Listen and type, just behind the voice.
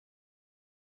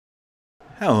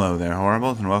Hello there,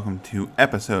 Horribles, and welcome to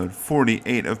episode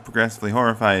 48 of Progressively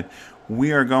Horrified.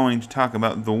 We are going to talk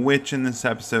about The Witch in this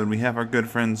episode. We have our good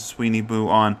friend Sweeney Boo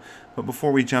on, but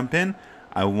before we jump in,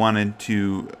 I wanted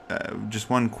to, just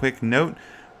one quick note.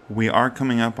 We are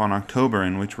coming up on October,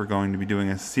 in which we're going to be doing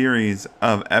a series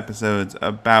of episodes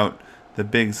about the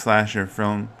big slasher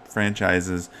film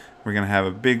franchises. We're going to have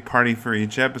a big party for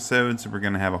each episode, so we're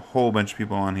going to have a whole bunch of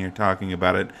people on here talking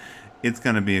about it. It's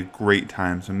going to be a great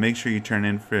time, so make sure you turn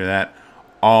in for that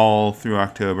all through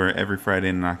October. Every Friday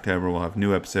in October, we'll have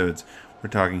new episodes. We're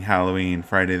talking Halloween,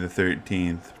 Friday the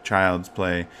 13th, Child's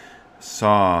Play,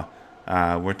 Saw.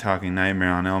 We're talking Nightmare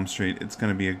on Elm Street. It's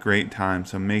going to be a great time,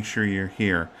 so make sure you're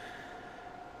here.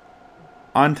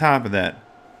 On top of that,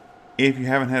 if you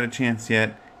haven't had a chance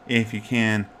yet, if you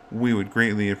can, we would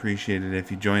greatly appreciate it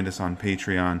if you joined us on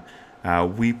Patreon.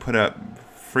 We put up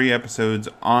free episodes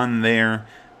on there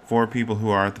for people who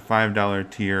are at the $5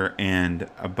 tier and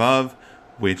above,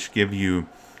 which give you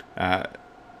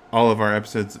all of our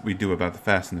episodes that we do about the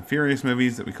Fast and the Furious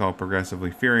movies that we call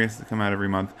Progressively Furious that come out every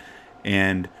month.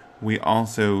 And we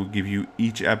also give you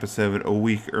each episode a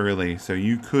week early, so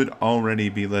you could already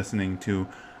be listening to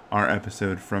our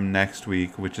episode from next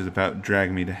week, which is about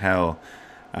Drag Me to Hell.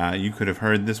 You could have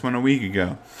heard this one a week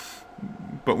ago.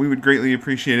 But we would greatly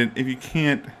appreciate it. If you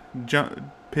can't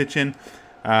pitch in,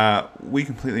 we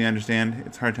completely understand.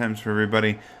 It's hard times for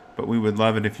everybody, but we would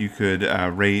love it if you could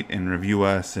rate and review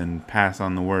us and pass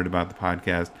on the word about the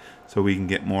podcast so we can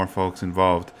get more folks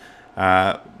involved.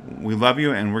 We love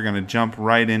you, and we're going to jump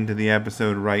right into the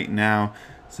episode right now.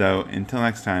 So until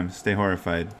next time, stay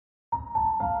horrified.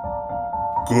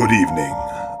 Good evening,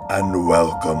 and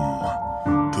welcome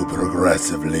to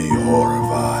Progressively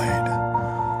Horrified,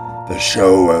 the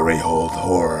show where we hold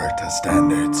horror to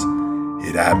standards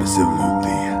it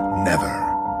absolutely never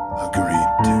agreed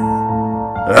to.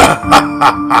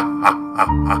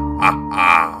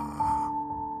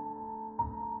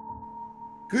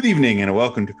 Good evening, and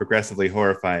welcome to Progressively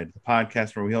Horrified, the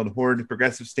podcast where we hold horror to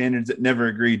progressive standards it never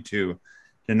agreed to.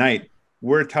 Tonight,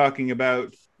 we're talking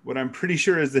about what I'm pretty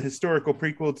sure is the historical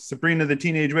prequel to Sabrina the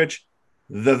Teenage Witch,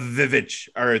 The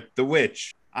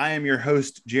Witch. I am your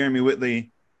host, Jeremy Whitley,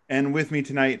 and with me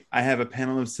tonight, I have a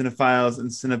panel of cinephiles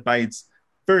and cinebites.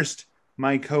 First,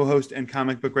 my co-host and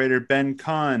comic book writer, Ben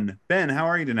Kahn. Ben, how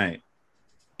are you tonight?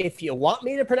 If you want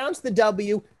me to pronounce the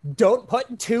W, don't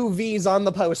put two V's on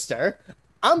the poster.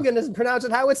 I'm going to pronounce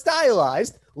it how it's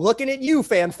stylized. Looking at you,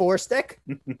 Fan Four Stick.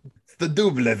 It's the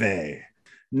W.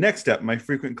 Next up, my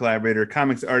frequent collaborator,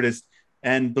 comics artist,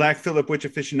 and Black Phillip Witch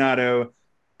aficionado,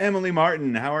 Emily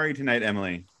Martin. How are you tonight,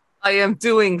 Emily? I am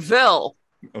doing well.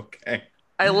 Okay.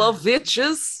 I love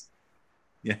witches.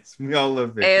 Yes, we all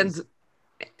love witches.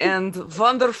 And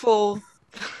wonderful,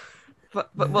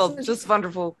 well, just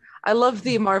wonderful. I love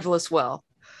the marvelous well.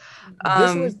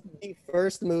 This was the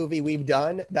first movie we've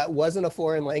done that wasn't a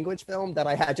foreign language film that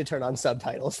I had to turn on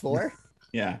subtitles for.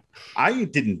 Yeah, I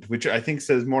didn't, which I think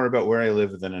says more about where I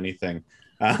live than anything.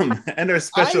 And our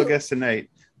special guest tonight,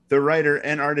 the writer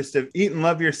and artist of Eat and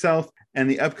Love Yourself and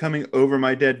the upcoming Over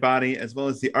My Dead Body, as well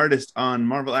as the artist on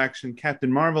Marvel Action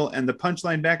Captain Marvel and the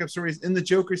Punchline backup stories in the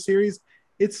Joker series.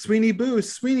 It's Sweeney Boo.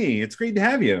 Sweeney, it's great to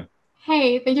have you.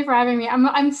 Hey, thank you for having me.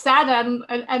 I'm sad that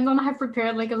I don't have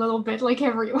prepared like a little bit like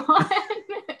everyone.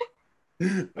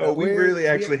 Oh, we really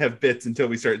actually have bits until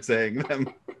we start saying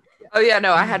them. Oh yeah,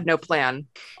 no, I had no plan.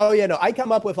 Oh yeah, no, I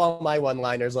come up with all my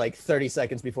one-liners like 30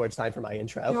 seconds before it's time for my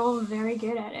intro. You're all very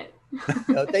good at it.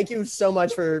 No, thank you so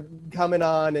much for coming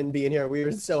on and being here. We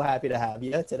were so happy to have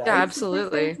you today. Yeah,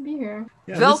 absolutely. It's great to be here.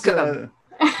 Yeah, Welcome.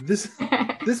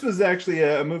 This was actually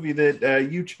a movie that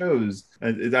you chose. I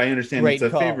understand Great it's a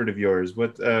call. favorite of yours.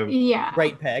 What? Yeah.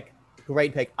 Great pick.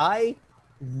 I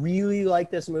really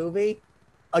like this movie.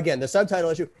 Again, the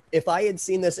subtitle issue. If I had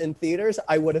seen this in theaters,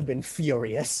 I would have been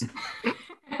furious.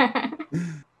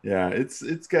 Yeah,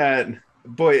 it's got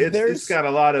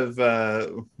a lot of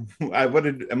what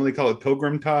did Emily call it?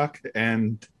 Pilgrim talk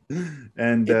and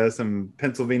some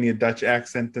Pennsylvania Dutch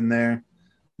accent in there. A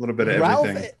little bit of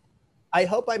everything. I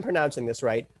hope I'm pronouncing this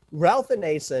right. Ralph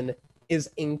Ineson is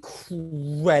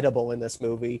incredible in this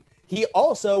movie. He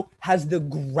also has the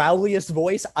growliest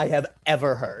voice I have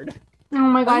ever heard. Oh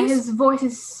my god, his voice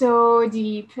is so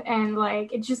deep and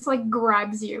like it just like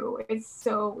grabs you. It's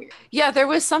so weird. Yeah, there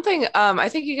was something. I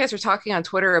think you guys were talking on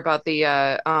Twitter about the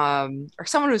or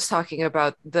someone was talking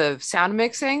about the sound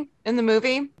mixing in the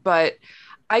movie, but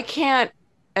I can't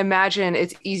imagine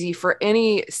it's easy for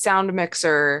any sound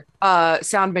mixer,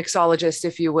 sound mixologist,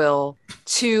 if you will,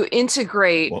 to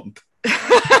integrate. I won't.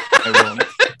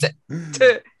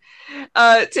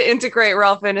 to integrate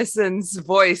Ralph Ineson's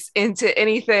voice into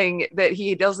anything that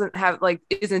he doesn't have, like,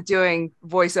 isn't doing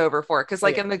voiceover for. Because,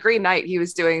 like, in The Green Knight, he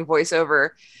was doing voiceover.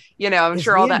 You know, I'm Is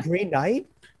sure he all in that. Green Knight?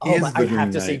 He is I the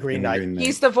have Green to see Knight Green in The Knight. Green Knight.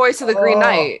 He's the voice of the Green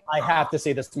Knight. I have to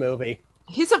see this movie.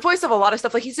 He's the voice of a lot of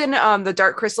stuff. Like, he's in the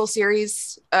Dark Crystal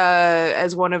series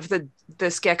as one of the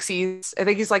Skeksis. I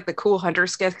think he's like the cool hunter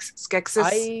Skeksis.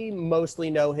 I mostly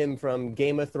know him from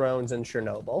Game of Thrones and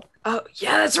Chernobyl. Oh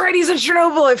yeah, that's right. He's in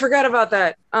Chernobyl. I forgot about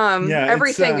that. Yeah,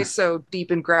 Everything is so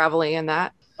deep and gravelly in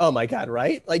that. Oh my god,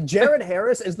 right? Like Jared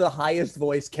Harris is the highest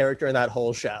voiced character in that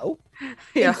whole show,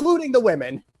 Yeah. including the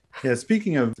women. Yeah,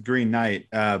 speaking of the Green Knight,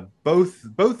 both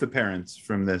the parents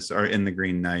from this are in the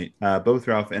Green Knight. Both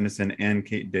Ralph Ineson and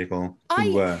Kate Dickel. I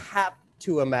Who, have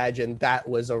to imagine that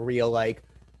was a real, like,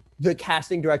 the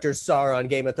casting director saw on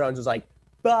Game of Thrones was like,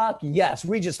 fuck yes,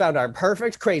 we just found our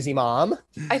perfect crazy mom.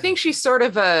 I think she's sort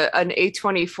of an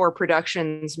A24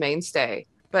 Productions mainstay.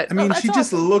 But I mean, that's she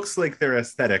just awesome. looks like their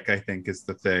aesthetic, I think, is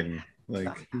the thing.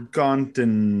 Like, gaunt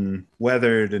and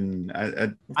weathered. And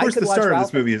of I course, could the watch star of Ralph-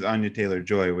 this movie is Anya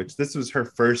Taylor-Joy, which this was her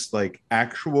first, like,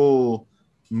 actual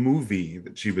movie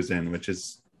that she was in, which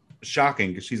is shocking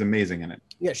because she's amazing in it.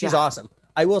 Yeah, she's Yeah. awesome.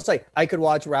 I will say, I could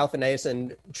watch Ralph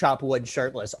Ineson chop wood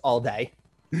shirtless all day.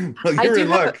 Well, I you're do in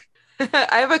have- luck.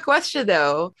 I have a question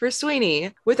though for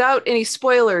Sweeney. Without any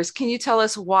spoilers, can you tell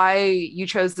us why you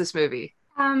chose this movie?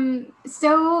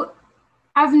 So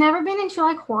I've never been into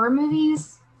like horror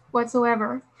movies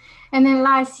whatsoever. And then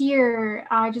last year,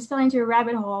 I just fell into a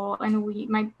rabbit hole, and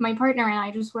my partner and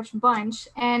I just watched a bunch.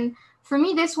 And for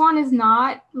me, this one is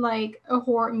not like a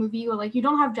horror movie, or like you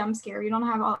don't have jump scare, you don't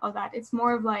have all of that. It's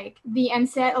more of like the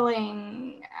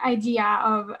unsettling idea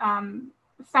of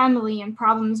family and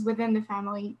problems within the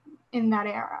family in that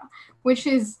era, which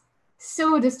is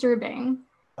so disturbing.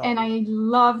 And I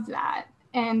loved that.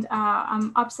 And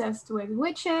I'm obsessed with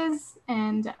witches,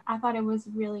 and I thought it was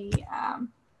really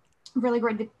really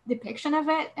great depiction of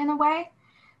it in a way.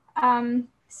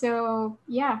 So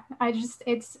yeah, it's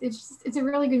a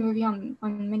really good movie on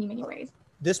many ways.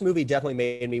 This movie definitely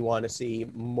made me want to see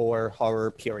more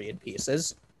horror period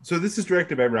pieces. So this is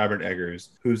directed by Robert Eggers,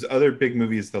 whose other big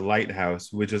movie is The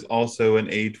Lighthouse, which is also an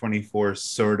A24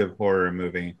 sort of horror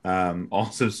movie,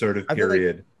 also sort of I feel like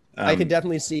period. I could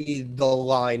definitely see the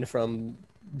line from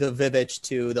The Vivitch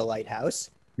to The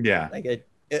Lighthouse. Yeah. Like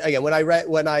again,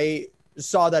 when I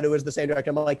saw that it was the same director,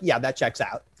 I'm like, yeah, that checks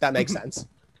out. That makes sense.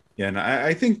 Yeah, and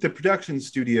I think the production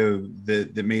studio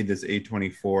that made this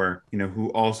A24, you know, who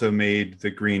also made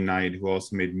The Green Knight, who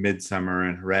also made Midsummer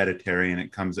and Hereditary and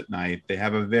It Comes at Night, they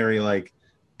have a very, like,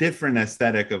 different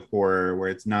aesthetic of horror where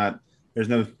it's not, there's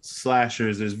no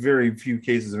slashers, there's very few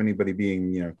cases of anybody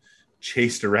being, you know,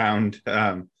 chased around.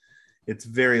 It's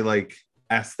very, like,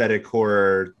 aesthetic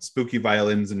horror, spooky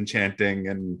violins and chanting,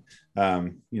 and,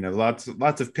 you know, lots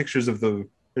of pictures of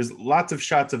there's lots of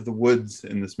shots of the woods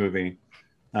in this movie.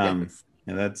 And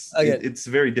that's it's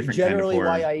very different Generally, kind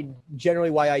of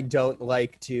horror. why I don't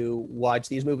like to watch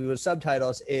these movies with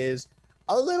subtitles is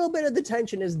a little bit of the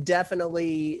tension is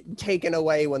definitely taken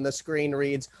away when the screen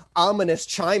reads ominous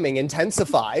chiming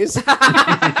intensifies.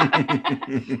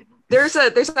 There's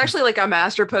actually like a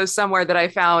master post somewhere that I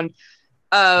found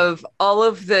of all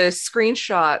of the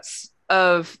screenshots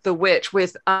of The Witch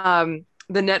with the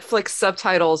Netflix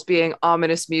subtitles being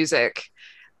ominous music.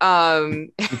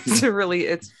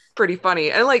 It's pretty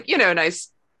funny, and, like, you know, nice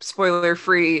spoiler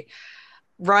free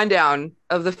rundown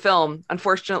of the film.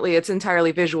 Unfortunately, it's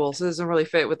entirely visual, so it doesn't really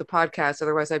fit with the podcast.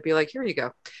 Otherwise, I'd be like, here you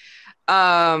go.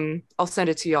 I'll send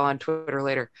it to y'all on Twitter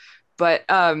later. But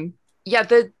yeah,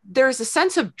 there's a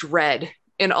sense of dread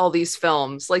in all these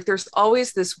films. Like, there's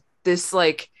always this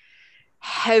like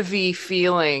heavy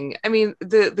feeling. I mean,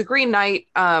 the Green Knight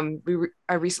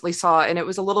I recently saw, and it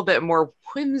was a little bit more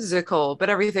whimsical, but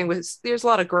there's a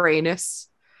lot of grayness.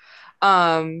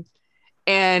 And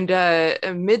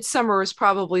Midsummer was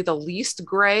probably the least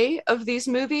gray of these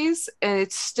movies, and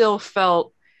it still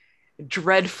felt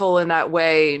dreadful in that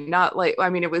way. Not like, I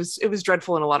mean, it was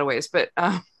dreadful in a lot of ways, but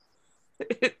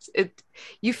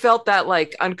you felt that,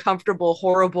 like, uncomfortable,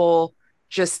 horrible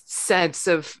just sense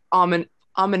of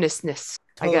ominousness.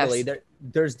 Totally. I guess.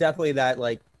 There's definitely that,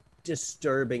 like,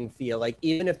 disturbing feel. Like,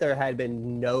 even if there had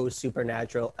been no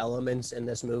supernatural elements in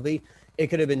this movie, it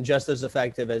could have been just as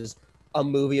effective as a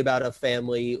movie about a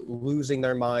family losing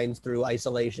their minds through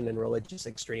isolation and religious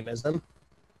extremism.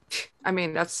 I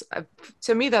mean, that's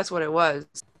to me, that's what it was.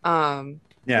 Yeah.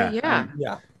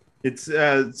 Yeah. It's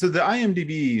so the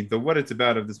IMDb, what it's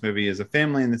about of this movie is a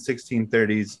family in the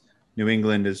 1630s. New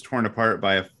England is torn apart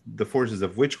by the forces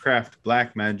of witchcraft,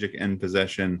 black magic, and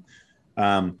possession.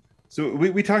 So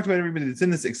we talked about everybody that's in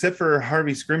this except for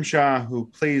Harvey Scrimshaw, who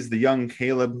plays the young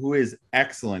Caleb, who is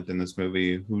excellent in this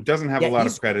movie, who doesn't have a lot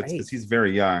of credits because he's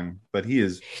very young, but he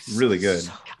is really good.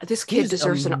 This kid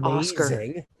deserves an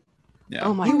Oscar. Yeah.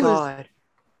 Oh my God.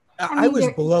 I was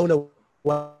blown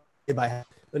away by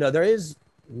there is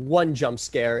one jump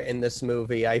scare in this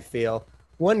movie, I feel.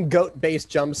 One goat-based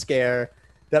jump scare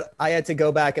that I had to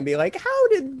go back and be like, how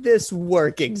did this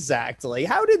work exactly?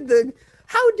 How did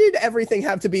everything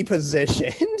have to be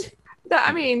positioned?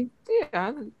 I mean,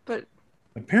 yeah, but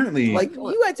apparently, like,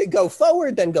 you had to go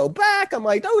forward, then go back. I'm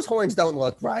like, those horns don't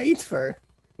look right for.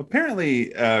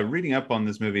 Apparently, reading up on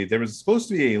this movie, there was supposed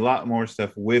to be a lot more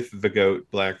stuff with the goat,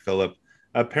 Black Phillip.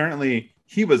 Apparently,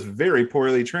 he was very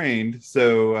poorly trained,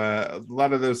 so a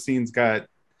lot of those scenes got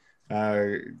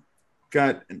nixed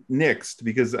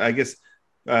because I guess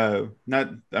it's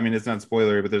not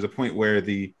spoiler, but there's a point where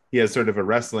he has sort of a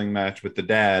wrestling match with the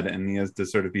dad, and he has to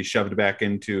sort of be shoved back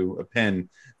into a pen.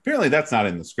 Apparently, that's not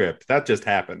in the script. That just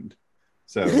happened.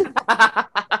 So.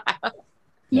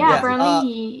 Yeah,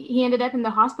 apparently he ended up in the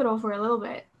hospital for a little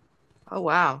bit. Oh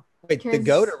wow! Wait, the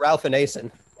goat or Ralph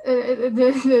Ineson?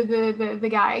 The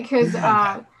guy, because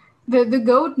the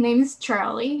goat name's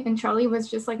Charlie, and Charlie was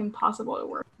just like impossible to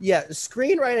work. Yeah,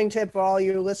 screenwriting tip for all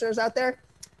you listeners out there: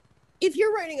 if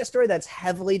you're writing a story that's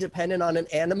heavily dependent on an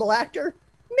animal actor,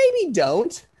 maybe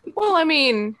don't. Well, I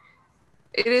mean,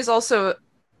 it is also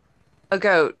a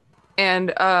goat.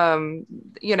 And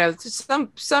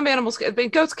some animals,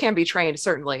 goats can be trained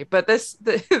certainly, but this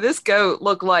goat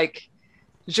looked like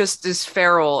just as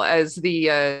feral as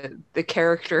the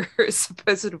character is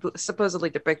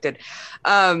supposedly depicted.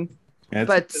 But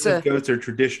goats are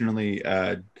traditionally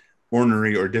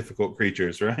ornery or difficult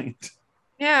creatures, right?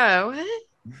 Yeah.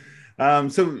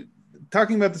 So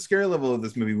talking about the scary level of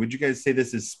this movie, would you guys say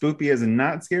this is spoopy as in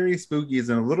not scary, spooky as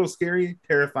in a little scary,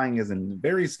 terrifying as in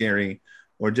very scary,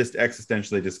 or just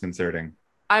existentially disconcerting?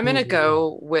 I'm going to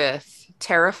go with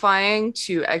terrifying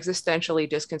to existentially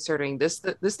disconcerting. This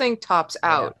thing tops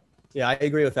out. Yeah, I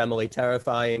agree with Emily.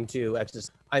 Terrifying to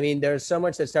I mean, there's so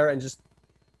much that's terrifying. Just,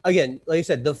 again, like you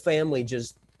said, the family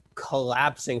just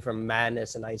collapsing from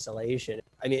madness and isolation.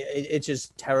 I mean, it's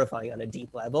just terrifying on a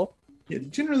deep level. Yeah,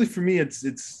 generally for me,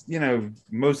 it's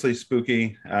mostly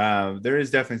spooky. There is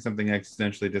definitely something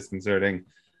existentially disconcerting.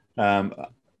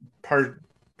 Part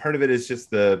of it is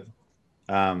just the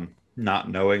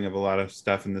not knowing of a lot of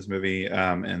stuff in this movie,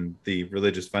 and the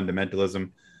religious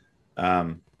fundamentalism.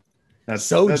 That's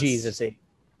Jesus-y.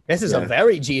 This is a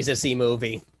very Jesus-y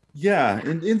movie. Yeah,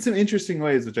 in some interesting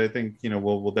ways, which I think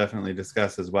we'll definitely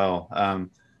discuss as well.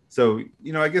 So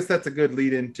I guess that's a good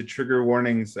lead into trigger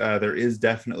warnings. There is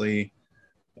definitely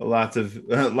lots of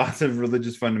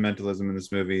religious fundamentalism in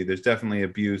this movie. There's definitely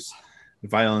abuse,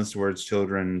 violence towards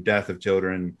children, death of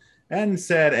children, and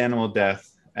sad animal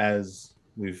death, as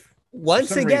we've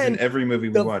once again every movie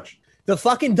we watch. The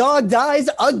fucking dog dies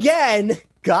again.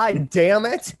 God damn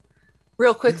it!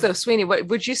 Real quick though, Sweeney, what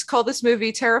would you call this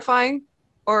movie? Terrifying,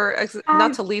 or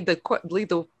not to lead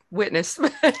the witness?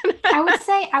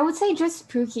 I would say just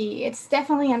spooky. It's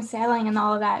definitely unsettling and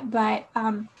all of that, but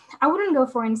I wouldn't go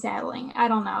for unsettling. I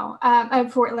don't know.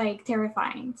 For like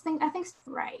terrifying. I think it's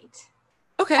right.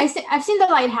 Okay. I've seen The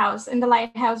Lighthouse, and The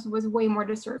Lighthouse was way more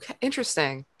disturbing.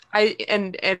 Interesting.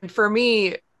 And for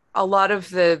me, a lot of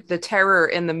the terror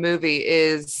in the movie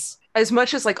is, as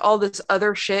much as like all this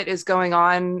other shit is going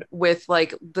on with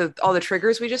like all the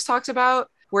triggers we just talked about,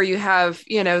 where you have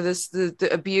the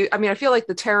abuse. I mean, I feel like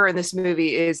the terror in this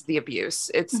movie is the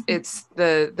abuse. It's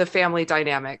the family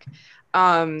dynamic,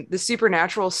 the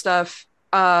supernatural stuff.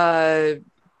 The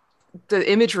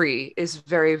imagery is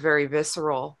very, very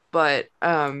visceral, but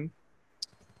I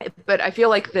feel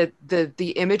like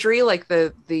the imagery, like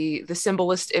the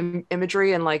symbolist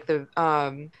imagery and like the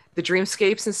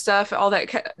dreamscapes and stuff, all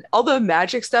the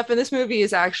magic stuff in this movie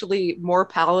is actually more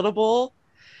palatable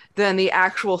than the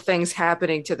actual things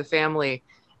happening to the family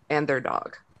and their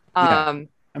dog. I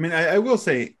mean, I will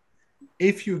say,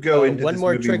 if you go into this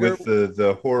movie trigger with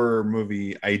the horror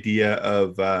movie idea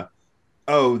of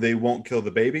they won't kill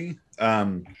the baby,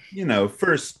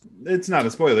 first, it's not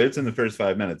a spoiler, it's in the first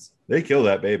 5 minutes, they kill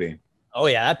that baby. Oh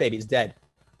yeah, that baby's dead.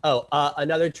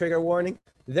 Another trigger warning: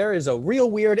 there is a real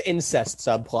weird incest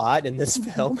subplot in this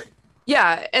film.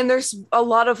 Yeah, and there's a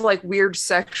lot of like weird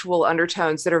sexual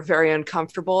undertones that are very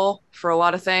uncomfortable for a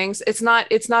lot of things. It's not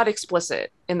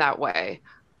explicit in that way,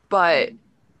 but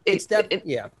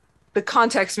the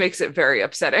context makes it very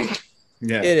upsetting.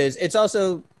 Yeah, it is. It's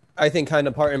also, I think, kind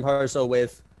of part and parcel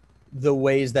with the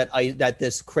ways that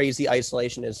this crazy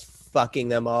isolation is fucking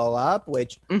them all up,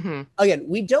 which Mhm. again,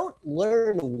 we don't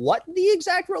learn what the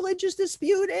exact religious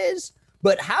dispute is,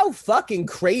 but how fucking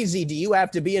crazy do you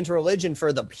have to be into religion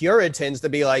for the Puritans to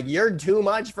be like, you're too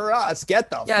much for us, get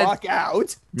the Yeah. fuck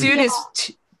out? Dude Yeah. is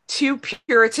too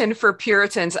Puritan for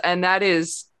Puritans, and that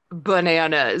is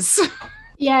bananas.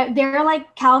 Yeah, they're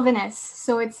like Calvinists.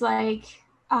 So it's like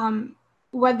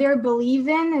what they're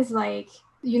believing is like,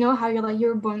 you know how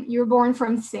you're born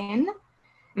from sin.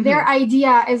 Their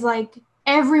idea is like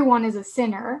everyone is a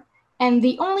sinner, and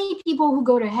the only people who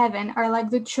go to heaven are like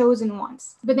the chosen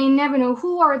ones, but they never know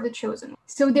who are the chosen ones.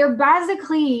 So they're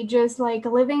basically just like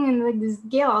living in like this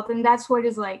guilt, and that's what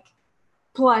is like,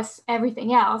 plus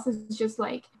everything else is just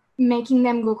like making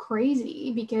them go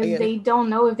crazy because Yeah. they don't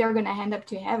know if they're gonna end up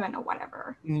to heaven or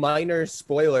whatever. Minor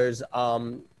spoilers,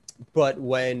 but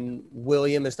when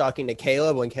William is talking to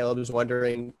Caleb, when Caleb is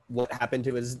wondering what happened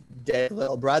to his dead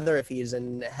little brother, if he's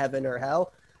in heaven or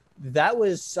hell, that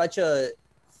was such a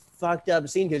fucked up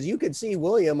scene because you could see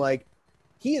William, like,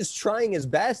 he is trying his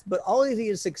best, but all he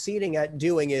is succeeding at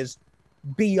doing is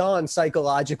beyond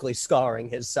psychologically scarring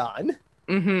his son.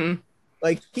 Hmm.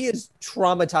 Like, he is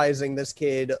traumatizing this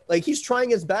kid. Like, he's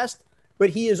trying his best, but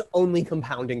he is only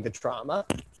compounding the trauma.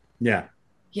 Yeah.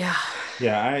 Yeah.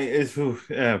 Yeah.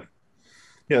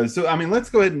 Yeah. So, I mean, let's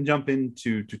go ahead and jump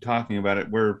into talking about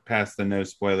it. We're past the no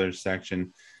spoilers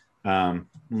section.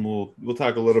 We'll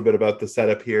talk a little bit about the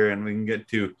setup here, and we can get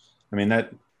to, I mean,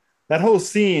 that whole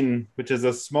scene, which is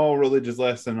a small religious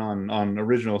lesson on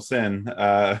original sin,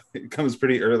 it comes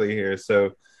pretty early here.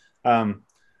 So,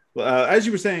 as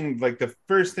you were saying, like the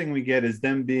first thing we get is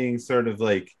them being sort of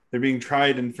like they're being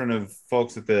tried in front of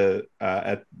folks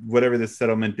at whatever this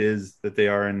settlement is that they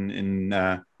are in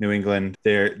New England.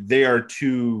 They are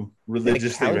too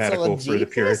religiously Council radical of for the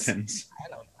Jesus? Puritans.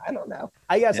 I don't know.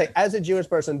 I gotta say, as a Jewish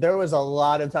person, there was a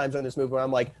lot of times in this movie where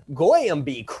I'm like, Goyim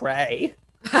be cray.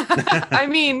 I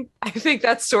mean, I think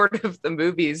that's sort of the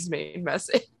movie's main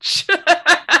message.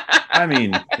 I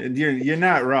mean, you're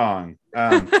not wrong.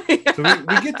 So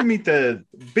we get to meet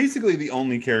basically the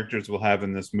only characters we'll have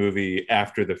in this movie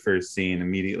after the first scene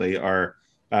immediately are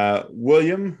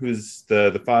William, who's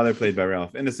the father played by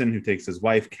Ralph Ineson, who takes his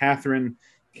wife Catherine,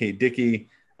 Kate Dickey,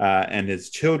 and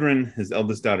his children, his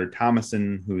eldest daughter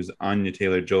Thomason, who's Anya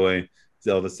Taylor-Joy, his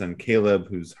eldest son Caleb,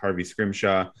 who's Harvey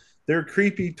Scrimshaw. They're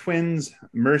creepy twins,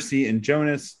 Mercy and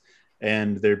Jonas,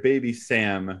 and their baby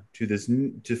Sam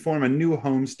to form a new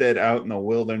homestead out in the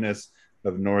wilderness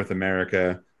of North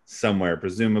America, somewhere,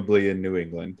 presumably in New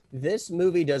England. This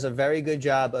movie does a very good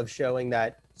job of showing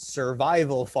that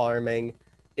survival farming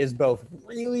is both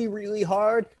really, really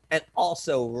hard and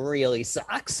also really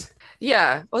sucks.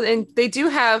 Yeah. Well, and they do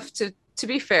have to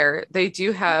be fair, they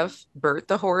do have Bert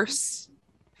the horse,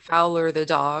 Fowler the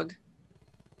dog,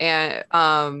 and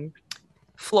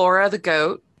Flora the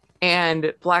goat,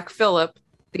 and Black Phillip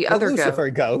the other Lucifer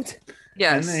goat. goat.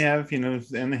 Yes. And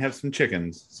they have some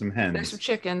chickens, some hens. There's some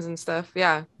chickens and stuff.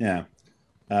 Yeah. Yeah.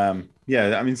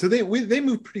 Yeah. I mean, so they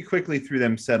move pretty quickly through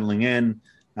them settling in.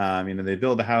 They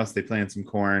build a house, they plant some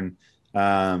corn.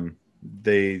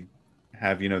 They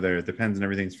have, their pens and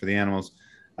everything's for the animals.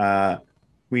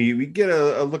 We get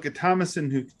a look at Thomason,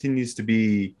 who continues to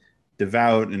be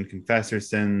devout and confess her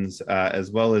sins,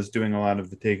 as well as doing a lot of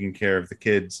the taking care of the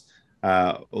kids,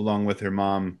 along with her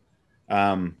mom.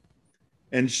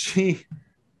 And she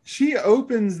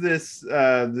opens this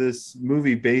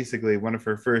movie, basically one of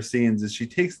her first scenes is she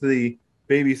takes the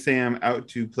baby Sam out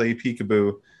to play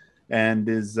peekaboo, and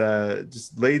is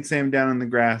just laid Sam down in the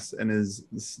grass and is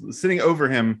sitting over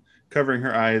him, covering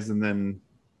her eyes and then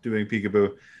doing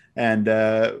peekaboo.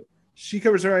 And she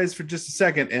covers her eyes for just a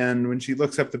second, and when she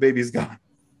looks up, the baby's gone,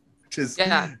 which is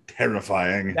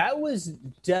terrifying. That was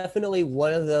definitely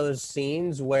one of those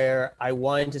scenes where I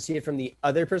wanted to see it from the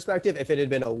other perspective. If it had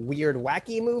been a weird,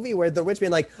 wacky movie where the witch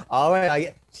being like, all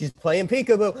right, she's playing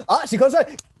peekaboo. She goes,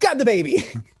 got the baby.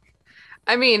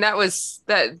 I mean, that was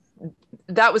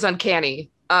uncanny.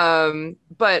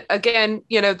 But again,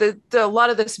 the a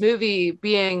lot of this movie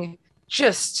being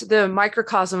just the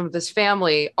microcosm of this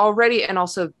family already, and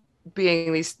also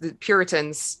being the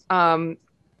Puritans,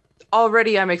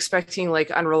 already I'm expecting like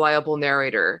unreliable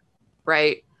narrator,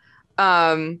 right?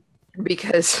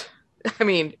 Because I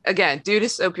mean, again, dude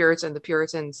is so Puritan, the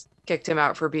Puritans kicked him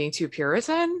out for being too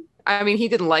Puritan. I mean, he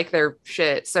didn't like their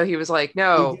shit, so he was like,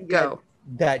 no, go.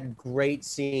 That great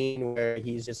scene where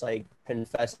he's just like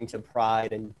confessing to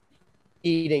pride and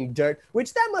eating dirt,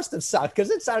 which that must have sucked because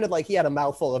it sounded like he had a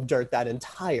mouthful of dirt that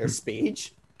entire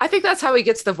speech. I think that's how he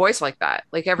gets the voice like that.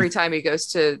 Like every time he goes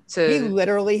to He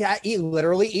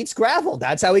literally eats gravel.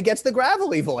 That's how he gets the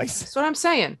gravelly voice. That's what I'm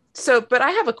saying. So, but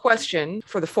I have a question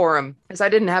for the forum, as I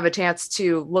didn't have a chance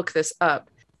to look this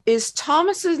up. Is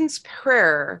Thomason's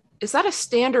prayer, is that a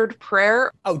standard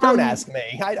prayer? Oh, don't ask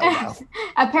me. I don't know.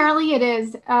 Apparently it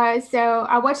is. So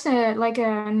I watched an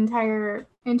entire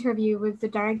interview with the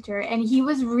director, and he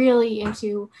was really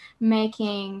into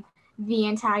making the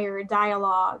entire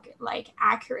dialogue like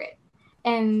accurate.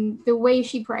 And the way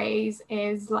she prays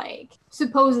is like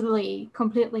supposedly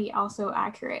completely also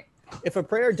accurate. If a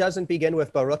prayer doesn't begin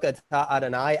with Baruch atah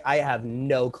Adonai, I have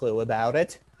no clue about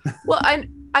it. Well,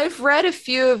 I've read a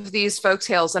few of these folk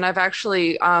tales, and I've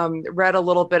actually read a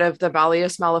little bit of the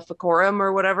Malleus Maleficorum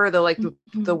or whatever, the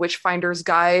Witchfinder's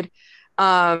Guide.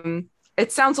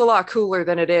 It sounds a lot cooler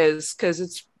than it is, because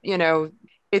it's, you know,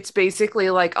 it's basically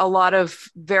like a lot of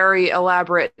very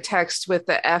elaborate text with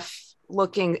the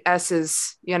F-looking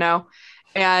S's, you know,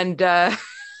 and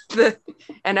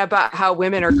and about how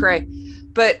women are cray.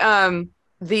 But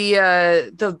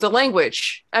the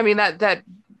language, I mean,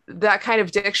 that kind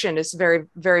of diction is very,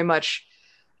 very much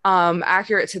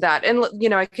accurate to that. And, you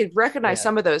know, I could recognize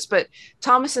some of those, but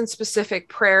Thomason's specific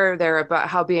prayer there about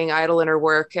how being idle in her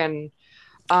work and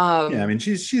I mean,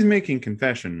 she's making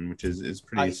confession, which is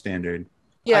pretty standard.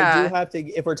 Yeah, I do have to.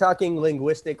 If we're talking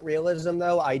linguistic realism,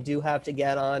 though, I do have to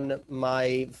get on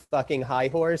my fucking high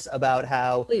horse about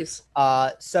how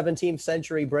 17th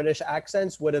century British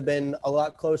accents would have been a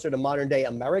lot closer to modern day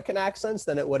American accents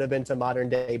than it would have been to modern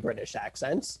day British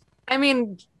accents. I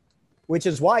mean, which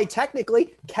is why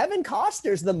technically Kevin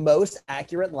Costner's the most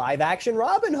accurate live action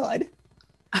Robin Hood.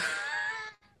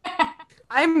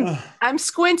 I'm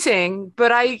squinting,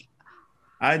 but I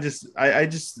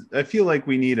feel like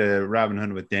we need a Robin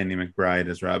Hood with Danny McBride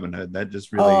as Robin Hood. That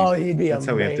just really, he'd be that's amazing.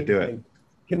 How we have to do it.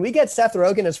 Can we get Seth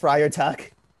Rogen as Friar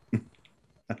Tuck?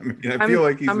 I feel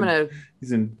like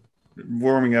he's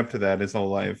warming up to that his whole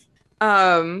life.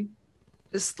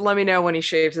 Just let me know when he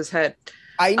shaves his head.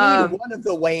 I need one of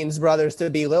the Wayans brothers to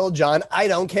be Lil Jon. I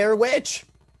don't care which.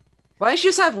 Why don't you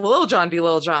just have Lil Jon be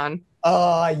Lil Jon?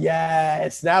 Oh,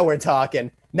 yes. Now we're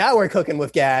talking. Now we're cooking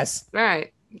with gas. All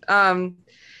right.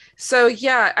 So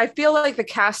yeah, I feel like the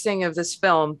casting of this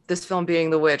film being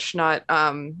The Witch, not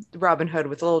Robin Hood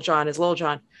with Lil Jon as Lil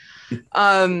Jon.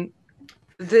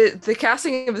 The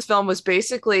casting of this film was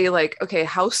basically like, okay,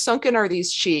 how sunken are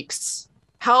these cheeks?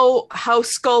 How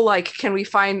skull-like can we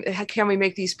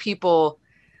make these people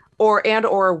or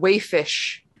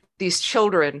wayfish these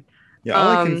children? Yeah, all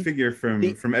I can figure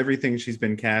from everything she's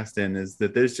been cast in is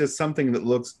that there's just something that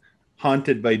looks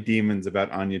haunted by demons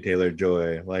about Anya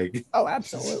Taylor-Joy. Like, oh,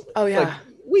 absolutely. Oh, yeah. Like,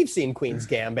 we've seen Queen's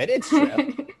Gambit. It's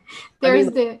true.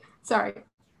 Sorry.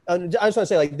 I just want to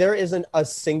say, like, there isn't a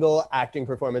single acting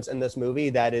performance in this movie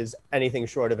that is anything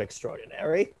short of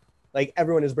extraordinary. Like,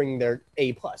 everyone is bringing their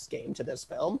A+ game to this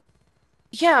film.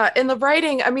 Yeah, and the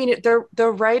writing, I mean,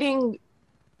 the writing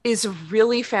is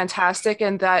really fantastic,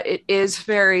 and that it is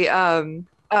very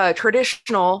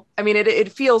traditional. I mean,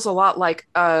 it feels a lot like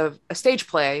a stage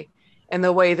play in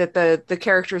the way that the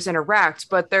characters interact,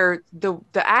 but the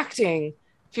acting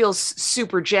feels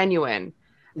super genuine,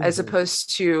 as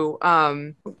opposed to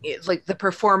like the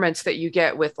performance that you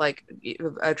get with like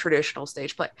a traditional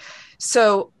stage play.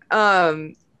 So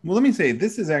well, let me say,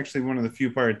 this is actually one of the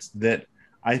few parts that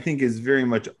I think is very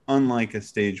much unlike a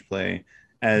stage play,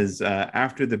 as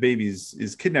after the baby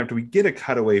is kidnapped, we get a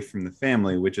cutaway from the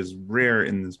family, which is rare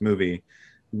in this movie,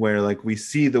 where like we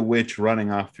see the witch running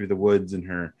off through the woods in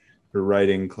her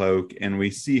riding cloak, and we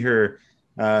see her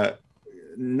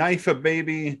knife a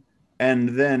baby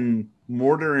and then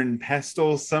mortar and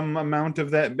pestle some amount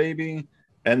of that baby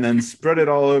and then spread it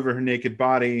all over her naked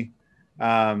body.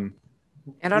 And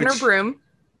on her broom.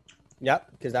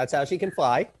 Yep, because that's how she can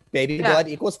fly. Baby blood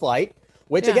equals flight,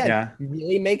 which again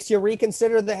really makes you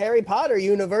reconsider the Harry Potter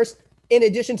universe, in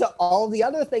addition to all the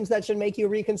other things that should make you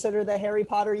reconsider the Harry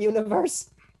Potter universe.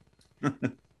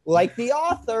 Like the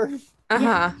author.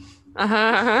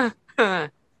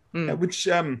 Which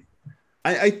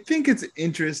I think it's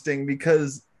interesting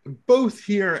because both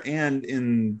here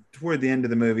and toward the end of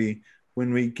the movie,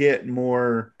 when we get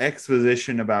more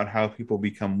exposition about how people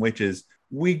become witches,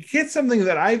 we get something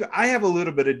that I have a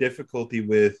little bit of difficulty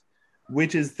with,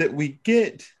 which is that we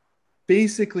get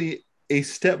basically a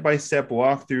step-by-step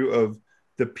walkthrough of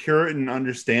the Puritan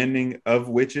understanding of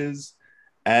witches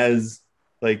as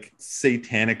like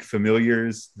satanic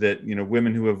familiars, that, you know,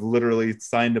 women who have literally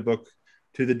signed a book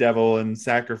to the devil and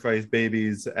sacrifice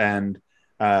babies and,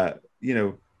 you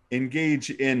know,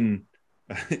 engage in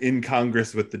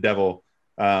Congress with the devil.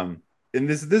 and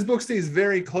this book stays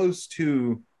very close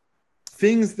to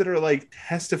things that are like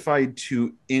testified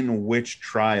to in witch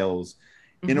trials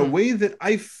in a way that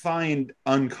I find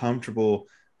uncomfortable,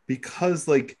 because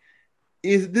like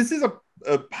this is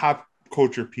a pop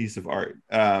culture piece of art,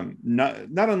 not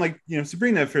unlike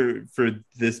Sabrina for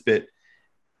this bit,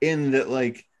 in that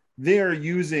like they are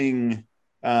using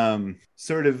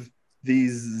sort of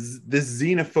this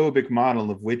xenophobic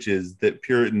model of witches that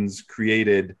Puritans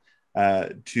created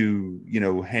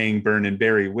to hang, burn, and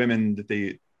bury women that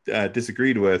they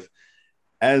disagreed with,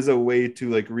 as a way to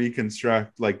like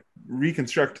reconstruct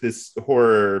this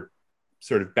horror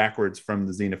sort of backwards from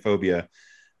the xenophobia.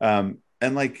 And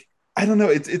like, I don't know,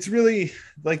 it's really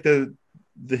like the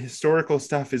historical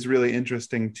stuff is really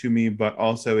interesting to me, but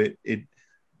also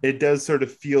it does sort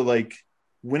of feel like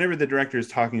whenever the director is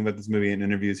talking about this movie in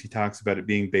interviews, he talks about it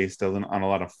being based on a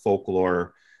lot of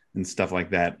folklore and stuff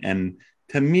like that. And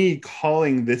to me,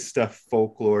 calling this stuff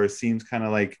folklore seems kind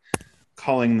of like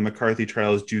calling the McCarthy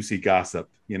trials juicy gossip,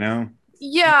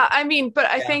 Yeah, I mean, but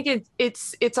I think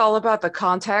it's all about the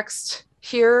context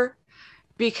here,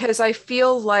 because I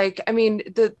feel like, I mean,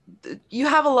 you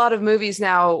have a lot of movies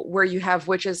now where you have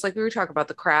witches, like we were talking about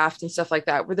The Craft and stuff like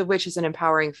that, where the witch is an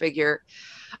empowering figure.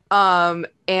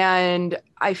 And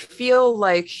I feel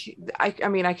like I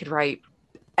mean, I could write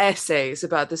essays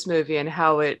about this movie and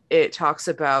how it talks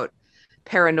about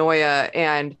paranoia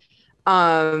and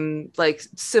like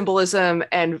symbolism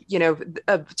and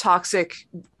a toxic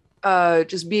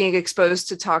just being exposed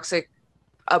to toxic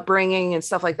upbringing and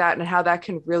stuff like that, and how that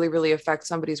can really, really affect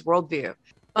somebody's worldview.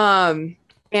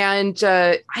 And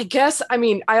I guess, I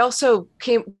mean, I also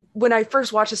when I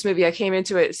first watched this movie, I came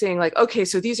into it saying like, okay,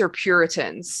 so these are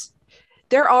Puritans.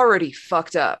 They're already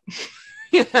fucked up,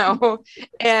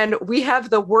 and we have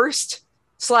the worst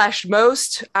 /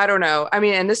 most, I don't know. I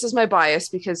mean, and this is my bias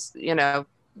because,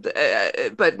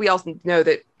 but we also know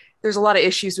that there's a lot of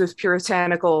issues with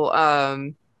puritanical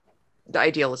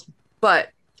idealism. But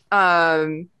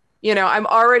I'm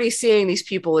already seeing these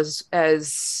people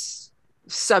as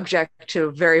subject to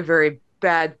a very, very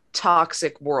bad,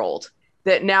 toxic world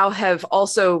that now have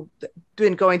also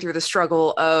been going through the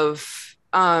struggle of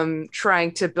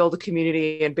trying to build a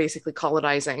community and basically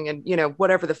colonizing and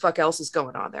whatever the fuck else is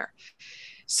going on there.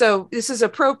 So this is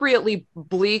appropriately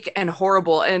bleak and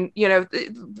horrible. And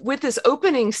with this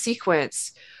opening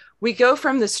sequence, we go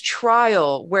from this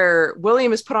trial where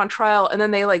William is put on trial, and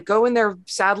then they like go in their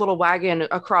sad little wagon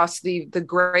across the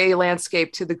gray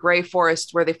landscape to the gray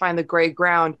forest where they find the gray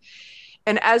ground.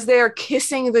 And as they are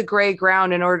kissing the gray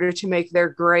ground in order to make their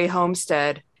gray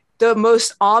homestead, the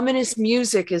most ominous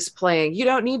music is playing. You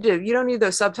don't need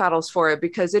those subtitles for it,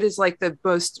 because it is like the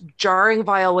most jarring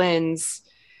violins.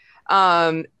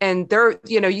 And they're,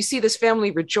 you see this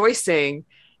family rejoicing,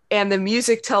 and the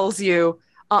music tells you,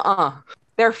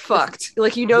 they're fucked.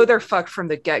 Like, they're fucked from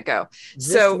the get-go.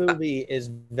 This So movie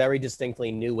is very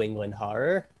distinctly New England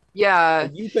horror. Yeah.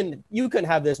 You can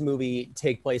have this movie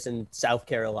take place in South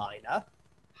Carolina.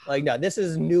 Like, no, this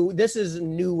is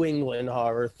New England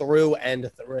horror through and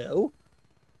through.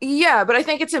 Yeah, but I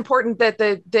think it's important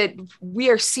that we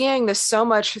are seeing this so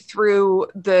much through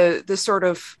the sort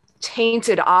of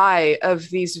tainted eye of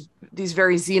these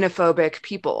very xenophobic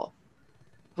people,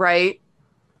 right?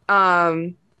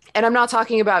 And I'm not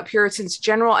talking about Puritans in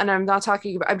general, and I'm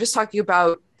just talking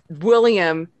about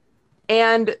William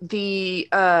and the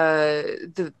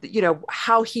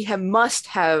how he must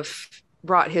have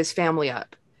brought his family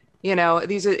up.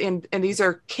 These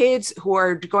are kids who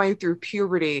are going through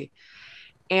puberty,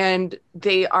 and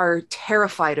they are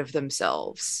terrified of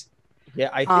themselves. Yeah,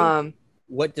 I think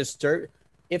what disturbed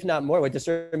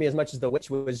me as much as the witch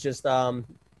was just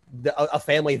a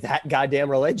family that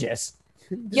goddamn religious.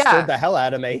 Disturbed the hell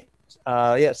out of me.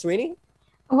 Sweeney?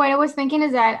 What I was thinking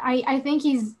is that I think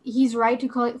he's right to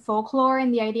call it folklore,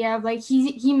 and the idea of like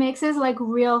he mixes like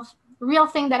real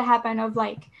thing that happened of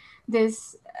like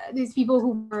these people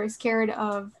who were scared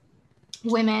of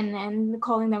women and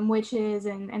calling them witches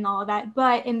and all of that.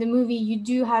 But in the movie, you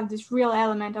do have this real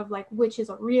element of like witches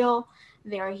are real,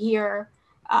 they're here,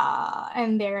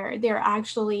 and they're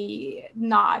actually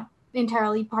not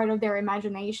entirely part of their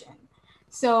imagination.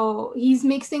 So he's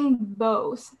mixing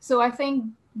both. So I think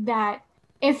that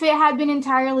if it had been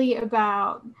entirely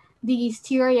about the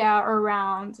hysteria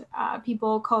around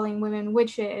people calling women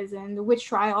witches and the witch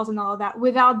trials and all of that,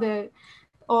 without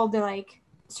all the like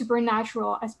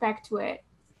supernatural aspect to it,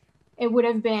 it would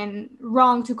have been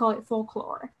wrong to call it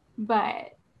folklore.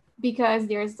 But because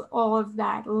there's all of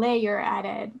that layer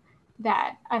added,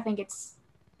 that I think it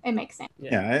makes sense.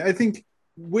 Yeah, I think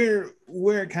where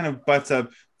it kind of butts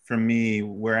up for me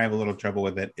where I have a little trouble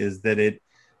with it is that it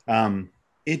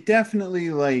definitely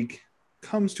like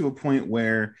comes to a point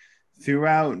where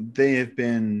throughout they have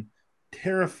been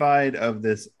terrified of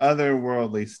this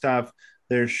otherworldly stuff.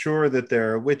 They're sure that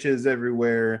there are witches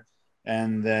everywhere,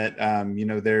 and that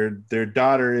their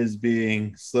daughter is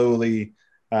being slowly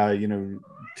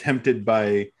tempted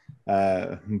by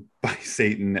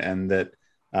Satan, and that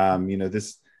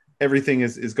this everything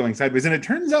is going sideways. And it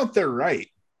turns out they're right,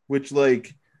 which I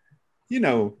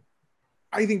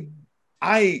think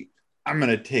I'm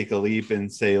gonna take a leap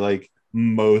and say like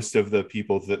most of the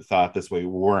people that thought this way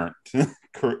weren't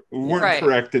Right.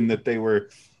 correct in that they were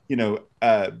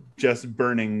just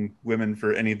burning women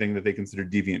for anything that they consider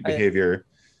deviant behavior.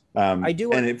 I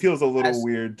do, and it feels a little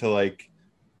weird to like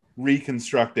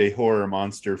reconstruct a horror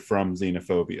monster from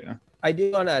xenophobia. I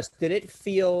do want to ask, did it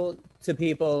feel to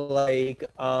people like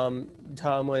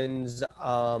Tomlin's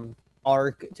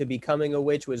arc to becoming a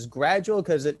witch was gradual?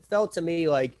 Because it felt to me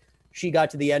like she got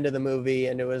to the end of the movie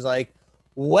and it was like,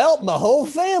 well, my whole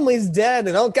family's dead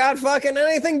and I don't got fucking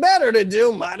anything better to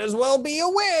do. Might as well be a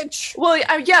witch. Well,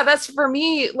 yeah, that's for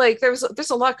me. Like, there's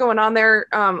a lot going on there,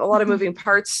 a lot of moving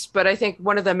parts. But I think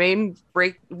one of the main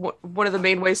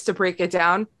ways to break it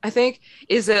down, I think,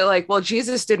 is that like, well,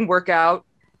 Jesus didn't work out,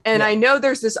 and I know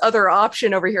there's this other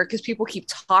option over here because people keep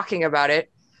talking about it.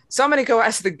 So I'm gonna go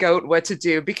ask the goat what to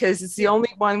do because it's the only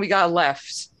one we got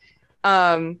left.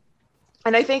 And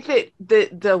I think that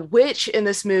the witch in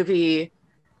this movie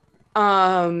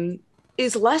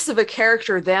is less of a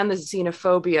character than the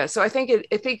xenophobia. So I think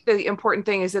the important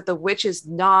thing is that the witch is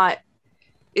not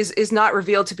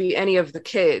revealed to be any of the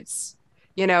kids.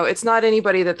 It's not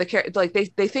anybody that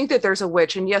they think that there's a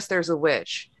witch, and yes, there's a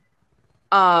witch.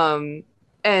 And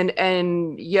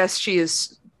yes, she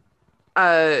is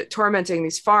tormenting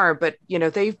these farm, but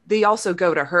they also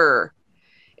go to her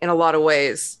in a lot of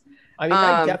ways. I mean,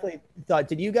 I definitely thought,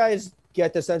 did you guys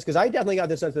get the sense, because I definitely got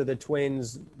the sense that the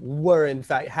twins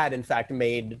had in fact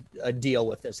made a deal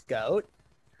with this goat.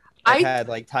 Had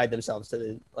like tied themselves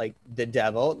to the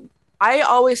devil. I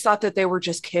always thought that they were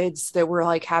just kids that were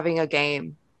like having a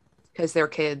game because they're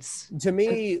kids. To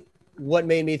me, what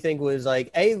made me think was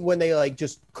like, when they like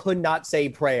just could not say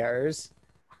prayers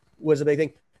was a big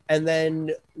thing. And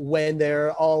then when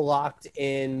they're all locked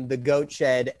in the goat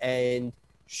shed and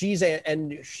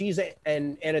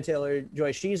and Anna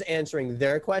Taylor-Joy, she's answering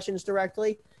their questions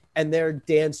directly, and they're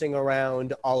dancing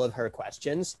around all of her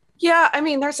questions. Yeah, I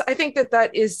mean, I think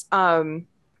that is. And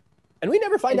we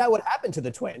never find out what happened to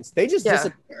the twins. They just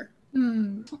disappear.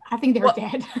 I think they're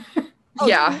dead.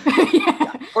 Yeah.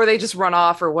 Or they just run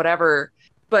off or whatever.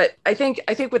 But I think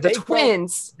with the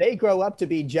twins, they grow up to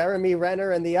be Jeremy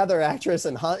Renner and the other actress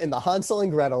in the Hansel and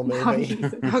Gretel movie.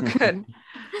 Oh, good.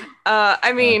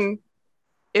 I mean.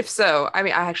 If so, I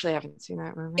mean, I actually haven't seen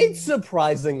that movie. It's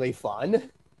surprisingly fun.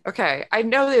 Okay, I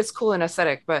know that it's cool and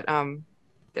aesthetic, but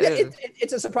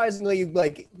it's a surprisingly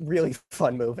like really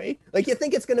fun movie. Like you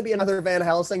think it's going to be another Van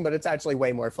Helsing, but it's actually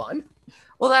way more fun.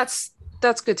 Well, that's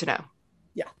good to know.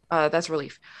 Yeah, that's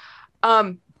relief.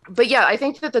 But yeah, I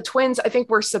think that the twins, I think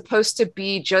we're supposed to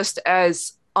be just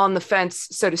as on the fence,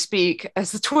 so to speak,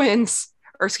 as the twins,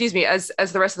 or excuse me, as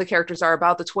the rest of the characters are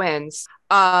about the twins.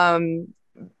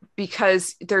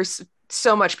 Because there's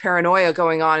so much paranoia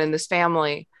going on in this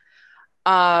family.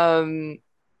 I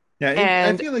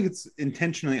feel like it's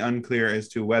intentionally unclear as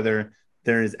to whether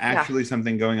there is actually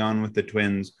something going on with the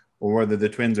twins or whether the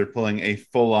twins are pulling a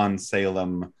full-on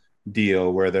Salem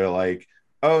deal where they're like,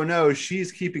 oh no,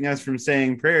 she's keeping us from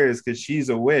saying prayers because she's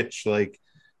a witch. Like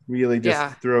really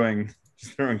just throwing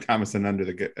Thomason under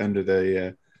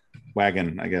the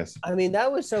wagon, I guess. I mean,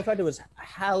 that was so fun. It was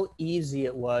how easy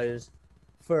it was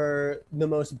for the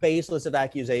most baseless of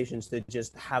accusations to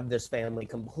just have this family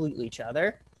complete each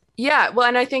other. Yeah, well,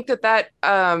 and I think that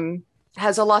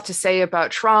has a lot to say about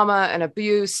trauma and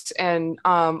abuse, and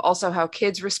also how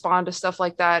kids respond to stuff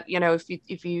like that.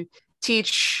 If you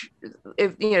teach,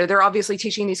 they're obviously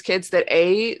teaching these kids that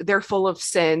A, they're full of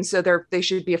sin, so they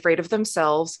should be afraid of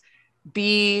themselves.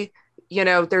 B,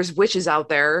 there's witches out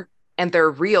there and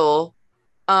they're real.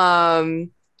 And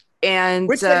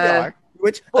which they are.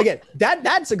 Which, again,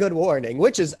 that's a good warning,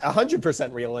 which is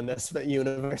 100% real in this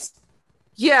universe.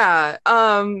 Yeah,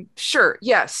 sure,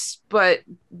 yes. But,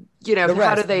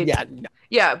 how do they... Yeah, no.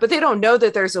 Yeah, but they don't know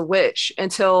that there's a witch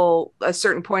until a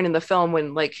certain point in the film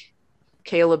when, like,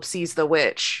 Caleb sees the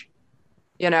witch,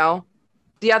 Yeah,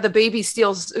 the baby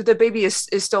is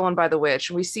stolen by the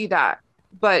witch, and we see that.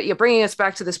 But, bringing us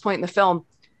back to this point in the film,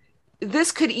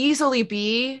 this could easily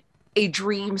be a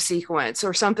dream sequence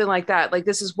or something like that. Like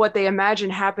this is what they imagine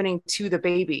happening to the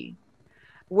baby.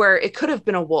 where it could have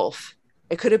been a wolf,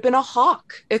 it could have been a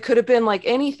hawk, it could have been like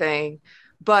anything,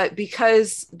 but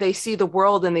because they see the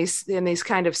world in these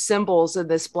kind of symbols in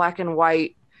this black and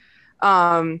white,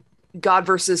 God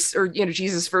versus, or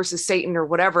Jesus versus Satan or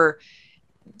whatever,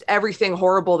 everything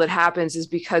horrible that happens is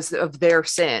because of their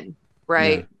sin,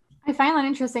 right? Yeah. I find that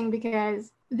interesting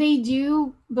because they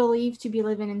do believe to be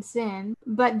living in sin,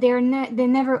 but they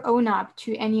never own up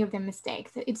to any of their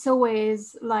mistakes. It's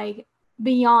always like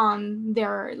beyond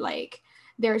their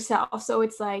self. So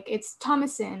it's like it's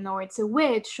Thomason, or it's a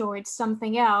witch, or it's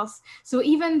something else. So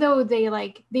even though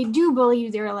they do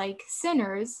believe they're like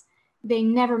sinners, they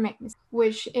never make mistakes,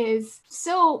 which is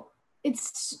so,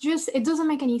 it's just, it doesn't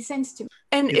make any sense to me.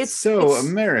 And it's so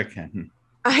American.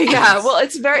 Yeah, well,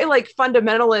 it's very like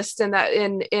fundamentalist in that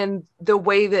in the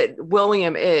way that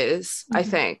William is, I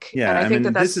think. Yeah, and I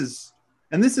think this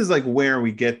is like where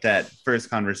we get that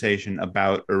first conversation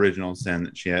about original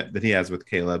sin that he has with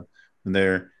Caleb when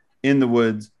they're in the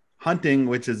woods hunting,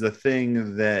 which is a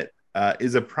thing that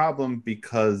is a problem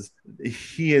because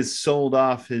he has sold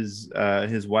off his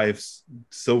wife's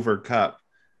silver cup,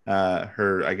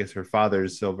 her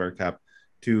father's silver cup,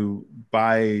 to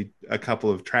buy a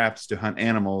couple of traps to hunt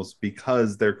animals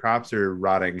because their crops are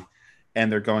rotting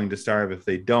and they're going to starve if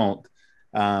they don't.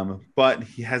 But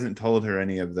he hasn't told her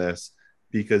any of this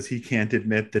because he can't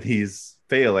admit that he's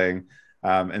failing.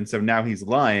 And so now he's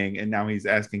lying, and now he's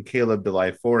asking Caleb to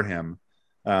lie for him.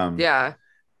 Yeah.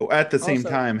 At the same Also,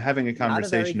 time, having a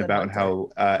conversation about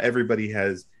how everybody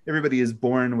is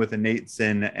born with innate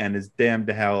sin and is damned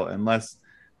to hell unless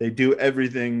they do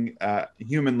everything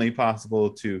humanly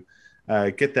possible to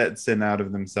get that sin out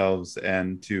of themselves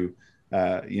and to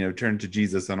turn to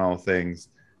Jesus on all things.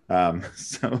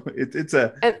 So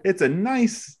it's a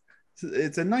nice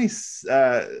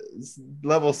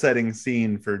level setting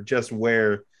scene for just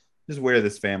where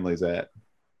this family's at.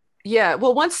 Yeah.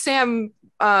 Well, once Sam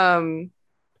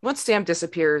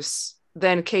disappears,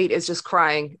 then Kate is just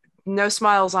crying. No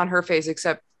smiles on her face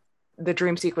except the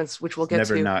dream sequence, which we'll get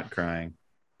to. Never not crying.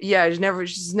 Yeah,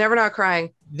 she's never not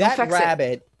crying. That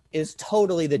rabbit is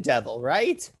totally the devil,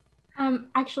 right?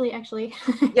 Actually.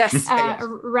 Yes.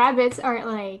 Rabbits are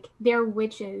like, they're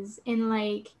witches in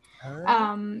like,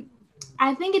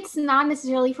 I think it's not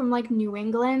necessarily from like New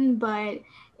England, but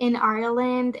in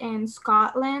Ireland and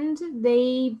Scotland,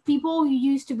 people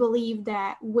used to believe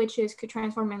that witches could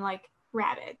transform in like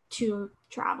rabbit to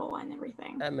travel and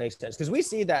everything. That makes sense, because we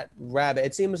see that rabbit.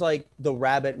 It seems like the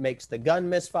rabbit makes the gun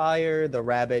misfire. The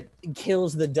rabbit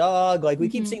kills the dog. Like we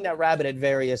keep seeing that rabbit at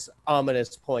various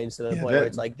ominous points to the point where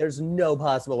it's like there's no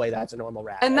possible way that's a normal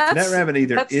rabbit. And that rabbit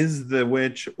either is the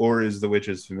witch or is the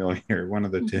witch's familiar. One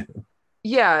of the two.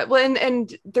 Yeah, well,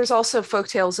 and there's also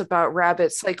folktales about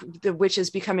rabbits, like the witches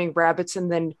becoming rabbits and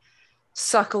then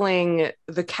suckling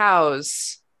the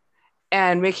cows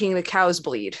and making the cows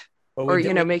bleed. Or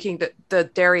making the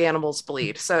dairy animals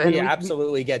bleed. So we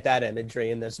absolutely get that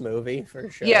imagery in this movie for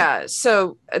sure. Yeah,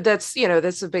 so that's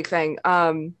a big thing.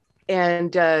 I'm pretty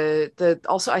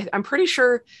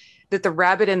sure that the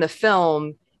rabbit in the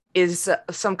film is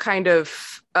some kind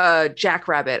of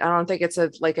jackrabbit. I don't think it's a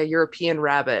European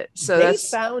rabbit. So they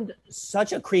found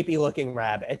such a creepy looking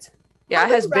rabbit. Yeah, it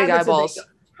has big eyeballs.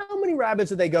 How many rabbits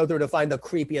did they go through to find the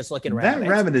creepiest looking rabbit? That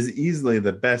rabbit is easily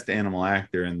the best animal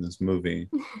actor in this movie.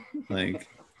 Like,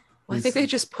 well, I think they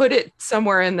just put it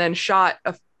somewhere and then shot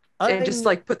and just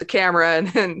like put the camera and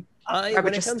then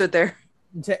rabbit just stood there.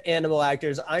 To animal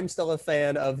actors, I'm still a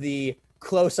fan of the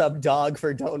close-up dog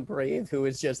for Don't Breathe, who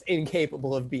is just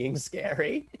incapable of being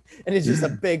scary, and it's just a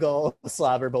big old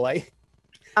slobber boy.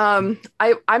 I'm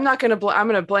not gonna I'm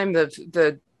gonna blame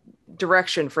the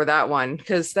direction for that one,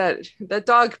 because that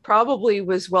dog probably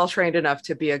was well trained enough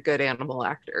to be a good animal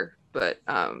actor, but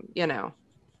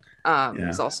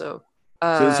it's also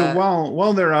so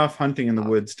while they're off hunting in the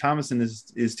woods, Thomason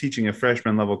is teaching a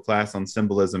freshman level class on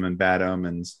symbolism and bad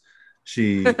omens.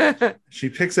 She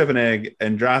picks up an egg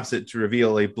and drops it to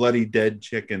reveal a bloody dead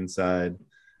chick inside,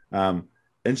 and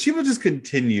she will just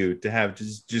continue to have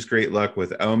just great luck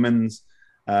with omens.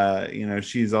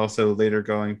 She's also later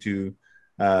going to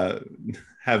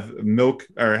have milk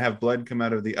or have blood come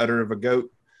out of the udder of a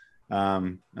goat,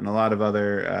 and a lot of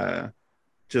other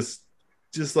just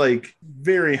like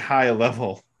very high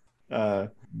level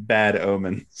bad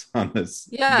omens on this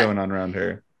going on around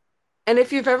her. And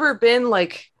if you've ever been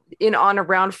like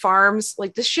around farms,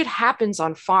 like this shit happens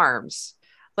on farms.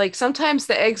 Like sometimes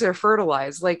the eggs are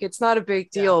fertilized, like it's not a big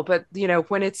deal, but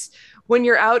when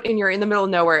you're out and you're in the middle of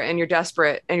nowhere and you're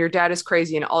desperate and your dad is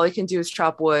crazy and all he can do is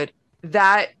chop wood,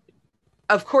 that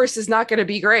of course is not going to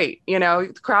be great.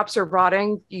 The crops are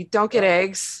rotting, you don't get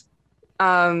eggs.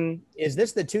 Is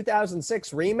this the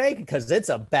 2006 remake? Because it's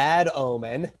a bad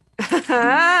omen.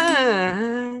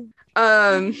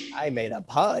 um, I made a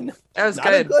pun. that was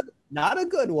Not good. not a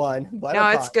good one, but No,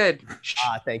 a it's pun. good. Shh,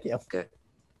 Thank you. good.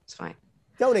 It's fine.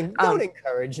 Don't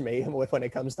encourage me when it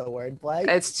comes to wordplay.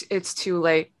 It's too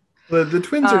late. The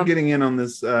twins are getting in on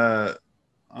this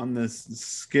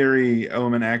scary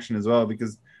omen action as well,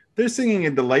 because they're singing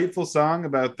a delightful song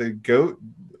about the goat,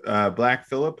 Black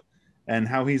Phillip, and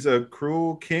how he's a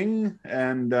cruel king,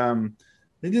 and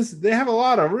they have a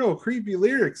lot of real creepy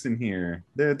lyrics in here.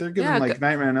 They're giving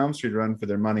Nightmare on Elm Street a run for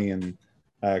their money and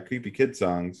creepy kid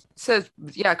songs. Says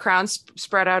Crown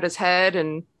spread out his head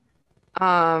and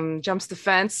jumps the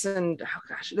fence, and oh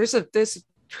gosh, there's a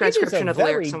transcription of the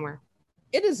lyrics somewhere.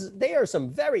 They are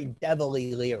some very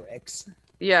devilly lyrics.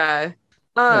 Yeah.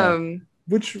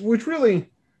 Which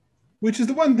is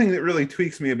the one thing that really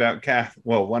tweaks me about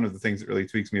one of the things that really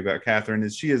tweaks me about Catherine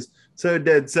is she is so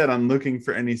dead set on looking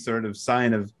for any sort of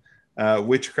sign of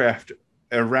witchcraft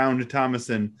around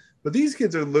Thomasin. But these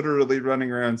kids are literally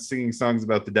running around singing songs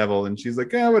about the devil, and she's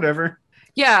like, whatever.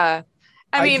 Yeah.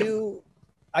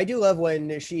 I do love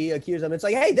when she accused them. It's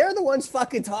like, hey, they're the ones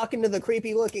fucking talking to the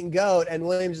creepy looking goat. And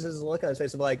Williams just look on his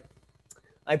face of like,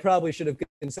 I probably should have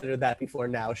considered that before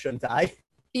now, shouldn't I?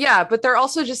 Yeah, but they're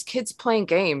also just kids playing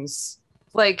games.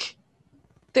 Like,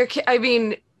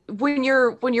 when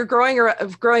you're growing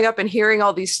up and hearing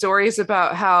all these stories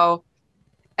about how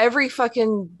every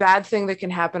fucking bad thing that can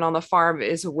happen on the farm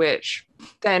is a witch,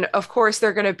 then of course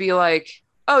they're going to be like,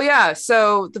 oh yeah,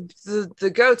 so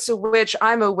the goat's a witch,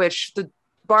 I'm a witch, the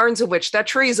barn's a witch, that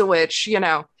tree's a witch,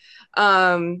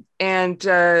 and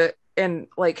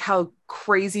like how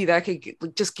crazy that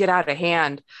could just get out of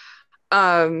hand.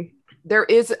 There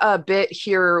is a bit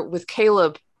here with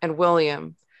Caleb and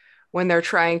William when they're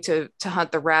trying to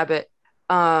hunt the rabbit,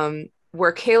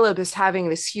 where Caleb is having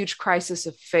this huge crisis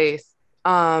of faith,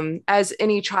 as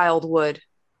any child would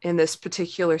in this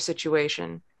particular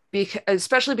situation,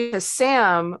 especially because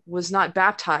Sam was not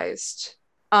baptized.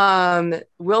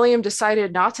 William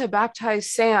decided not to baptize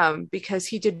Sam because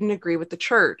he didn't agree with the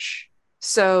church.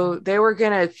 So they were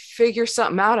going to figure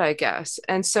something out, I guess.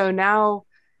 And so now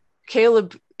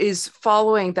Caleb is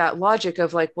following that logic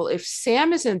of like, well, if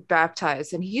Sam isn't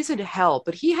baptized and he's in hell,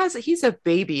 but he's a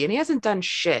baby and he hasn't done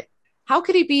shit, how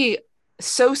could he be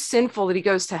so sinful that he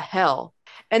goes to hell?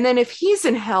 And then if he's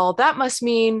in hell, that must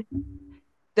mean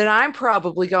that I'm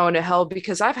probably going to hell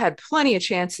because I've had plenty of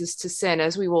chances to sin,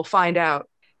 as we will find out.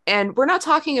 And we're not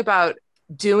talking about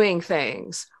doing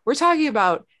things. We're talking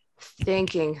about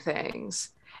thinking things.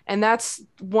 And that's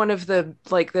one of the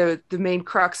main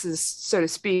cruxes, so to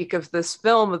speak, of this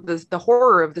film, of the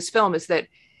horror of this film, is that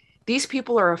these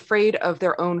people are afraid of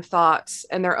their own thoughts,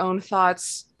 and their own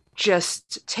thoughts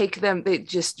just they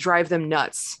just drive them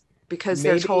nuts because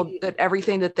they're told that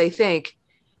everything that they think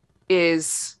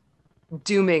is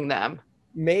dooming them.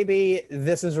 Maybe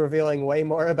this is revealing way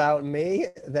more about me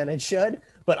than it should,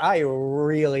 but I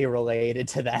really related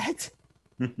to that.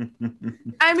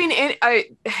 I mean,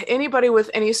 anybody with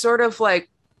any sort of like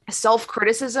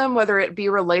self-criticism, whether it be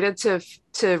related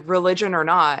to religion or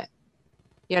not,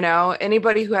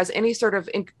 anybody who has any sort of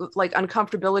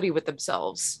uncomfortability with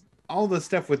themselves. All the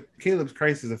stuff with Caleb's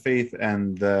crisis of faith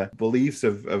and the beliefs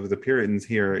of the Puritans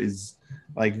here is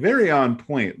like very on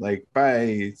point. Like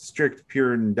by strict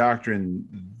Puritan doctrine,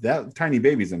 that tiny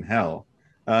baby's in hell.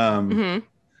 Mm-hmm.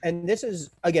 And this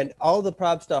is, again, all the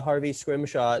props to Harvey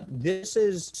Scrimshaw. This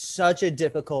is such a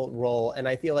difficult role. And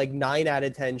I feel like 9 out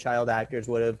of 10 child actors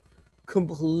would have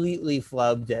completely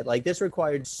flubbed it. Like, this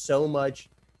required so much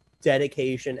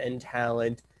dedication and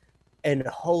talent. And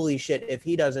holy shit, if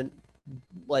he doesn't,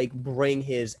 bring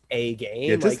his A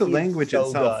game. Yeah, just the language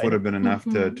itself would have been enough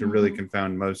to really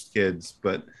confound most kids.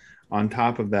 But on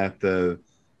top of that, the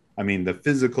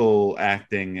physical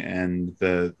acting and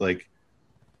the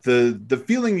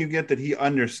feeling you get that he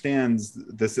understands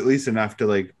this at least enough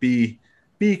to be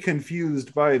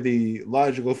confused by the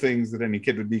logical things that any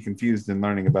kid would be confused in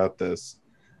learning about this.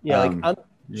 Yeah, I'm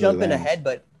jumping ahead,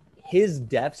 but his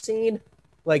death scene,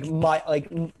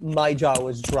 my jaw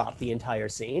was dropped the entire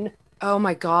scene. Oh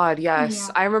my God, yes.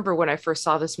 Yeah. I remember when I first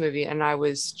saw this movie and I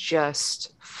was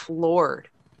just floored.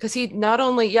 Because he not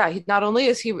only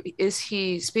is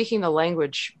he speaking the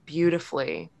language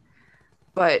beautifully,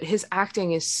 but his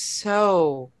acting is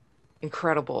so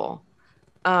incredible.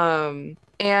 And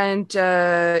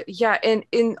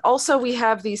also we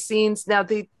have these scenes now.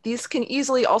 These can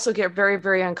easily also get very,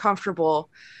 very uncomfortable.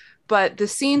 But the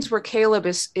scenes where Caleb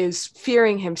is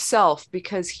fearing himself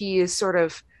because he is sort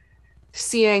of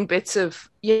seeing bits of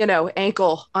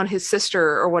ankle on his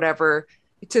sister or whatever,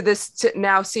 to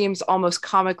now seems almost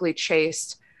comically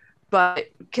chaste. But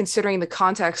considering the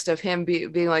context of him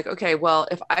being like, okay, well,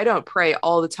 if I don't pray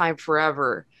all the time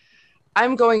forever,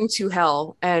 I'm going to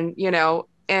hell. And,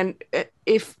 and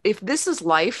if this is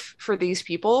life for these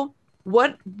people,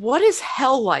 what is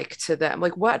hell like to them?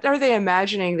 Like, what are they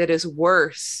imagining that is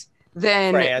worse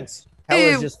than France. Hell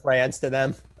is just France to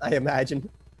them, I imagine.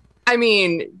 I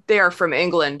mean, they are from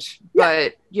England,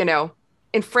 but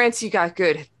in France you got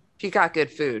good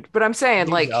food. But I'm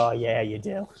saying oh yeah, you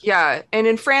do. Yeah, and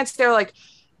in France they're like,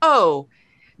 oh,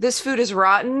 this food is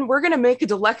rotten. We're gonna make a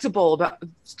delectable about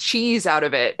cheese out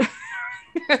of it.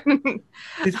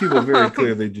 These people very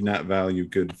clearly do not value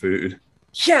good food.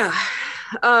 Yeah.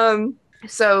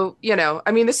 So,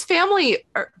 I mean, this family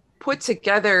put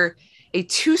together a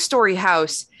 2-story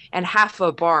house and half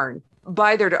a barn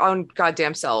by their own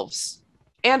goddamn selves,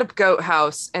 and a goat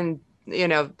house, and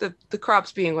the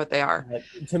crops being what they are.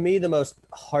 To me, the most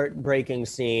heartbreaking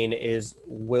scene is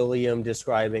William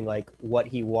describing like what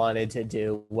he wanted to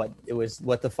do, what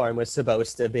the farm was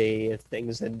supposed to be if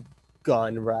things had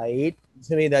gone right.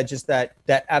 To me, that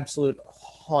absolute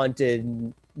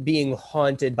being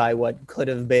haunted by what could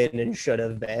have been and should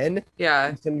have been.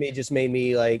 Yeah. To me, just made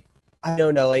me like, I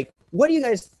don't know, like, what do you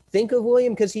guys think of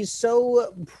William? Because he's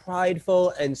so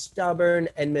prideful and stubborn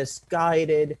and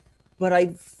misguided, but I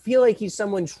feel like he's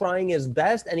someone trying his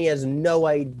best, and he has no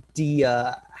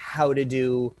idea how to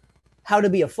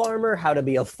be a farmer, how to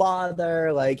be a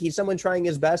father. Like, he's someone trying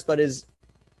his best, but is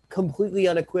completely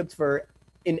unequipped for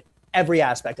in every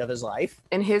aspect of his life.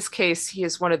 In his case, he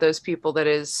is one of those people that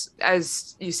is,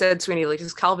 as you said, Sweeney, like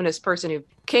this Calvinist person who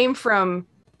came from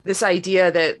this idea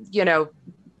that,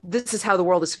 this is how the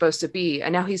world is supposed to be.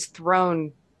 And now he's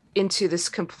thrown into this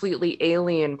completely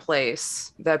alien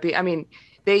place that's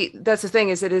the thing,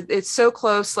 is that it's so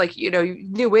close, like,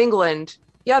 New England.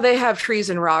 Yeah, they have trees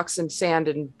and rocks and sand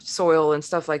and soil and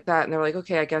stuff like that. And they're like,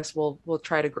 okay, I guess we'll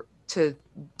try to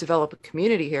develop a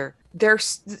community here. They're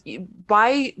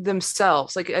by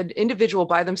themselves, like an individual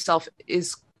by themselves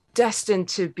is destined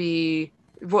to be,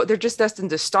 they're just destined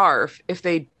to starve if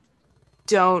they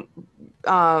don't,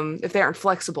 if they aren't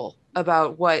flexible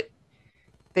about what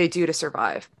they do to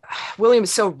survive. William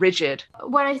is so rigid.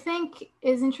 What I think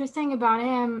is interesting about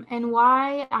him and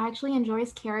why I actually enjoy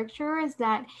his character is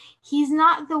that he's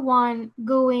not the one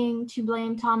going to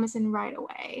blame Thomasin right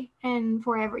away and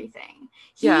for everything.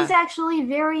 He's actually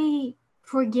very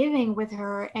forgiving with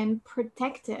her and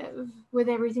protective with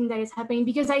everything that is happening,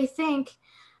 because I think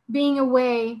being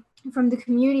away from the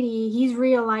community, he's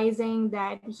realizing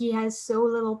that he has so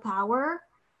little power,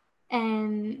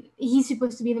 and he's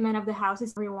supposed to be the man of the house,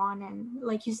 is everyone, and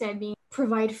like you said,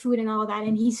 provide food and all that,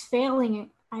 and he's failing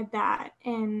at that.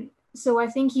 And so I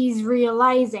think he's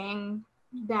realizing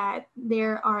that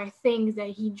there are things that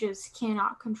he just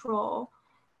cannot control,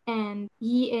 and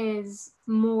he is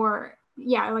more,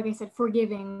 like I said,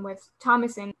 forgiving with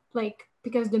Thomasin, like,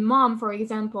 because the mom, for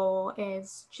example,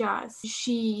 is just,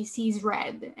 she sees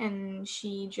red and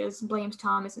she just blames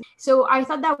Thomasin. So I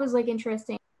thought that was like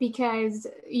interesting, because,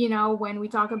 when we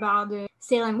talk about the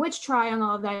Salem witch trial and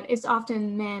all of that, it's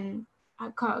often men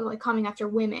like coming after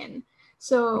women.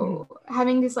 So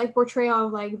having this like portrayal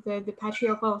of like the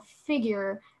patriarchal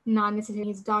figure, not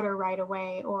necessarily his daughter right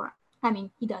away, or, I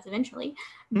mean, he does eventually,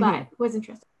 but was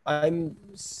interesting. I'm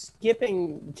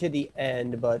skipping to the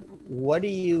end, but what do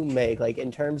you make, like,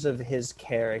 in terms of his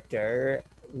character,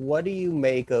 what do you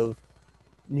make of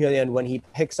near the end when he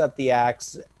picks up the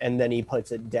axe and then he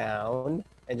puts it down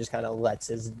and just kind of lets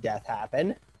his death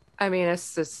happen? I mean,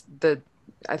 it's just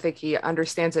I think he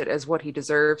understands it as what he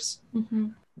deserves. Mm-hmm.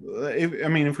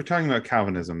 If we're talking about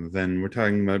Calvinism, then we're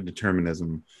talking about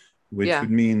determinism, which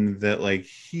would mean that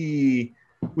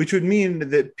which would mean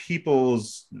that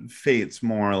people's fates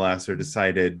more or less are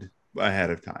decided ahead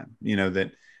of time.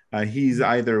 That he's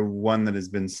either one that has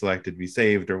been selected to be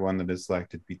saved or one that is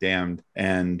selected to be damned.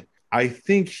 And I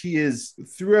think he is,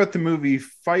 throughout the movie,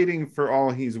 fighting for all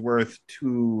he's worth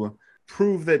to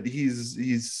prove that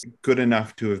he's good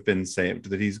enough to have been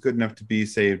saved, that he's good enough to be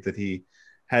saved, that he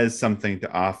has something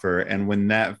to offer. And when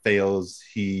that fails,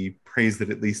 he prays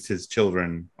that at least his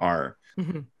children are.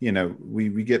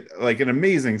 We get like an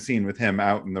amazing scene with him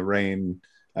out in the rain,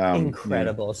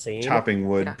 incredible scene, chopping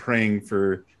wood, praying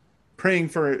for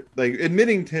like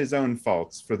admitting to his own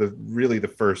faults for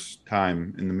the first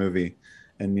time in the movie,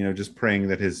 and just praying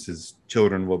that his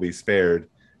children will be spared,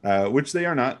 which they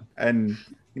are not. And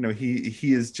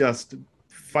he is just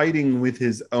fighting with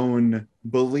his own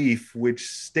belief, which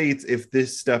states if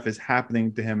this stuff is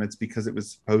happening to him, it's because it was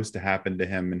supposed to happen to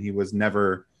him, and he was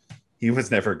never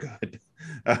good.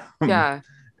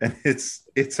 and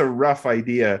it's a rough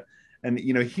idea. And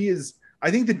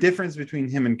I think the difference between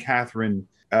him and Catherine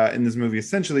in this movie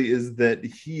essentially is that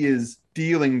he is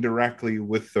dealing directly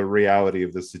with the reality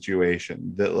of the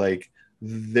situation, that like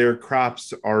their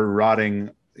crops are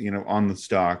rotting, on the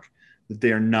stalk, that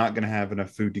they are not going to have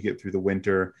enough food to get through the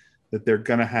winter, that they're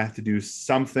going to have to do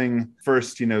something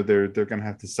first. They're going to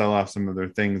have to sell off some of their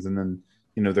things, and then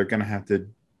they're going to have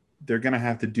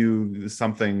to do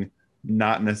something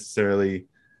not necessarily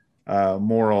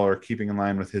moral or keeping in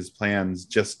line with his plans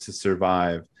just to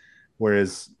survive.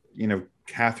 Whereas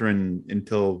Catherine,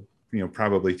 until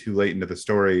probably too late into the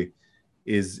story,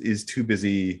 is too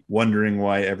busy wondering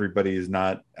why everybody is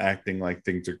not acting like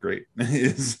things are great.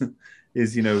 is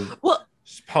Well,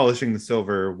 polishing the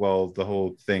silver while the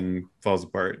whole thing falls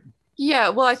apart. yeah,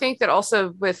 well, I think that also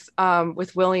with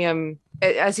William,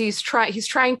 as he's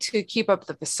trying to keep up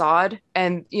the facade,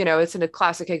 and it's a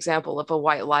classic example of a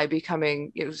white lie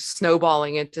becoming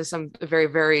snowballing into some very,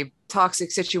 very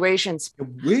toxic situations.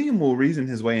 William will reason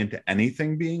his way into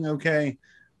anything being okay,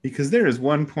 because there is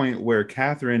one point where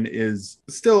Catherine is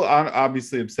still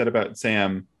obviously upset about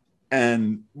Sam,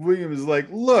 and William is like,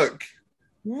 look,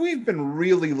 we've been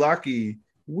really lucky.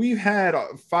 We've had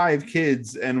 5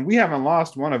 kids and we haven't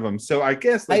lost one of them. So I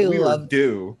guess we were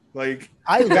due. Like,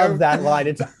 I love that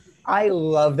line. I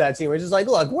love that scene where it's just like,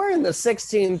 look, we're in the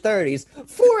 1630s.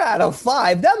 4 out of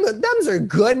 5. Them's are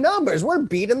good numbers. We're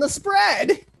beating the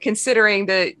spread. Considering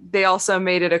that they also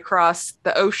made it across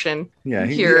the ocean. Yeah,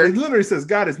 he literally says,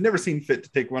 God has never seen fit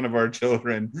to take one of our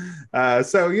children.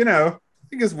 So,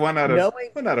 I guess 1 out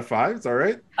of 5 is all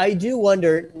right. I do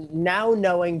wonder, now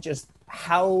knowing just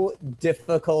how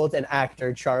difficult an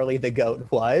actor Charlie the Goat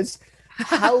was,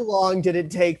 how long did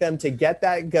it take them to get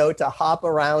that goat to hop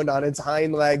around on its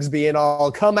hind legs being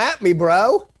all, come at me,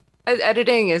 bro?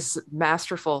 Editing is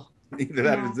masterful. Either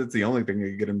that or it's the only thing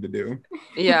you get him to do.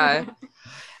 Yeah.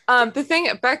 The thing,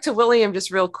 back to William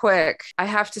just real quick, I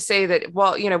have to say that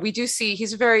while, we do see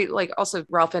he's very, like, also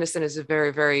Ralph Ineson is a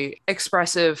very, very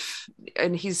expressive,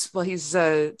 and he has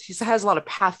a lot of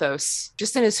pathos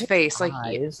just in his face.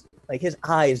 Like his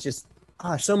eyes just,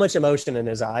 so much emotion in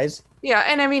his eyes. Yeah.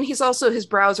 And I mean, his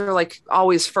brows are like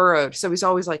always furrowed. So he's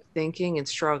always like thinking and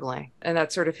struggling, and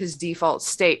that's sort of his default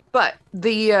state. But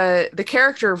the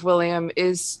character of William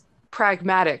is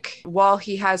pragmatic. While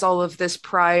he has all of this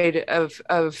pride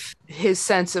of his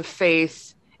sense of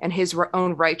faith and his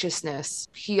own righteousness,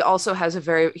 he also has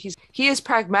he is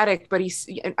pragmatic, but you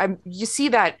see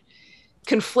that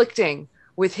conflicting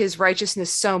with his righteousness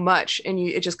so much, and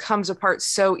it just comes apart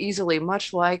so easily,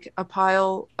 much like a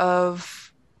pile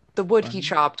of the wood he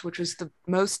chopped, which was the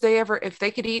most they ever, if they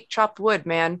could eat chopped wood,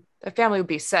 man, that family would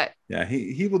be set. Yeah,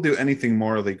 he will do anything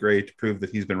morally great to prove that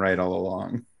he's been right all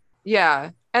along.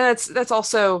 Yeah. And that's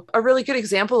also a really good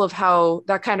example of how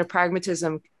that kind of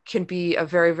pragmatism can be a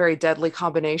very, very deadly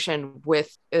combination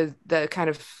with the kind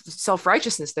of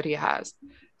self-righteousness that he has.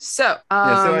 So,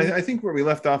 I think where we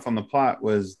left off on the plot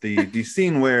was the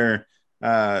scene where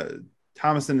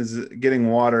Thomasin is getting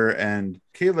water and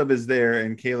Caleb is there,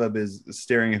 and Caleb is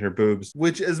staring at her boobs,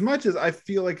 which, as much as I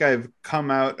feel like I've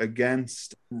come out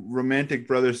against romantic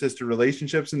brother-sister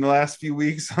relationships in the last few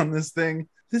weeks on this thing,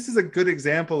 this is a good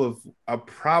example of a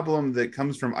problem that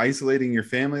comes from isolating your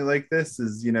family like this.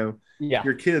 Is your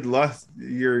kid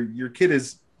your kid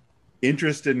is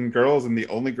interested in girls, and the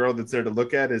only girl that's there to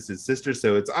look at is his sister,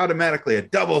 so it's automatically a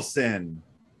double sin.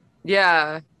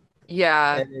 Yeah.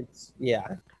 And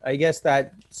I guess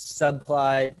that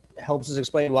subplot helps us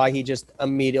explain why he just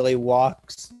immediately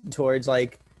walks towards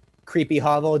like creepy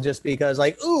hovel, just because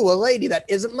like, ooh, a lady that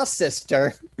isn't my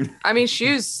sister. I mean,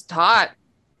 she's hot.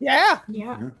 Yeah.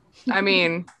 I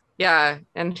mean, yeah,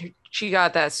 and she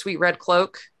got that sweet red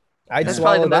cloak. I'd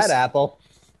swallow that apple.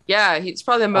 Yeah, it's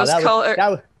probably the most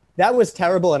color. That was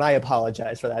terrible, and I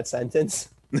apologize for that sentence.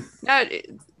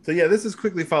 So yeah, this is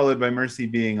quickly followed by Mercy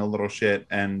being a little shit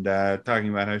and talking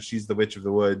about how she's the witch of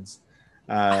the woods.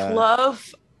 I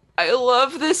love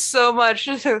this so much.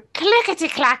 Clickety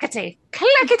clackety,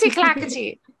 clickety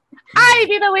clackety. I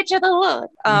be the witch of the wood.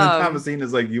 And Thomasine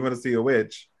is like, "You want to see a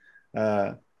witch?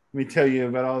 Let me tell you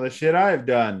about all the shit I've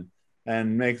done,"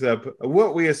 and makes up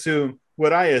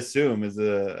what I assume is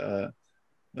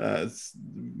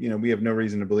we have no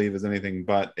reason to believe is anything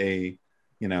but a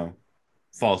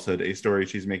falsehood, a story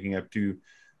she's making up to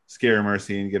scare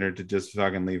Mercy and get her to just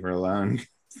fucking leave her alone.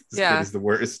 This kid is the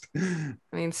worst. I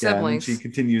mean, siblings. And she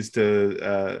continues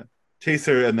to chase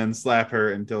her and then slap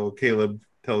her until Caleb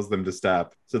tells them to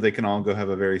stop, so they can all go have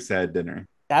a very sad dinner.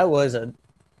 That was a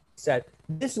sad.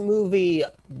 This movie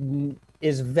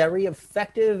is very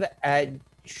effective at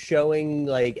showing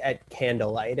like at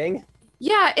candle lighting.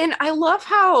 Yeah, and I love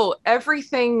how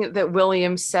everything that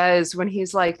William says when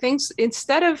he's like things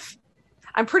instead of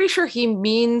I'm pretty sure he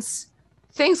means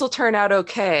things will turn out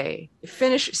okay.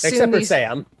 Finish soon. Except for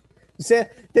Sam.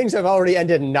 Things have already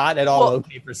ended not at all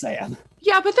okay for Sam.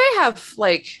 Yeah, but they have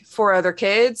like 4 other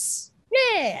kids.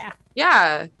 Yeah.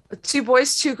 Yeah. 2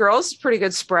 boys, 2 girls, pretty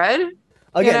good spread.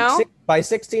 Again, you know? By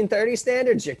 1630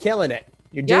 standards, you're killing it.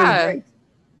 You're doing great.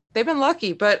 They've been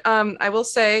lucky, but I will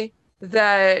say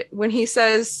that when he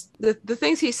says the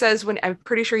things he says when I'm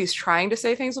pretty sure he's trying to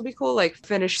say things will be cool, like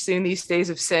finish soon these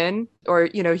days of sin, or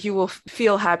you will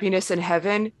feel happiness in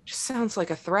heaven, just sounds like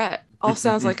a threat. All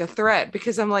sounds like a threat,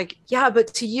 because I'm like, yeah, but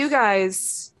to you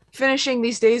guys, finishing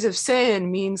these days of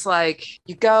sin means like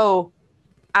you go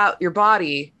out your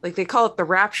body, like they call it the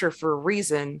rapture for a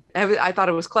reason. I thought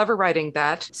it was clever writing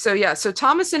that. So yeah, so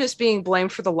Thomason is being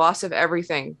blamed for the loss of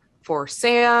everything, for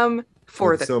Sam,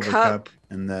 for the Silver cup.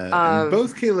 And and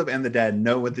both Caleb and the dad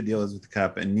know what the deal is with the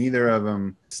cup, and neither of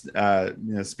them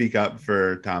speak up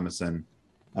for Thomason.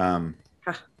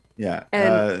 Yeah.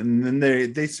 And then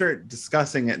they start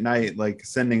discussing at night, like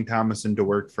sending Thomason to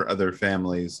work for other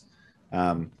families,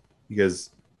 because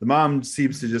the mom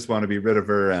seems to just want to be rid of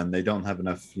her, and they don't have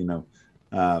enough,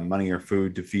 money or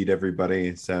food to feed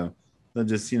everybody. So they'll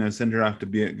just, send her off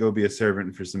to go be a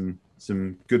servant for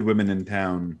some good women in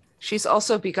town. She's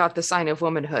also begot the sign of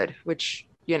womanhood, which,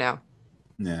 Yeah,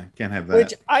 can't have that.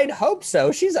 Which I'd hope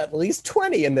so. She's at least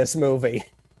 20 in this movie.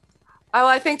 Oh,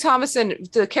 I think Thomason,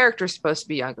 the character's supposed to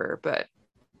be younger, but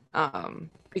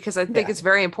because I think it's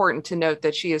very important to note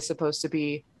that she is supposed to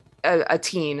be a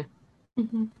teen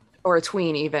or a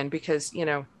tween even, because,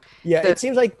 Yeah, it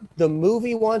seems like the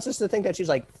movie wants us to think that she's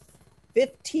like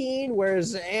 15,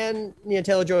 whereas Anya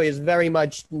Taylor-Joy is very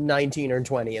much 19 or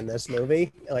 20 in this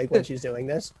movie, like when she's doing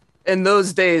this. In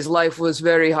those days, life was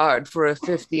very hard for a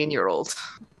 15-year-old.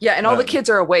 Yeah, and all the kids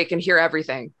are awake and hear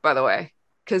everything, by the way,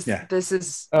 because this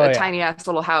is a tiny-ass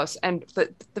little house. And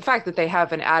the fact that they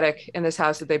have an attic in this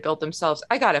house that they built themselves,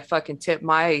 I gotta fucking tip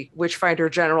my Witchfinder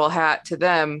General hat to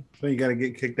them. So you gotta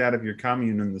get kicked out of your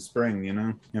commune in the spring, You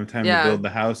have time to build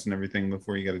the house and everything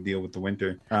before you gotta deal with the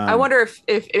winter. I wonder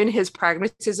if in his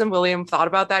pragmatism, William thought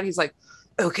about that. He's like,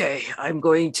 okay, I'm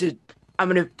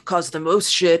gonna cause the most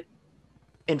shit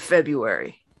in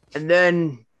February, and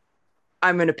then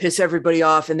I'm gonna piss everybody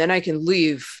off, and then I can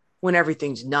leave when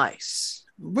everything's nice.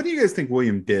 What do you guys think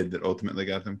William did that ultimately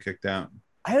got them kicked out?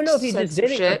 I don't know if he just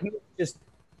did it.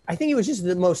 I think he was just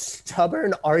the most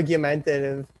stubborn,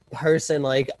 argumentative person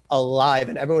like alive,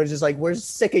 and everyone's just like, we're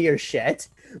sick of your shit.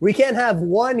 We can't have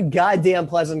one goddamn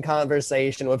pleasant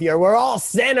conversation with you. We're all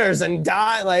sinners and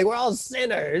die. Like, we're all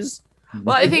sinners.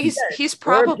 Well, I think he's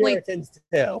probably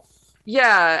too.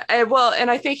 Yeah, and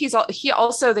I think he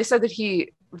also, they said that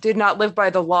he did not live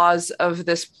by the laws of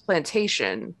this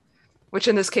plantation, which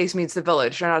in this case means the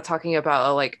village. They're not talking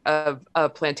about a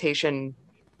plantation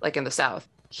like in the South.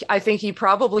 I think he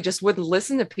probably just wouldn't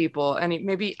listen to people, and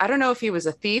I don't know if he was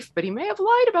a thief, but he may have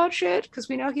lied about shit, because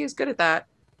we know he was good at that.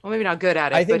 Well, maybe not good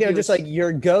at it. I think they're just like,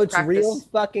 your goat's real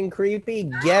fucking creepy.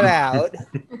 Get out. This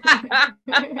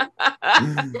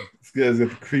guy's got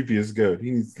the creepiest goat.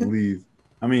 He needs to leave.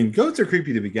 I mean, goats are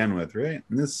creepy to begin with, right?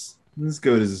 And this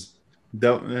goat has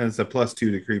a +2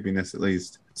 to creepiness at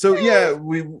least. So yeah,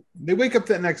 they wake up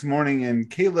that next morning, and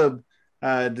Caleb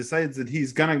decides that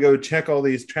he's gonna go check all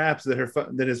these traps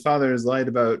that his father has lied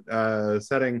about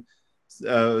setting,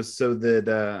 so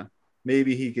that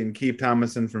maybe he can keep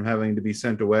Thomason from having to be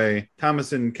sent away.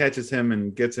 Thomason catches him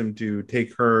and gets him to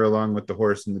take her along with the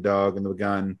horse and the dog and the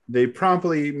gun. They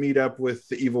promptly meet up with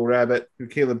the evil rabbit, who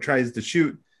Caleb tries to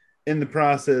shoot. In the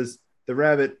process, the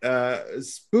rabbit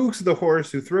spooks the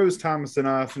horse, who throws Thomason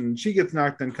off, and she gets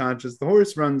knocked unconscious. The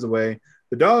horse runs away.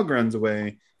 The dog runs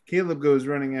away. Caleb goes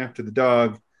running after the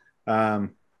dog,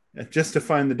 just to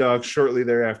find the dog shortly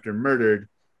thereafter murdered.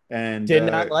 And did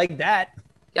not like that.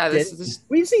 Yeah,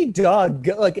 we see dog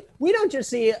we don't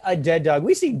just see a dead dog.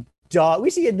 We see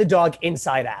the dog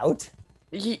inside out.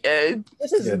 That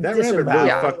rabbit really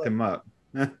fucked him up.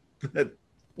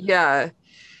 Yeah.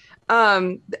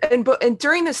 And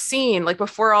during the scene, like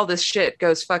before all this shit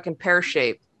goes fucking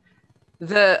pear-shaped,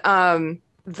 the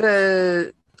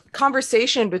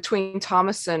conversation between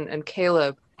Thomason and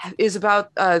Caleb is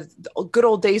about good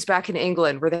old days back in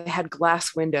England, where they had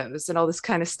glass windows and all this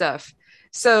kind of stuff.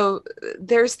 So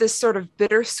there's this sort of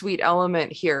bittersweet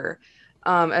element here,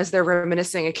 as they're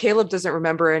reminiscing, and Caleb doesn't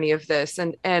remember any of this.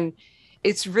 And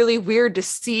it's really weird to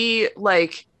see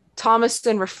like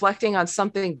Thomason reflecting on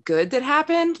something good that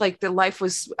happened, like that life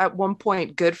was at one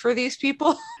point good for these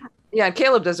people. Yeah,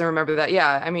 Caleb doesn't remember that.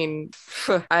 Yeah, I mean,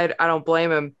 I don't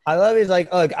blame him. I love he's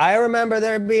like, look, I remember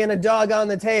there being a dog on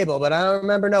the table, but I don't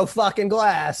remember no fucking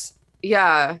glass.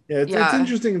 Yeah, Yeah, it's yeah.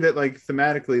 interesting that like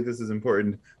thematically this is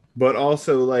important, but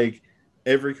also like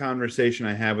every conversation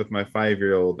I have with my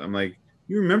 5-year-old, I'm like,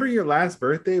 you remember your last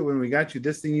birthday when we got you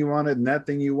this thing you wanted and that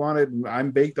thing you wanted, and I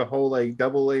baked a whole like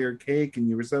double layer cake and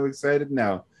you were so excited?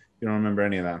 No, you don't remember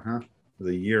any of that, huh? It was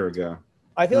a year ago.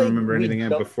 I You feel don't like remember anything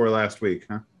before last week,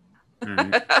 huh? All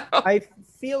right. I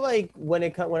feel like when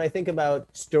I think about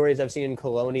stories I've seen in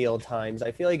colonial times,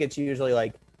 I feel like it's usually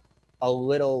like a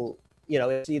little,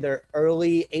 it's either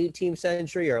early 18th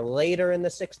century or later in the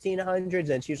 1600s, and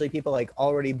it's usually people like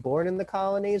already born in the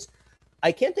colonies.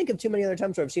 I can't think of too many other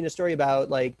times where I've seen a story about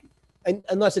like,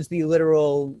 unless it's the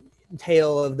literal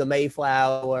tale of the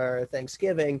Mayflower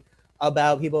Thanksgiving,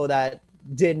 about people that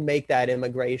did make that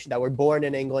immigration, that were born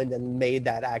in England and made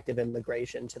that active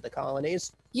immigration to the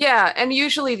colonies. Yeah, and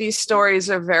usually these stories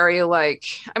are very like,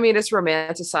 I mean, it's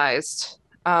romanticized.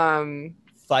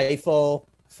 Feifel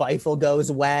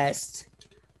goes west.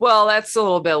 Well, that's a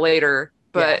little bit later,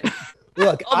 but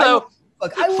Look, although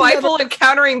Feifel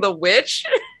encountering the witch,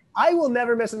 I will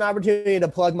never miss an opportunity to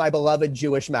plug my beloved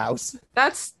Jewish mouse.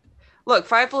 Look,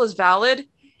 Feifel is valid,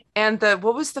 and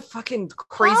what was the fucking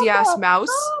crazy ass mouse?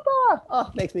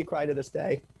 Oh, makes me cry to this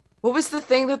day. What was the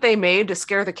thing that they made to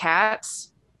scare the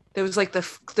cats? There was like the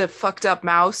fucked up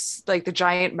mouse, like the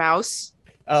giant mouse.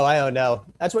 Oh, I don't know.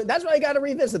 That's why I got to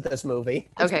revisit this movie.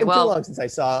 It's been too long since I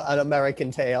saw An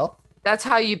American Tale. That's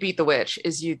how you beat the witch,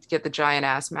 is you get the giant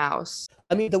ass mouse.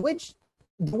 I mean, the witch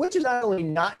is not only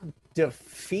not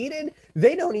defeated,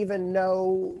 they don't even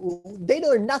know, they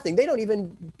know nothing. They don't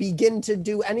even begin to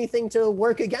do anything to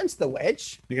work against the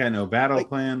witch. You got no battle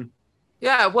plan.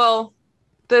 Yeah, well,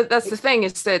 that's the thing,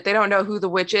 is that they don't know who the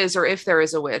witch is or if there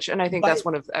is a witch, and I think that's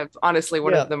one of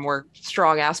the more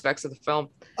strong aspects of the film.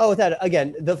 Oh,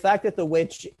 again, the fact that the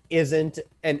witch isn't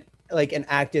an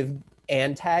active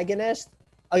antagonist,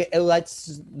 it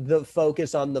lets the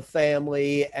focus on the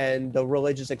family and the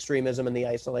religious extremism and the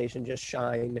isolation just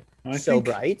shine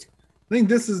bright. I think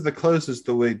this is the closest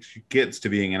the witch gets to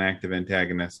being an active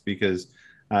antagonist, because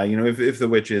if the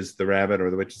witch is the rabbit, or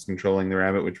the witch is controlling the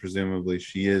rabbit, which presumably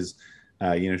she is,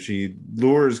 she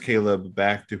lures Caleb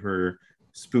back to her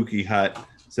spooky hut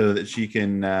so that she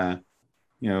can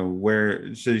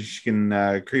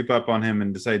creep up on him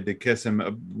and decide to kiss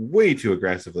him way too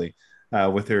aggressively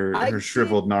with her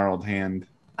shriveled, gnarled hand.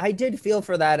 I did feel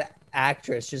for that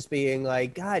actress, just being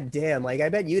like, God damn, like, I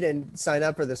bet you didn't sign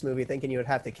up for this movie thinking you would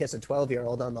have to kiss a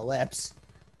 12-year-old on the lips.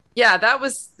 Yeah, that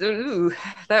was that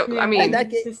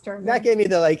gave me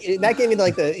the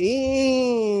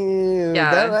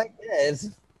yeah.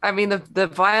 I mean the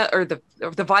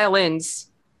violins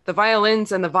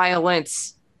and the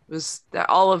violence was that,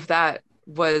 all of that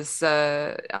was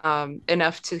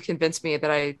enough to convince me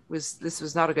that this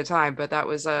was not a good time, but that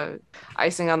was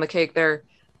icing on the cake there.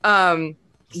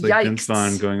 It's like Vince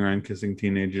Vaughn going around kissing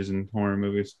teenagers in horror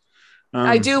movies.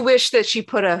 I do wish that she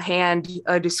put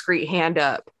a discreet hand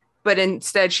up, but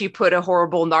instead she put a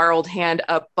horrible gnarled hand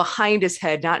up behind his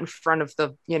head, not in front of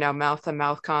the mouth to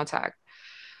mouth contact.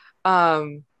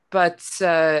 But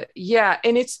yeah,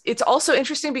 and it's also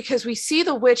interesting because we see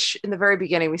the witch in the very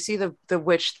beginning. We see the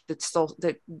witch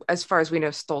that as far as we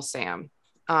know, stole Sam.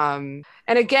 And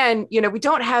again, we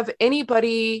don't have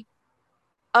anybody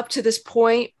up to this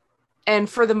point, and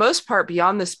for the most part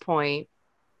beyond this point,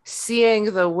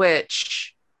 seeing the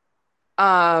witch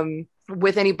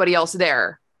with anybody else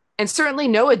there. And certainly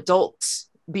no adults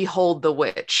behold the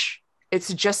witch.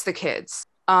 It's just the kids.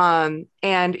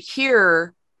 And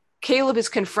here, Caleb is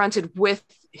confronted with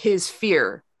his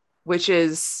fear, which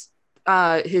is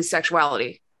his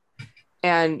sexuality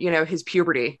and, his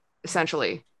puberty,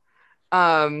 essentially.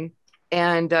 I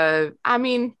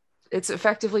mean, it's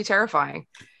effectively terrifying.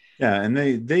 Yeah, and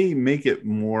they make it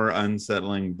more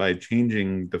unsettling by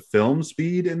changing the film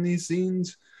speed in these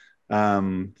scenes.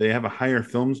 They have a higher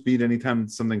film speed anytime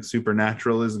something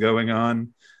supernatural is going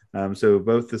on. So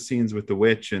both the scenes with the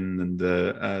witch and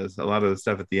a lot of the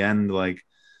stuff at the end, like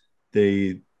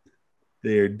they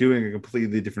are doing a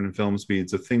completely different film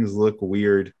speed, so things look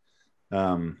weird,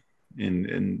 in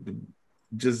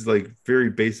just like very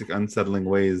basic unsettling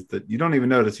ways that you don't even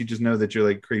notice. You just know that you're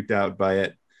like creeped out by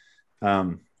it.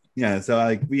 So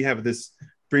like we have this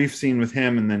brief scene with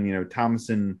him, and then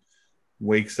Thomasin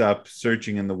wakes up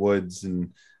searching in the woods,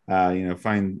 and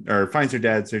finds her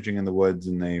dad searching in the woods,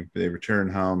 and they return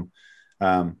home.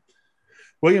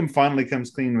 William finally comes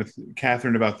clean with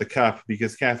Catherine about the cup,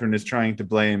 because Catherine is trying to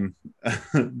blame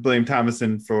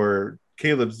Thomasin for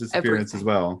Caleb's disappearance as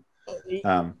well.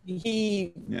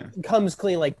 He Yeah. comes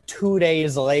clean like 2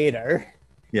 days later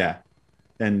Yeah.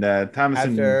 And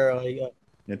Thomason after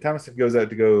like, Thomason goes out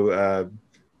to go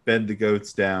bed the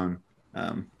goats down,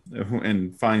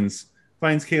 and finds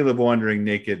Caleb wandering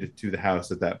naked to the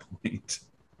house at that point.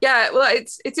 Yeah, well,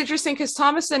 it's interesting because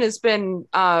Thomason has been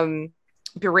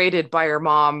berated by her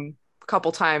mom a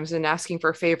couple times and asking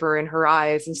for a favor in her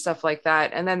eyes and stuff like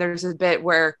that. And then there's a bit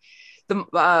where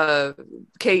the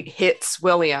Kate hits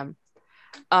William,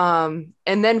 and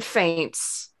then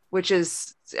faints, which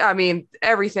is, I mean,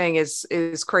 everything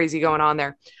is crazy going on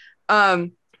there.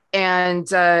 And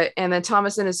then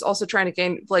Thomason is also trying to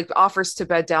gain, like, offers to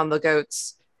bed down the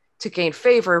goats to gain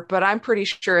favor, but I'm pretty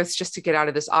sure it's just to get out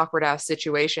of this awkward ass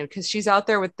situation because she's out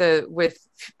there with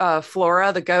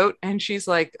Flora the goat, and she's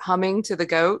like humming to the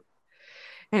goat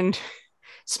and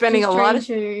spending She's a lot trying of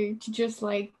to just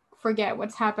like forget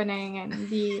what's happening and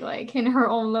be like in her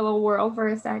own little world for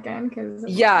a second because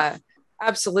yeah,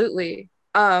 absolutely.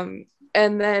 And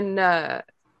then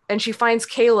and she finds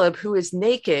Caleb, who is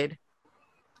naked,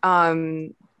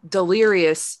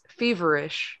 delirious,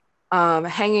 feverish,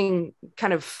 hanging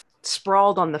kind of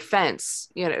sprawled on the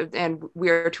fence, you know, and we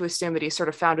are to assume that he sort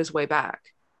of found his way back.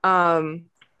 And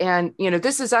you know,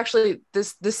 this is actually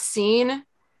this scene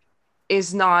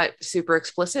is not super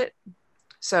explicit.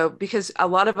 So because a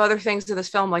lot of other things in this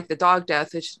film, like the dog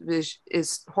death, is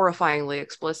horrifyingly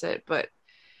explicit, but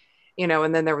you know,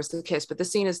 and then there was the kiss, but the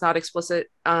scene is not explicit.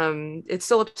 It's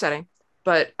still upsetting,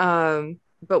 but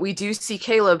we do see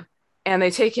Caleb, and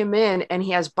they take him in, and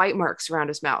he has bite marks around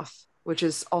his mouth, which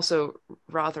is also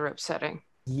rather upsetting.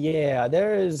 yeah,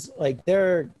 there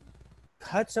are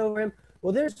cuts over him.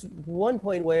 Well, there's one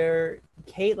point where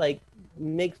Kate like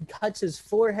cuts his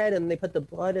forehead, and they put the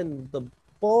blood in the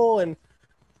bowl, and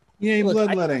Yay, Look,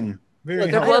 bloodletting. Very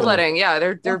They're helpful. bloodletting, yeah.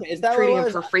 They're Okay, is that treating what him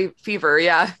it for was? fever,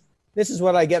 yeah. this is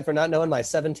what I get for not knowing my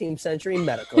 17th century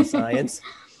medical science.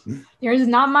 there's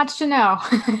not much to know.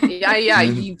 Yeah.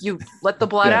 You let the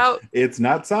blood Yeah. out. It's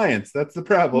not science. That's the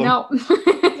problem. No.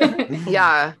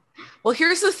 Yeah. Well,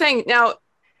 here's the thing. Now,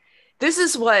 this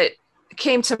is what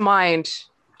came to mind.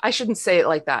 I shouldn't say it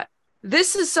like that.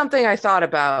 This is something I thought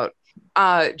about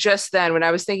just then when I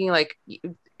was thinking, like,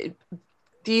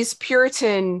 these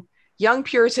young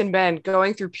Puritan men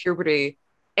going through puberty,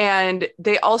 and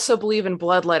they also believe in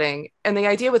bloodletting. And the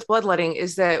idea with bloodletting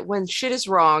is that when shit is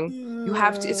wrong,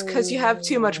 it's because you have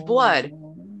too much blood,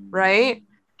 right?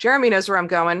 Jeremy knows where I'm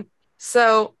going.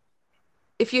 So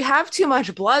if you have too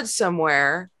much blood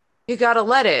somewhere, you got to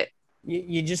let it.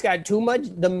 You just got too much,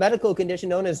 the medical condition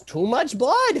known as too much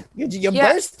blood. You're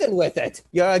Yeah. bursting with it.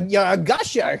 You're a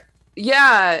gusher.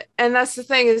 Yeah. And that's the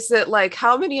thing, is that, like,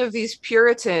 how many of these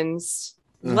Puritans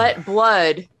let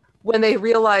blood when they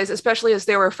realize, especially as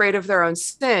they were afraid of their own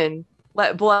sin,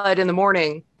 let blood in the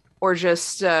morning, or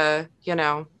just, you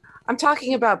know, I'm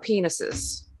talking about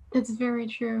penises. It's very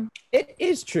true. It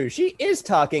is true. She is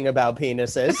talking about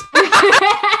penises.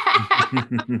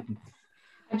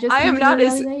 I just I am came to not the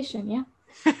as- realization,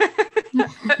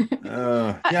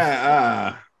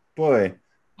 yeah. Boy.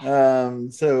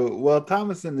 So while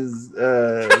Thomason is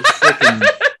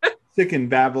sick and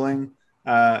babbling,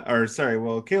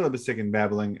 Caleb is sick and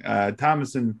babbling,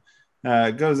 Thomason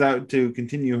goes out to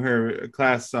continue her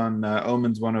class on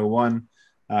Omens 101,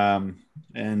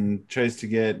 and tries to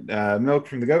get milk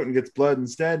from the goat and gets blood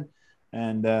instead.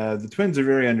 And the twins are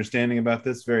very understanding about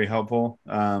this, very helpful.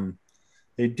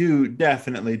 They do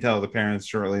definitely tell the parents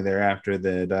shortly thereafter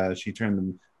that she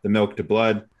turned the milk to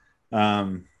blood,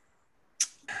 and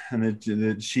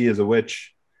that she is a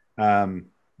witch.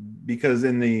 Because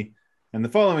in the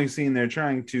following scene, they're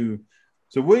trying to.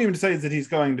 So William decides that he's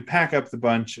going to pack up the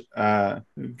bunch,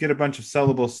 get a bunch of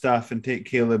sellable stuff, and take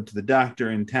Caleb to the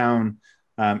doctor in town,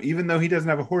 even though he doesn't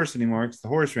have a horse anymore because the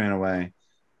horse ran away.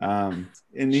 And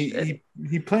he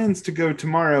plans to go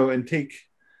tomorrow and take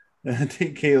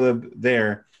Caleb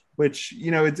there, which, you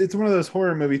know, it's one of those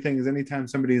horror movie things. Anytime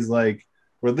somebody's like,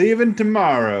 "We're leaving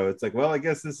tomorrow," it's like, well, I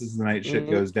guess this is the night shit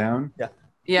goes down.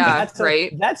 Yeah, That's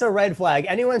right. That's a red flag.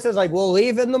 Anyone says like, "We'll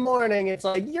leave in the morning," it's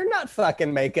like, you're not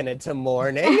fucking making it to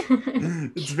morning.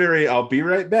 It's very, I'll be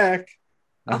right back.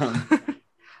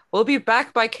 We'll be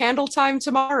back by candle time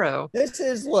tomorrow. This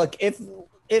is, look,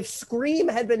 if Scream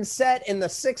had been set in the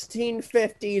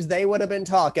 1650s, they would have been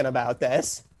talking about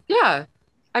this. Yeah.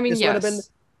 I mean, This yes.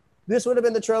 would have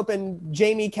been the trope in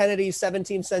Jamie Kennedy's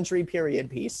 17th century period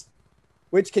piece.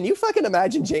 Which, can you fucking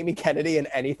imagine Jamie Kennedy in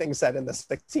anything set in the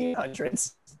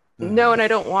 1600s? No, and I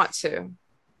don't want to.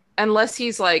 Unless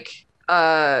he's like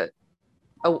a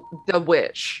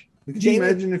witch. Could you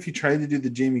imagine if you tried to do the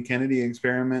Jamie Kennedy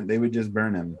experiment? They would just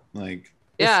burn him. Like,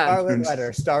 Yeah. Scarlet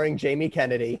Letter, starring Jamie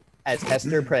Kennedy as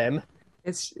Hester Prynne.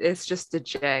 It's just a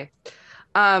J.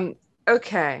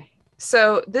 Okay.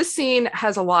 So this scene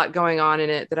has a lot going on in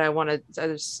it that I want to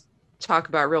just talk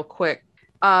about real quick.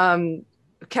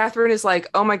 Catherine is like,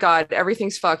 oh my God,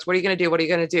 everything's fucked. What are you going to do? What are you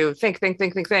going to do? Think.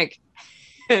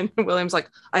 And William's like,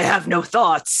 I have no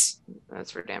thoughts.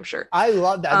 That's for damn sure. I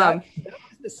love that. That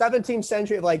was the 17th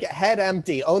century of like head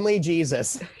empty, only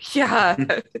Jesus. Yeah.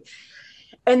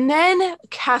 And then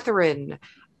Catherine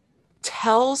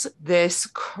tells this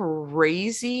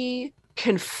crazy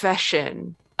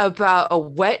confession about a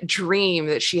wet dream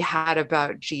that she had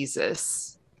about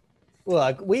Jesus.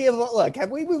 Look, we've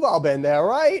all been there,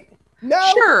 right? No,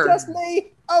 Sure. just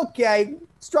me. Okay,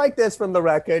 strike this from the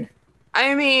record.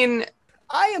 I mean,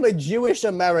 I am a Jewish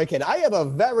American. I have a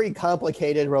very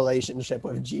complicated relationship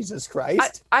with Jesus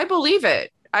Christ. I believe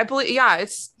it. I believe, yeah,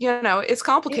 it's, it's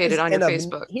complicated on your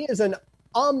Facebook. He is an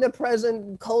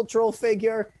omnipresent cultural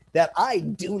figure that I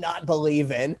do not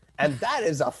believe in, and that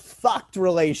is a fucked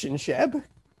relationship.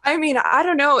 I mean, I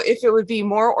don't know if it would be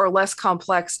more or less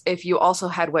complex if you also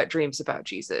had wet dreams about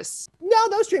Jesus. No,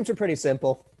 those dreams are pretty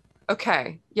simple.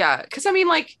 Okay, yeah, because I mean,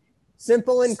 like,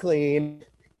 simple and clean.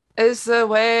 Is the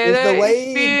way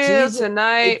you feel Jesus,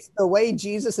 tonight. It's the way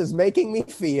Jesus is making me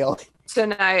feel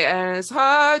tonight, and it's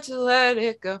hard to let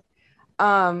it go.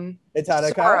 It's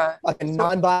Hanukkah, a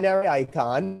non-binary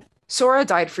icon. Sora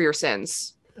died for your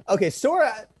sins. Okay,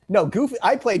 Sora. No, Goofy.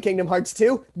 I played Kingdom Hearts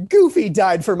 2. Goofy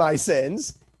died for my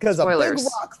sins because a big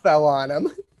rock fell on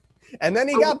him, and then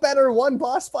he got better one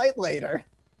boss fight later.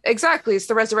 Exactly, it's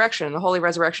the resurrection, the holy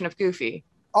resurrection of Goofy.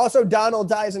 Also, Donald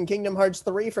dies in Kingdom Hearts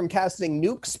 3 from casting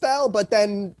Nuke Spell, but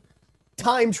then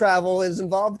time travel is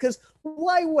involved because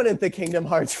why wouldn't the Kingdom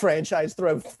Hearts franchise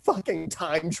throw fucking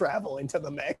time travel into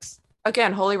the mix?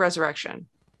 Again, holy resurrection.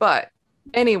 But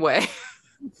anyway,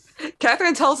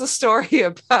 Catherine tells a story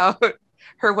about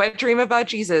her wet dream about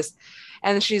Jesus.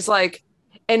 And she's like,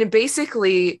 and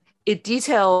basically it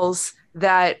details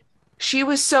that she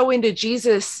was so into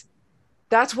Jesus,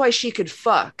 that's why she could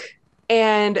fuck.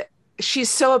 And she's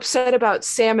so upset about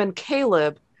Sam and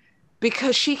Caleb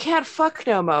because she can't fuck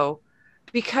no mo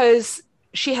because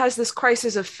she has this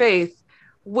crisis of faith,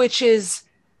 which is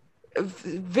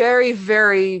very,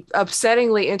 very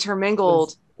upsettingly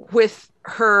intermingled with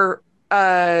her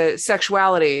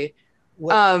sexuality.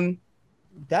 And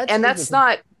that's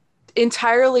not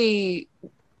entirely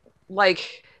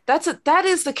like that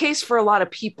is the case for a lot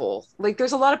of people. Like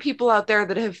there's a lot of people out there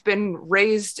that have been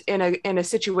raised in a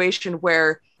situation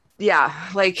where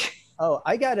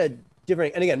I got a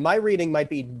different, and again, my reading might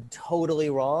be totally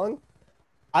wrong.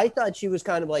 I thought she was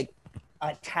kind of like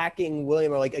attacking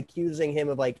William or like accusing him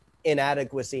of like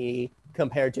inadequacy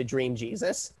compared to Dream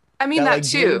Jesus. I mean, that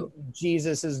too.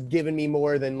 Jesus has given me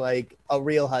more than like a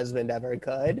real husband ever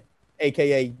could,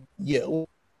 aka you.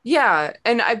 Yeah,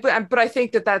 and I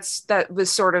think that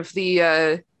was sort of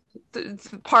the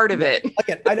part of it.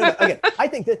 Again, I don't know. Again, I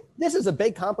think that this is a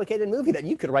big, complicated movie that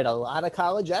you could write a lot of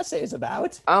college essays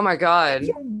about. Oh my God, it's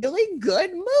a really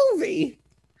good movie.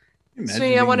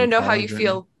 Sweeney, I want to know how you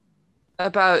feel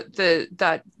about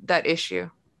that issue.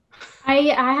 I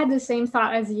had the same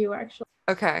thought as you, actually.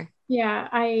 Okay. Yeah,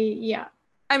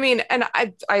 I mean, and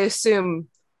I assume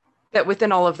that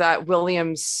within all of that,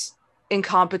 William's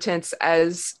incompetence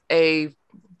as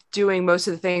doing most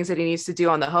of the things that he needs to do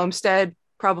on the homestead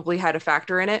probably had a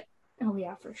factor in it. Oh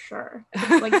yeah, for sure.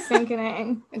 It's like sinking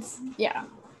in. It's yeah.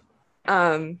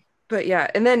 But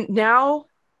yeah, and then now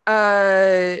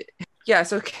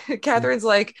so Catherine's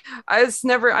like, I'm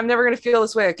never gonna feel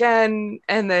this way again.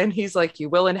 And then he's like, you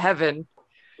will in heaven.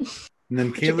 And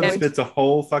then Caleb spits a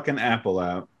whole fucking apple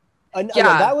out.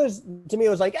 That was, to me, it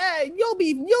was like, hey, you'll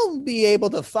be able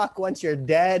to fuck once you're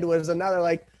dead. Was another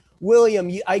like,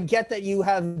 William, I get that you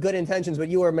have good intentions, but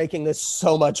you are making this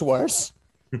so much worse.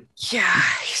 Yeah.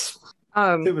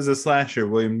 If it was a slasher,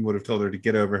 William would have told her to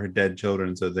get over her dead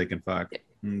children so they can fuck.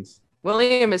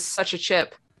 William is such a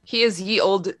chip. He is ye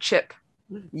old chip.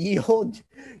 Ye old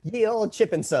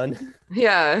chippin' son.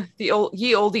 Yeah, ye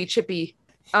oldie chippy.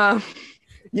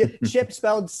 Chip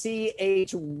spelled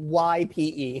CHYPE.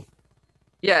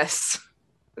 Yes.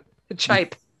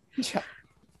 Chipe.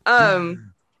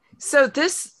 So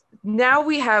now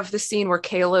we have the scene where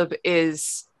Caleb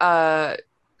is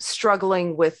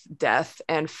struggling with death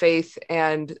and faith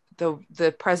and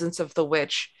the presence of the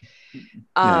witch.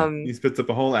 He spits up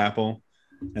a whole apple,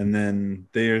 and then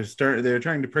they're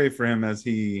trying to pray for him as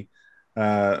he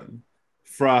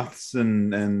froths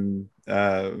and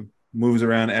moves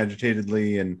around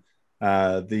agitatedly, and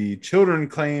the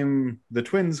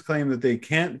twins claim that they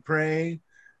can't pray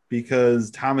because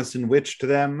Thomasin witched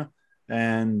them,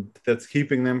 and that's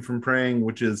keeping them from praying,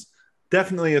 which is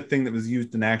definitely a thing that was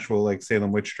used in actual like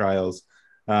Salem witch trials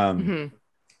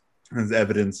as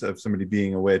evidence of somebody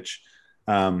being a witch.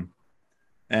 And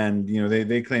you know,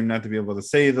 they claim not to be able to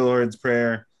say the Lord's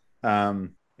Prayer.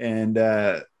 And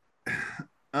oh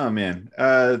man,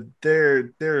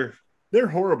 they're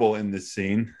horrible in this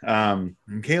scene. And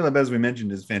Caleb, as we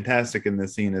mentioned, is fantastic in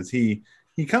this scene as he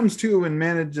comes to and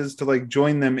manages to like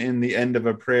join them in the end of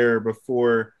a prayer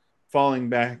before falling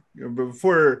back,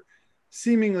 before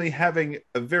seemingly having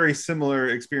a very similar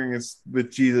experience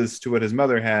with Jesus to what his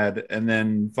mother had, and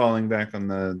then falling back on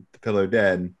the pillow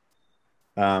dead.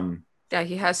 Yeah,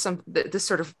 he has this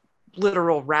sort of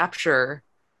literal rapture.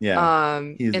 Yeah,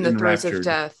 in the throes of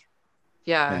death.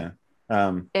 Yeah.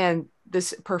 And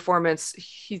this performance,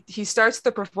 he starts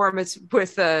the performance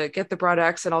with get the broad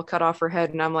axe and I'll cut off her head,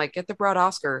 and I'm like, get the broad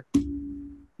Oscar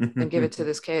and give it to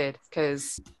this kid,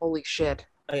 because holy shit.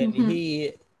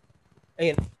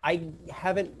 I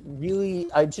haven't really,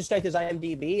 I just checked his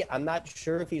IMDb. I'm not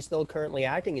sure if he's still currently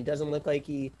acting. It doesn't look like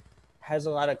he has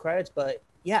a lot of credits, but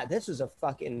yeah, this is a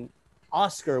fucking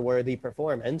Oscar-worthy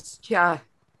performance. Yeah.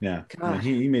 Yeah,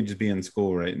 he may just be in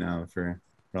school right now for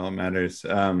all it matters.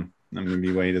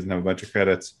 Maybe why he doesn't have a bunch of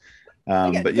credits.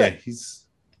 But yeah,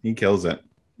 he kills it.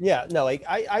 Yeah, no, like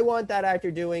I want that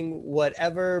actor doing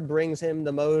whatever brings him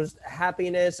the most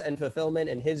happiness and fulfillment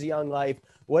in his young life,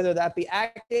 whether that be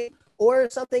acting or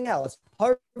something else.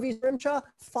 Harvey Grimshaw,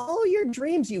 follow your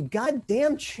dreams, you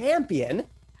goddamn champion.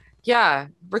 Yeah,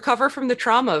 recover from the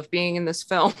trauma of being in this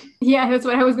film. Yeah, that's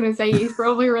what I was going to say. He's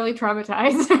probably really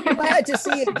traumatized. I had to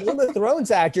see a Game of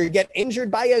Thrones actor get injured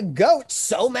by a goat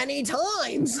so many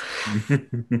times.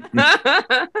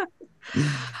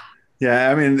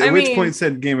 Yeah, I mean, at which point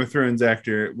said Game of Thrones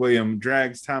actor William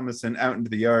drags Thomasin out into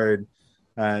the yard,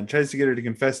 tries to get her to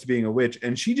confess to being a witch,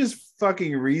 and she just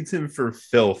fucking reads him for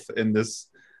filth in this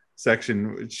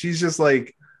section. She's just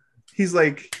like, he's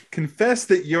like, confess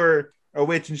that you're a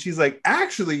witch, and she's like,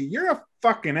 actually, you're a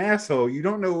fucking asshole. You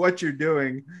don't know what you're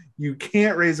doing. You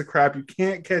can't raise a crop. You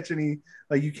can't catch any,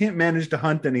 like, you can't manage to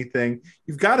hunt anything.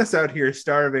 You've got us out here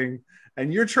starving,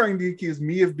 and you're trying to accuse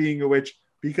me of being a witch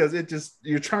because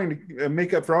you're trying to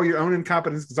make up for all your own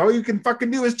incompetence because all you can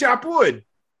fucking do is chop wood.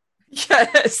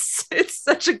 Yes, it's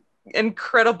such an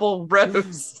incredible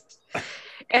roast.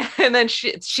 And then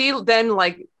she then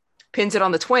like pins it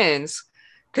on the twins,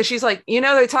 because she's like, you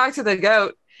know, they talked to the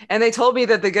goat and they told me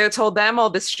that the goat told them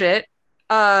all this shit.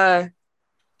 Telling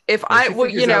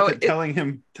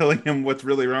him what's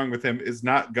really wrong with him is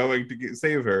not going to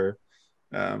save her.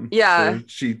 So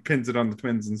she pins it on the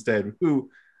twins instead, who,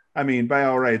 I mean, by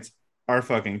all rights, are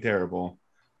fucking terrible.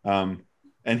 And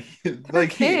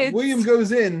William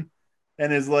goes in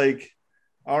and is like,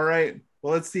 all right,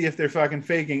 well, let's see if they're fucking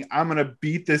faking. I'm gonna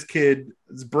beat this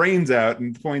kid's brains out.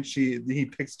 And the point he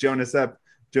picks Jonas up,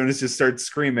 Jonas just starts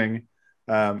screaming.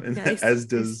 As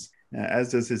does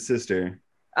his sister.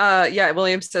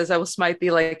 William says, I will smite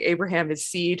thee like Abraham his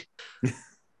seed.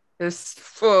 And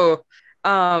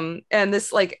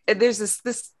this, like, there's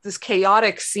this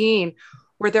chaotic scene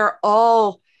where they're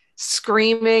all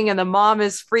screaming and the mom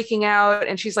is freaking out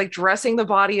and she's like dressing the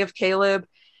body of Caleb,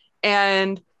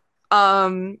 and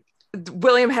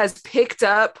William has picked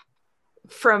up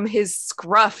from his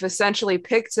scruff, essentially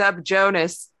picked up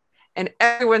Jonas, and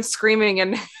everyone's screaming,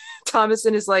 and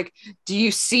Thomasin is like, do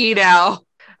you see now?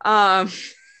 And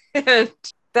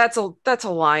that's a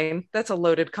line. That's a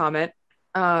loaded comment.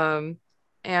 And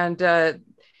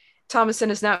Thomasin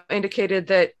has now indicated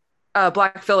that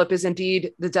Black Phillip is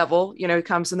indeed the devil. You know, he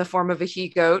comes in the form of a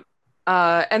he-goat.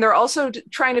 And they're also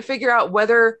trying to figure out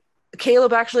whether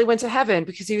Caleb actually went to heaven,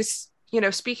 because he was, you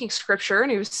know, speaking scripture,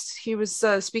 and he was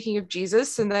speaking of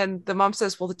Jesus. And then the mom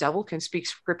says, well, the devil can speak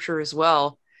scripture as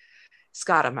well. He's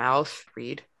got a mouth.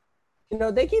 Read. You know,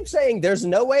 they keep saying there's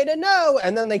no way to know,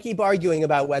 and then they keep arguing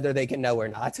about whether they can know or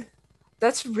not.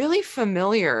 That's really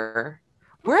familiar.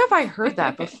 Where have I heard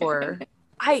that before?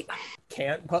 I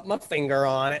can't put my finger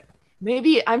on it.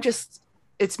 Maybe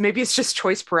it's just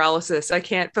choice paralysis. I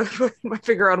can't put my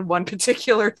finger on one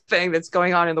particular thing that's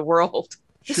going on in the world.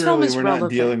 Surely we're not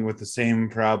dealing with the same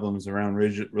problems around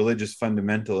religious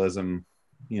fundamentalism,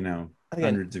 you know,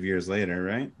 hundreds of years later,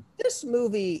 right? This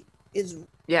movie is...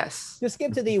 Yes. To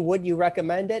skip to the would you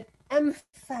recommend it?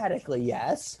 Emphatically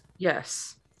yes.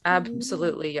 Yes.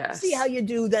 Absolutely yes. See how you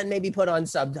do, then maybe put on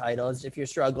subtitles if you're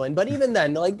struggling. But even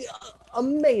then, like,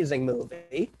 amazing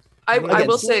movie. I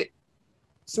will say...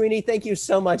 Sweeney, thank you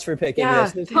so much for picking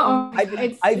this.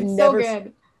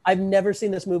 I've never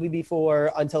seen this movie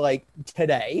before until like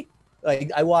today. Like,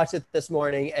 I watched it this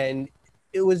morning, and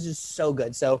it was just so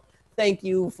good. So thank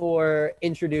you for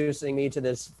introducing me to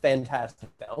this fantastic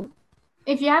film.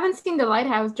 If you haven't seen The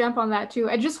Lighthouse, jump on that too.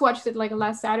 I just watched it like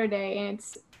last Saturday, and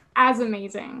it's as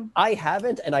amazing. I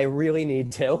haven't, and I really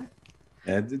need to.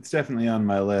 Yeah, it's definitely on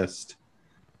my list.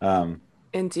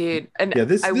 Indeed. And yeah,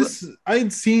 I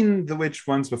had seen The Witch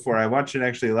once before. I watched it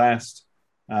actually last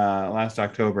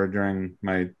October during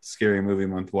my Scary Movie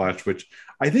Month watch, which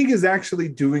I think is actually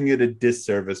doing it a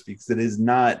disservice because it is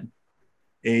not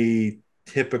a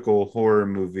typical horror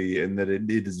movie in that it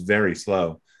is very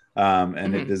slow,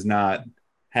 and it does not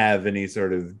have any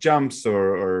sort of jumps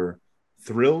or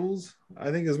thrills.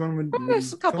 I think is one would.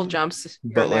 There's a couple jumps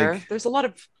here but and there. There's a lot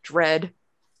of dread.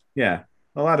 Yeah,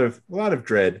 a lot of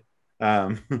dread.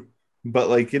 But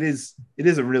like it is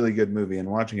a really good movie, and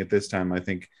watching it this time, I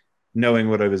think knowing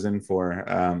what I was in for,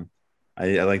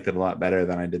 I liked it a lot better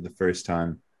than I did the first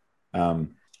time.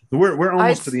 We're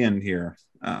almost to the end here.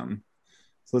 So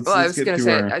let's I was get going to to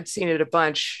say I'd seen it a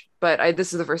bunch, but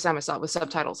this is the first time I saw it with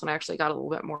subtitles, and I actually got a little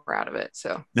bit more out of it.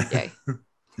 So yay.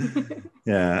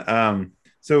 Yeah.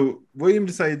 So William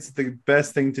decides the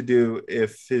best thing to do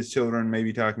if his children may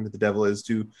be talking to the devil is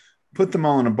to put them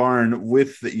all in a barn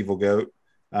with the evil goat,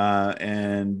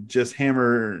 and just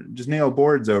nail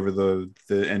boards over the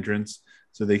entrance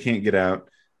so they can't get out.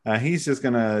 He's just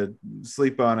gonna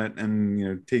sleep on it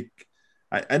and take.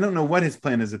 I don't know what his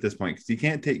plan is at this point because he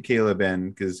can't take Caleb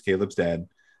in because Caleb's dead.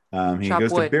 He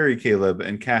goes to bury Caleb,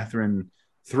 and Catherine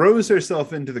throws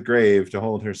herself into the grave to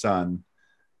hold her son.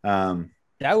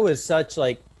 That was such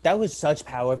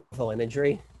powerful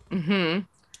imagery. Mm-hmm.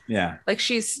 Yeah, like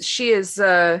she is.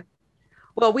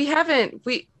 Well, we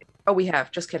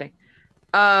have. Just kidding.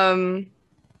 That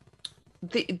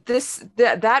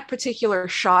particular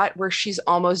shot where she's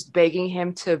almost begging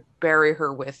him to bury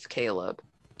her with Caleb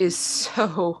is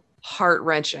so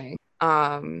heart-wrenching.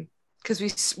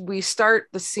 Because we start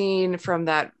the scene from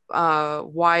that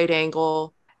wide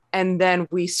angle, and then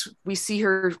we see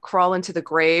her crawl into the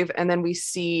grave, and then we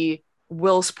see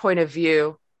Will's point of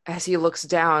view as he looks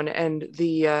down, and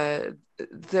the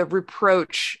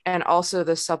reproach and also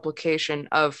the supplication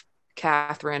of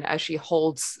Catherine as she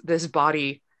holds this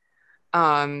body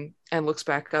and looks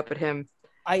back up at him.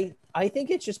 I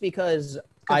think it's just because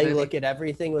I look at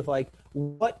everything with like,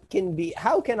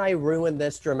 how can I ruin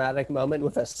this dramatic moment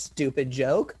with a stupid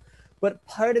joke? But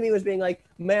part of me was being like,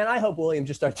 man, I hope William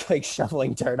just starts like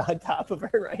shoveling dirt on top of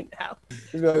her right now.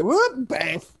 He's going, whoop,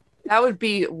 bang. That would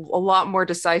be a lot more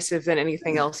decisive than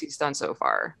anything else he's done so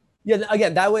far. Yeah,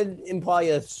 again, that would imply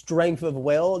a strength of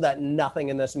will that nothing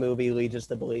in this movie leads us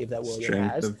to believe that William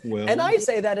has. And I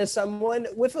say that as someone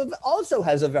also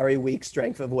has a very weak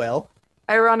strength of will.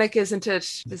 Ironic, isn't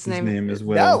it? His name is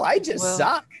Will. No, I just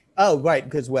suck. Oh, right,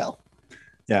 because Will.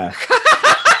 Yeah.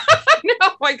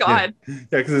 Oh my God. Yeah,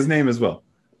 because his name is Will.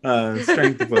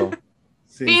 Strength of will.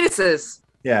 See? Penises.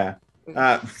 Yeah.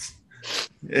 From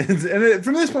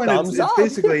this point, it's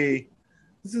basically...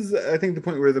 This is, I think, the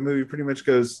point where the movie pretty much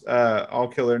goes all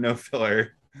killer, no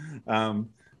filler.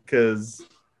 Because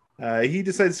he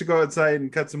decides to go outside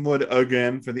and cut some wood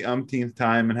again for the umpteenth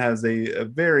time and has a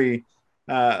very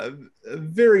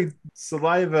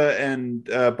saliva and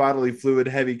bodily fluid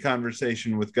heavy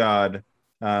conversation with God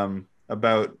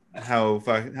about how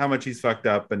much he's fucked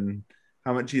up and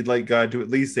how much he'd like God to at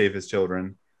least save his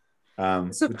children.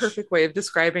 It's a perfect way of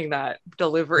describing that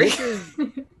delivery.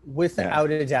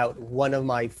 Without a doubt, one of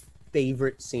my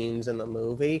favorite scenes in the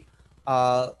movie.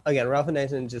 Again, Ralph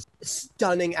Ineson, just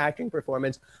stunning acting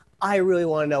performance. I really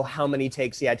want to know how many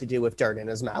takes he had to do with dirt in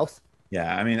his mouth.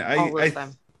 Yeah, I mean,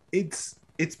 it's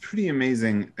pretty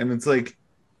amazing, and it's like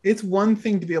it's one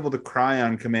thing to be able to cry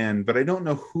on command, but I don't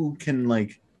know who can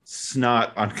like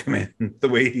snot on command the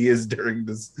way he is during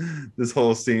this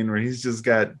whole scene where he's just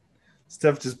got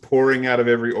stuff just pouring out of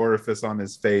every orifice on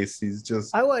his face. He's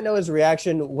just... I want to know his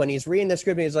reaction when he's reading the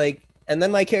script and he's like, and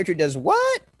then my character does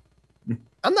what?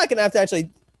 I'm not going to have to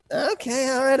actually... Okay,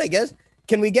 all right, I guess.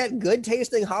 Can we get good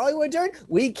tasting Hollywood dirt?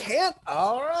 We can't?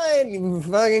 All right.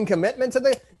 Fucking commitment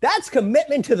to that's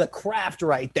commitment to the craft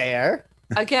right there.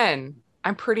 Again,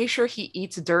 I'm pretty sure he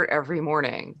eats dirt every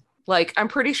morning. Like, I'm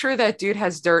pretty sure that dude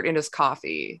has dirt in his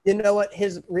coffee. You know what?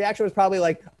 His reaction was probably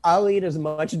like, I'll eat as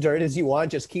much dirt as you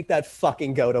want. Just keep that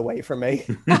fucking goat away from me.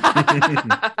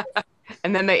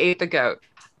 And then they ate the goat.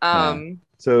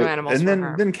 So, no, and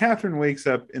then Catherine wakes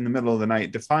up in the middle of the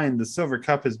night to find the silver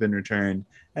cup has been returned.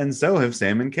 And so have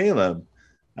Sam and Caleb.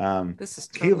 This is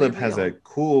totally Caleb real. has a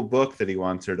cool book that he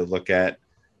wants her to look at.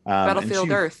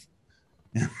 Battlefield Earth.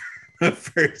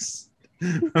 First,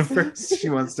 she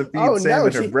wants to feed Sam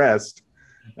at her breast.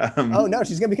 Oh no,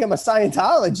 she's gonna become a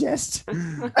Scientologist.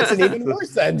 That's an even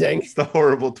worse ending. It's the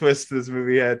horrible twist this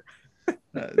movie had.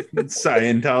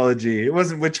 Scientology. It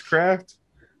wasn't witchcraft.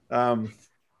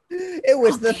 It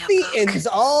was the Thetans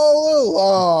all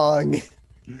along.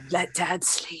 Let Dad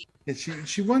sleep.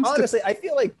 She wants Honestly, I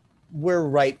feel like we're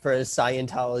right for a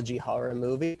Scientology horror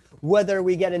movie. Whether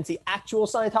we get into actual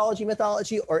Scientology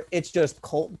mythology or it's just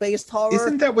cult-based horror.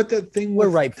 Isn't that what the thing We're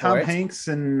with right for Tom it. Hanks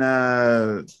and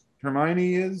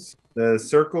Hermione is? The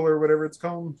Circle or whatever it's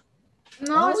called?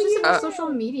 No, it's Oh, just yeah. like social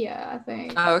media, I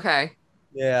think. Oh, okay.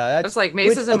 Yeah, It's that's like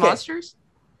Maces and okay. Monsters.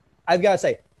 I've got to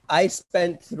say, I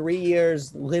spent 3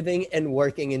 years living and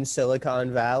working in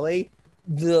Silicon Valley.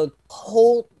 The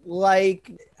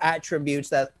cult-like attributes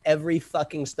that every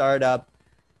fucking startup,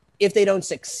 if they don't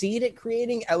succeed at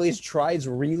creating, at least tries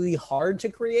really hard to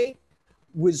create,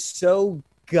 was so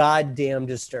goddamn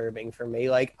disturbing for me.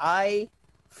 Like, I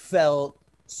felt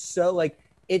so like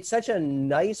it's such a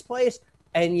nice place,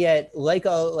 and yet like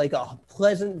a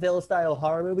Pleasantville style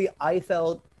horror movie, I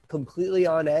felt completely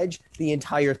on edge the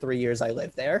entire 3 years I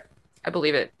lived there. I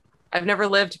believe it. I've never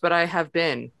lived, but I have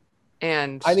been.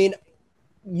 And I mean,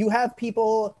 you have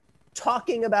people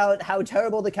talking about how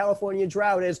terrible the California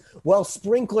drought is while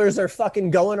sprinklers are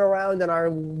fucking going around in our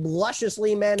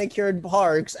lusciously manicured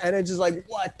parks, and it's just like,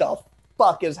 what the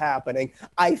fuck is happening?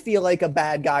 I feel like a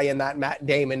bad guy in that Matt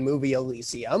Damon movie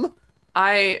Elysium.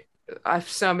 I have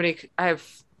so many. I have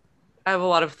a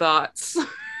lot of thoughts.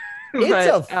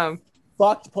 It's But,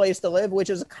 fucked place to live, which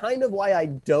is kind of why I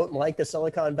don't like the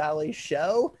Silicon Valley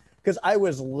show, because I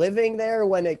was living there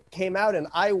when it came out and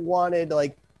I wanted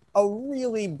like a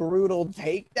really brutal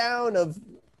takedown of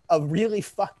a really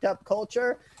fucked up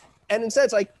culture. And instead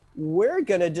it's like, we're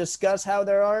going to discuss how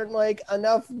there aren't like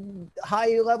enough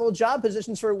high level job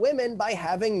positions for women by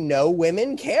having no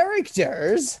women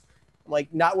characters.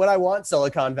 Like, not what I want,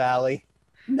 Silicon Valley.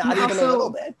 Not And even a also- little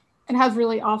bit. It has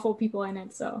really awful people in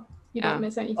it, so you Yeah. don't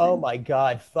miss anything. Oh my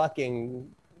God,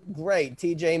 fucking great.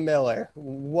 TJ Miller.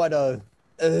 What a.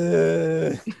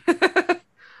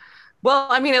 well,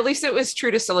 I mean, at least it was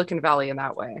true to Silicon Valley in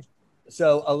that way.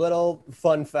 So, a little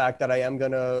fun fact that I am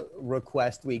going to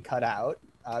request we cut out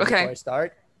Okay. before I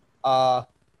start.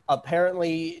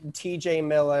 Apparently, TJ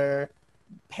Miller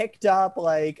picked up,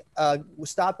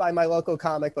 stopped by my local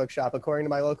comic book shop, according to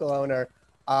my local owner,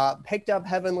 picked up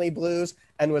Heavenly Blues,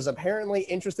 and was apparently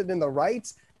interested in the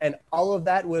rights. And all of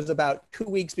that was about 2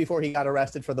 weeks before he got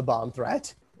arrested for the bomb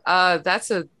threat. That's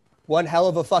a One hell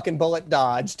of a fucking bullet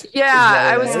dodged.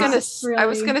 yeah. I was is. Yeah. gonna I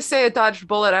was Really. gonna say a dodged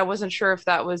bullet. I wasn't sure if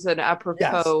that was an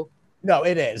apropos. No,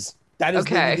 it is. That is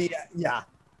Okay. yeah.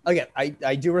 Again,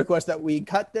 I do request that we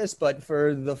cut this, but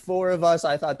for the four of us,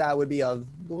 I thought that would be a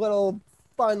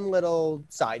fun little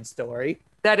side story.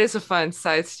 That is a fun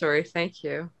side story. Thank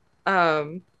you.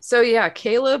 So yeah,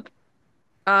 Caleb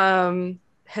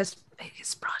has made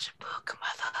his project book,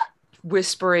 mother.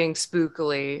 Whispering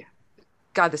spookily.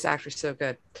 God, this actor's so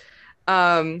good.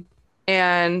 And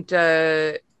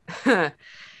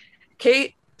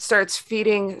Kate starts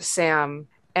feeding Sam,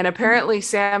 and apparently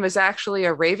Sam is actually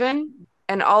a raven.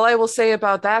 And all I will say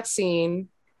about that scene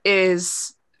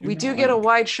is we do get a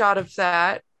wide shot of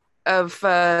that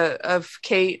of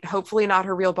Kate, hopefully not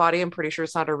her real body. I'm pretty sure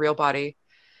it's not her real body.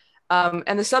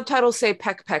 And the subtitles say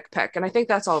peck, peck, peck. And I think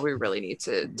that's all we really need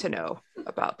to know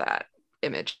about that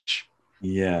image.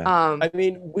 Yeah. I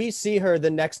mean, we see her the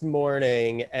next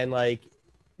morning, and like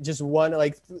just one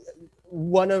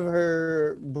of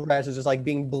her breasts is just like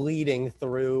being bleeding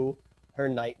through her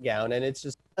nightgown, and it's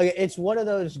just it's one of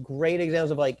those great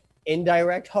examples of like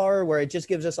indirect horror where it just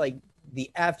gives us like the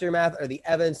aftermath or the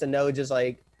evidence to know just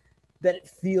like that it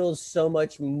feels so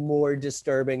much more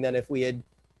disturbing than if we had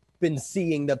been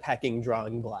seeing the pecking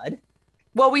drawing blood.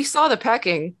 Well, we saw the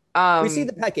pecking. We see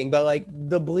the pecking, but like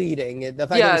the bleeding, the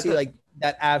fact that we see like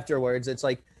that afterwards, it's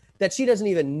like that she doesn't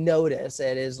even notice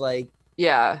it is like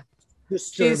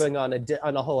disturbing on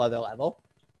a whole other level.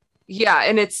 Yeah,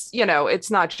 and it's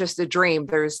it's not just a dream.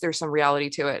 There's some reality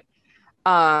to it.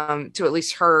 To at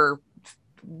least her,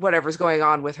 whatever's going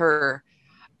on with her.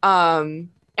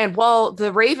 And while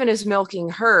the raven is milking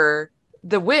her,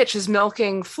 the witch is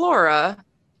milking Flora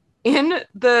in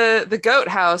the goat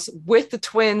house with the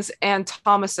twins and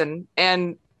Thomason.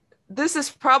 And this is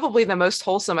probably the most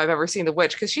wholesome I've ever seen the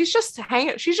witch, because she's just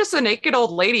a naked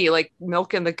old lady like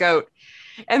milking the goat.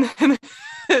 And then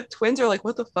the twins are like,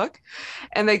 what the fuck?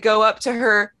 And they go up to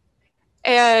her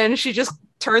and she just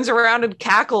turns around and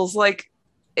cackles like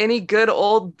any good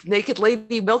old naked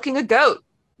lady milking a goat.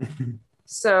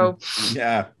 So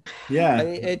yeah. I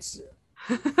mean, it's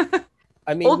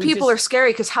I mean, old people are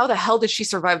scary, because how the hell did she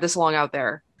survive this long out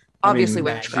there? obviously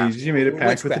mean, witchcraft. she made a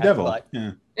pact with the Witchcraft, devil. but-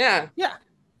 Yeah. Yeah. Yeah.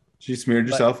 She smeared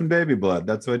herself in baby blood.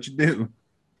 That's what you do.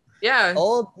 Yeah.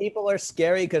 Old people are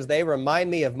scary because they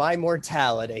remind me of my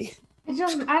mortality. It's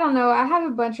just, I don't know. I have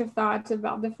a bunch of thoughts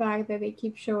about the fact that they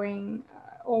keep showing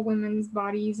all women's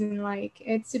bodies and like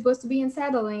it's supposed to be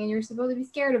unsettling and you're supposed to be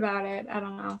scared about it. I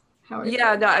don't know how.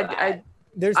 Yeah. No, I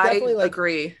There's definitely like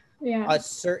agree. Yeah. a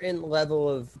certain level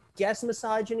of guess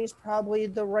misogyny is probably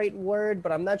the right word,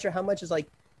 but I'm not sure how much is like,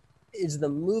 is the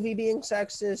movie being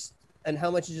sexist and how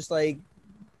much is just like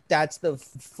that's the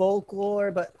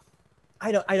folklore. But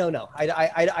I don't know.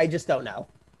 I just don't know.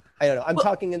 I don't know. I'm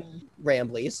talking in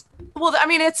ramblies. Well, I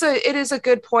mean, it is a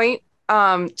good point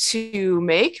to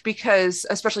make, because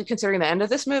especially considering the end of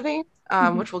this movie,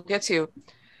 which we'll get to.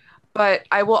 But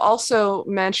I will also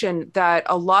mention that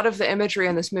a lot of the imagery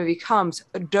in this movie comes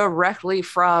directly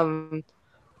from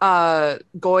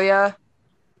Goya,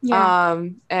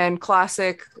 and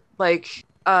classic like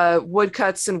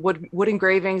woodcuts and wood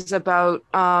engravings about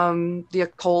the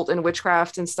occult and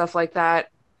witchcraft and stuff like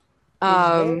that.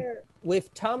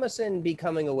 With Thomasin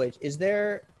becoming a witch, is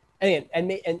there? And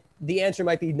the answer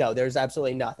might be no. There's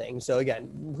absolutely nothing. So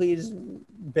again, please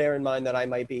bear in mind that I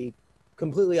might be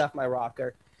completely off my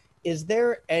rocker. Is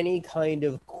there any kind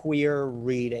of queer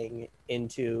reading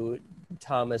into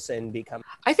Thomasin becoming?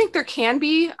 I think there can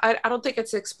be. I don't think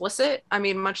it's explicit. I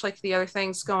mean, much like the other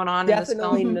things going on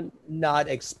Definitely in this film. not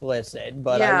explicit,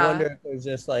 but Yeah. I wonder if there's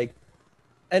just like,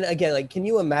 and again, like, can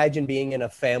you imagine being in a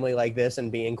family like this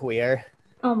and being queer?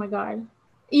 Oh my god.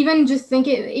 Even just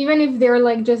thinking, even if they're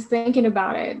like just thinking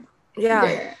about it.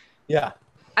 Yeah. Yeah.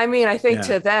 I mean, I think Yeah.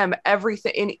 to them,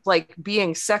 everything like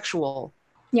being sexual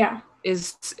Yeah.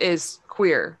 is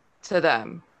queer to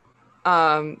them.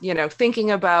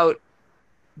 Thinking about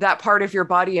that part of your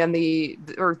body and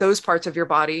or those parts of your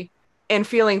body and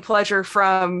feeling pleasure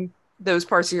from those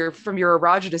parts of from your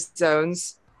erogenous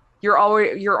zones, you're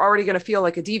already going to feel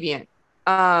like a deviant.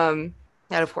 And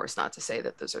of course, not to say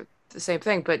that those are the same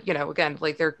thing, but again,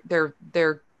 like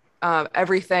they're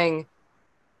everything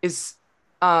is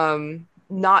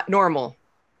not normal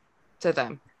to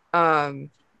them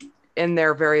in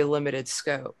their very limited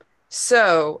scope.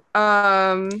 So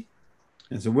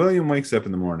And so William wakes up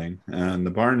in the morning and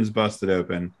the barn is busted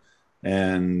open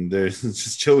and there's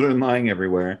just children lying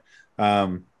everywhere.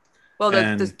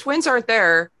 The twins aren't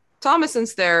there.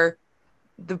 Thomasin's there.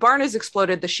 The barn has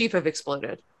exploded. The sheep have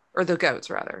exploded, or the goats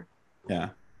rather. Yeah.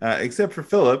 Except for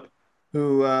Philip,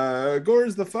 who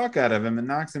gores the fuck out of him and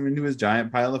knocks him into his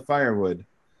giant pile of firewood.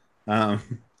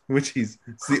 Which it's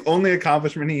the only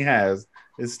accomplishment he has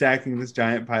is stacking this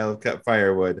giant pile of cut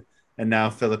firewood. And now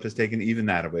Philip has taken even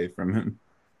that away from him.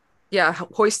 Yeah,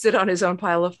 hoisted on his own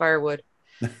pile of firewood.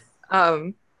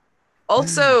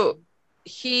 Also,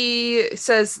 he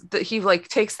says that he like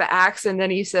takes the axe and then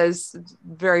he says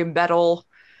very metal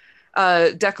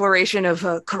declaration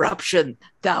of corruption.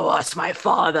 Thou art my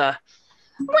father.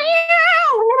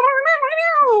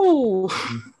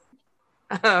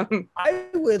 I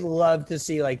would love to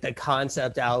see like the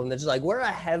concept album that's like, we're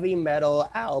a heavy metal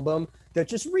album that's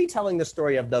just retelling the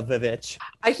story of the Vivitch.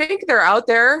 I think they're out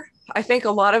there. I think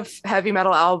a lot of heavy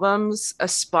metal albums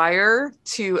aspire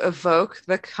to evoke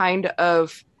the kind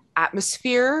of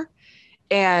atmosphere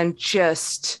and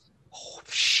just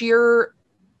sheer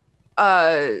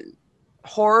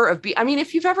horror of I mean,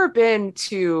 if you've ever been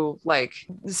to like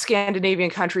the Scandinavian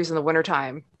countries in the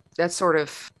wintertime, that's sort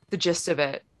of the gist of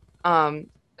it. A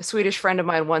Swedish friend of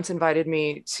mine once invited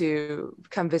me to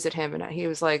come visit him, and he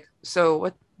was like,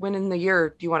 so when in the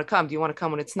year do you want to come? Do you want to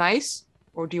come when it's nice,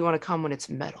 or do you want to come when it's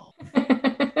metal?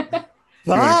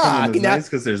 Fuck, Nice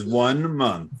because there's 1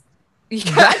 month.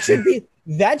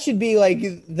 that should be like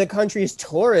the country's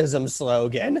tourism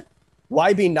slogan.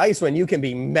 Why be nice when you can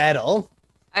be metal?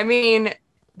 I mean,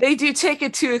 they do take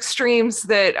it to extremes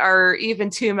that are even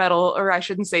too metal, or I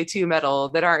shouldn't say too metal,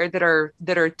 that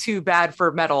are too bad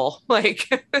for metal. Like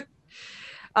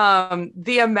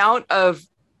the amount of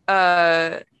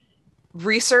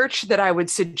research that I would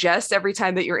suggest every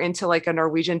time that you're into like a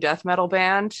Norwegian death metal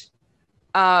band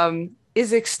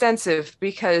is extensive,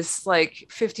 because like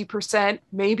 50%,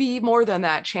 maybe more than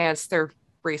that chance they're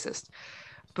racist.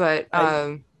 But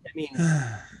I mean,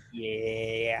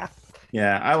 yeah.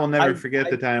 Yeah, I will never forget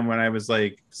the time when I was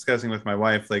like discussing with my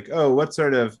wife, like, oh, what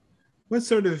sort of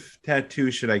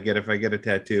tattoo should I get if I get a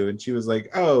tattoo? And she was like,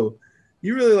 oh,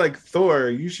 you really like Thor.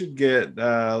 You should get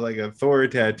like a Thor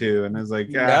tattoo. And I was like,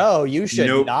 no, you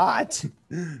should not.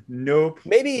 Nope.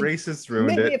 Maybe racists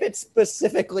ruined it. Maybe if it's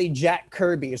specifically Jack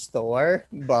Kirby's Thor,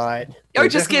 but or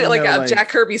just get like a Jack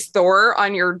Kirby's Thor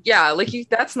on your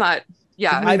that's not.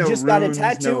 Yeah, I've just got a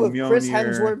tattoo of Chris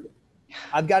Mjolnir. Hemsworth.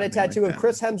 I've got a Something like tattoo of that.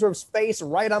 Chris Hemsworth's face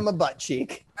right on my butt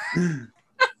cheek.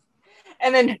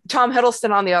 And then Tom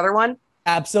Hiddleston on the other one.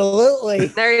 Absolutely.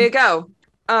 There you go.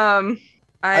 I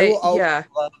will always Yeah.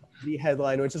 love the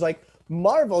headline, which is like,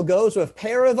 Marvel goes with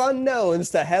pair of unknowns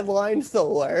to headline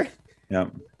Thor.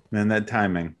 Yep. And that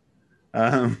timing.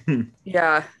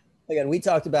 Yeah. Again, we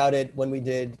talked about it when we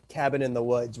did Cabin in the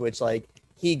Woods, which like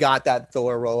he got that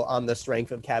Thor role on the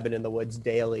strength of Cabin in the Woods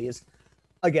dailies.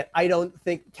 Again, I don't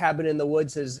think Cabin in the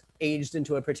Woods has aged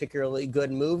into a particularly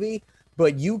good movie,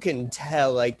 but you can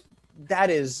tell like that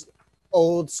is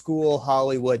old school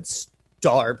Hollywood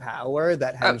star power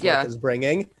that Hemsworth is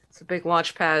bringing. It's a big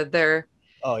launch pad there.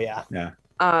 Oh yeah. Yeah.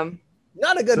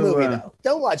 Not a good movie though.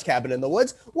 Don't watch Cabin in the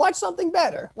Woods. Watch something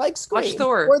better, like Scream, Watch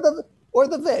Thor, or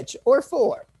the Vitch, or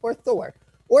Thor, or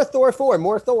Thor 4.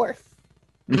 More Thor.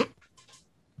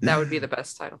 that would be the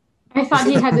best title. I thought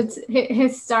he had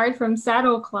his start from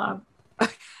Saddle Club.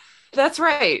 That's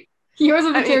right. He was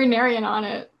a veterinarian on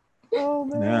it. Oh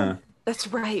man. Yeah. That's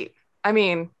right. I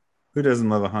mean, Who doesn't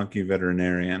love a hunky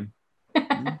veterinarian?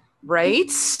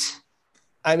 right?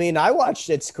 I mean, I watched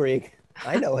Schitt's Creek.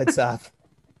 I know what's up.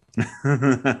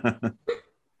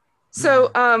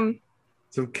 So,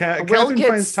 So Will Catherine gets-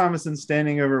 finds Thomason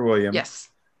standing over William. yes.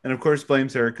 And of course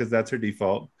blames her because that's her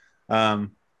default.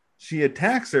 She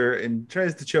attacks her and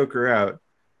tries to choke her out.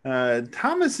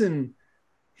 Thomason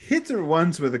hits her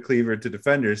once with a cleaver to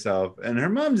defend herself, and her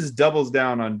mom just doubles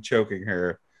down on choking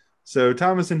her. So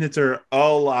Thomason hits her a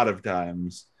lot of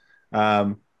times,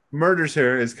 murders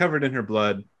her, is covered in her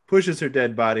blood, pushes her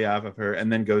dead body off of her,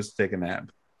 and then goes to take a nap.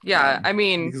 Yeah. I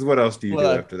mean, Because what else do you do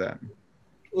after that?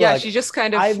 yeah, Look, she just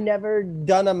kind of. I've never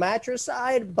done a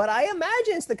matricide, but I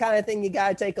imagine it's the kind of thing you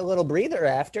gotta take a little breather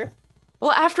after.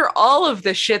 Well, after all of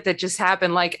the shit that just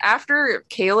happened, like after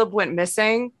Caleb went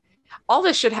missing, all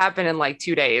this shit happened in like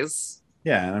 2 days.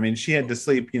 Yeah, I mean, she had to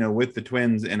sleep, with the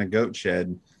twins in a goat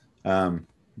shed.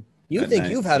 You At think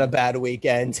night. you've had a bad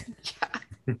weekend.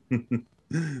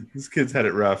 This kid's had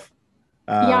it rough.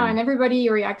 Yeah, and everybody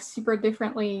reacts super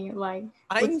differently, like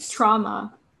I'm with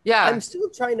trauma. Yeah. I'm still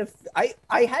trying to.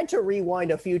 I had to rewind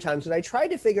a few times and I tried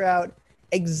to figure out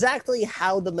exactly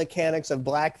how the mechanics of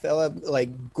Black Phillip like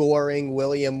goring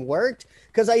William worked,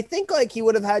 because I think like he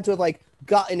would have had to have like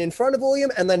gotten in front of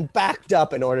William and then backed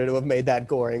up in order to have made that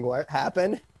goring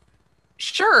happen.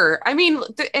 Sure. I mean,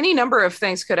 any number of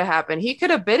things could have happened. He could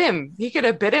have bit him. He could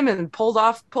have bit him and pulled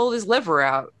his liver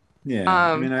out. Yeah,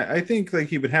 I mean, I think like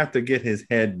he would have to get his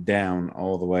head down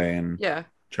all the way and Yeah.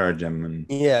 charge him. And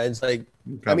Yeah, it's like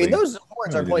probably- I mean those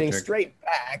horns are probably pointing the trick. straight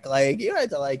back. Like you had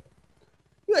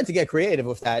to get creative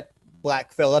with that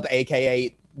Black Phillip,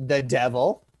 aka the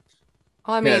devil.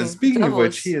 Well, I mean, yeah. Speaking of devil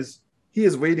which, he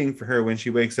is waiting for her when she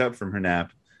wakes up from her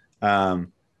nap.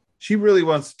 She really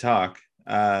wants to talk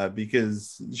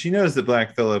because she knows that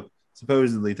Black Phillip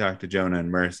supposedly talked to Jonah and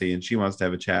Mercy, and she wants to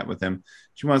have a chat with him.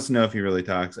 She wants to know if he really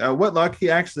talks. What luck he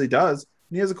actually does,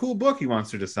 and he has a cool book he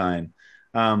wants her to sign.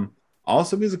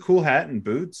 Also, he has a cool hat and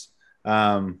boots.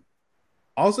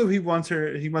 Also, he wants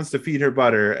to feed her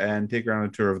butter and take her on a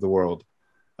tour of the world.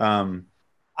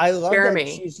 I love Jeremy.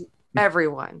 that she's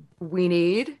everyone, we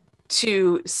need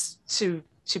to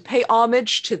pay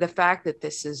homage to the fact that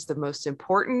this is the most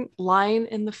important line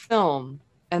in the film,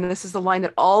 and this is the line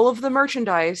that all of the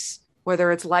merchandise,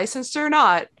 whether it's licensed or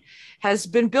not, has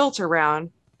been built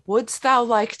around. Wouldst thou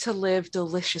like to live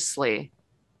deliciously?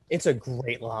 it's a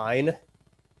great line.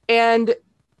 And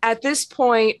at this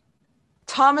point,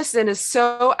 Thomason is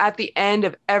so at the end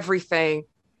of everything.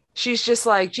 She's just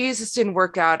like, Jesus didn't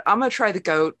work out. I'm gonna try the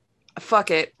goat.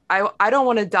 Fuck it. I don't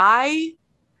want to die.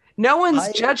 No one's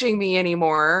judging me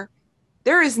anymore.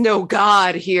 There is no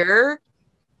God here.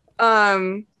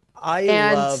 I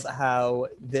love how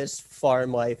this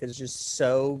farm life is just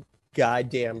so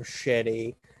goddamn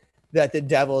shitty that the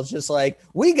devil's just like,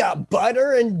 we got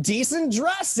butter and decent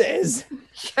dresses.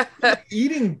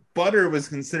 Eating butter was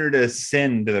considered a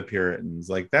sin to the Puritans.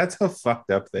 Like, that's how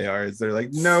fucked up they are. Is they're like,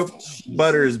 nope,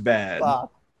 butter's bad.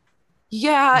 Fuck.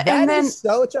 Yeah, That and then is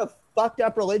such a fucked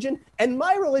up religion, and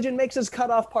my religion makes us cut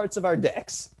off parts of our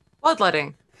dicks.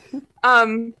 bloodletting.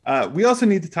 We also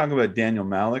need to talk about Daniel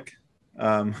Malik,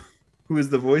 who is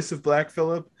the voice of Black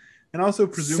Phillip, and also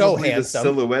presumably the handsome.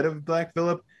 silhouette of Black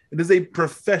Phillip. It is a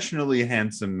professionally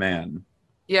handsome man.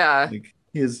 Yeah. Like,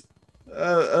 he is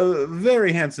a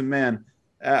very handsome man.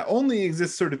 Only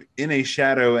exists sort of in a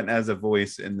shadow and as a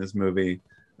voice in this movie,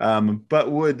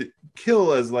 but would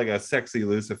kill as like a sexy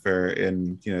Lucifer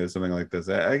in something like this.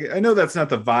 I know that's not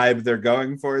the vibe they're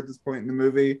going for at this point in the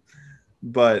movie,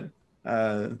 but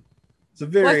it's a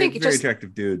very Well, I think very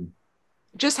attractive dude.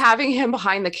 just having him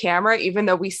behind the camera, even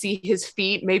though we see his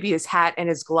feet, maybe his hat and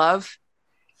his glove,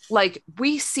 like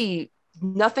we see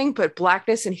nothing but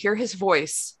blackness and hear his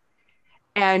voice.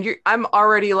 And I'm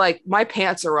already like, my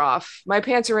pants are off. My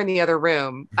pants are in the other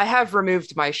room. I have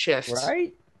removed my shift.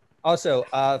 Right. Also,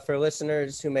 for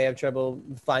listeners who may have trouble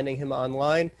finding him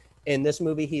online, in this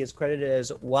movie, he is credited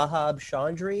as Wahab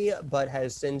Chandri, but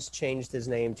has since changed his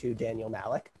name to Daniel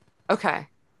Malik. Okay.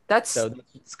 That's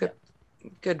good.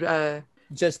 Good.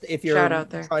 Just if you're shout out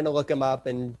there. Trying to look him up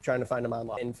and trying to find him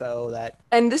online, info that.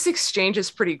 And this exchange is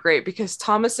pretty great because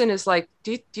Thomason is like,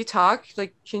 do you talk?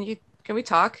 Like, can we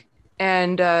talk?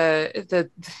 And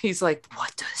he's like,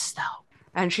 what dost thou?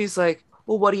 And she's like,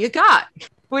 well, what do you got?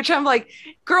 Which I'm like,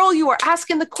 girl, you are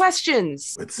asking the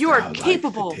questions. You are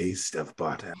capable. Like the taste of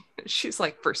butter. She's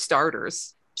like, for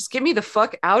starters, just get me the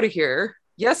fuck out of here.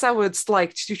 Yes, I would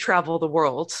like to travel the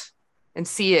world and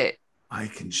see it. I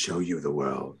can show you the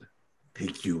world.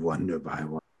 Take you wonder by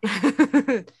one.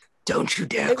 Don't you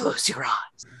dare close your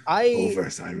eyes. Over,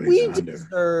 sideways, we under.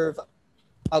 deserve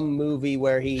a movie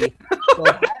where he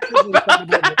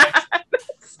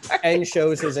and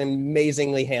shows his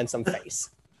amazingly handsome face.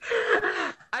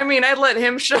 I mean, I'd let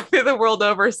him show me the world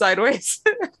over, sideways.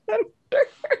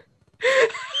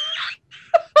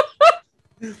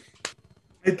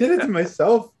 I did it to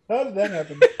myself. How did that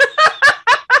happen?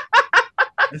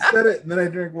 I said it, and then I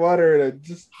drank water, and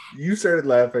you started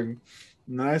laughing,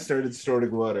 and then I started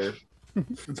snorting water.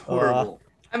 It's horrible.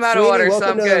 I'm out of water, so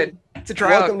I'm good. It's a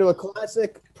drought. Welcome to a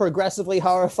classic, progressively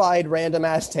horrified,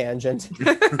 random-ass tangent.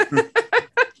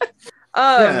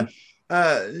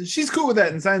 She's cool with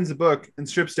that and signs the book and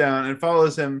strips down and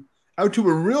follows him out to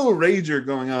a real rager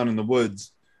going on in the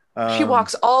woods. She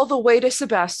walks all the way to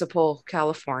Sebastopol,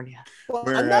 California. Well,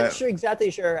 I'm not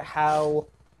exactly sure how,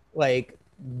 like,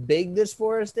 big this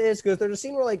forest is, because there's a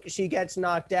scene where, like, she gets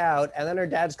knocked out and then her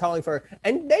dad's calling for her,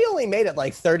 and they only made it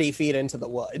like 30 feet into the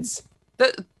woods.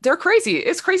 They're crazy.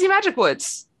 It's crazy magic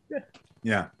woods.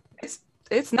 Yeah.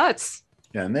 It's nuts.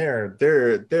 Yeah, and there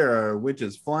are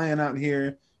witches flying out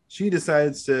here. She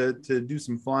decides to do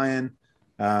some flying.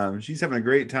 She's having a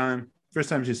great time. First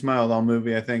time she smiled all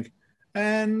movie, I think.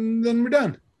 And then we're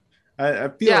done. I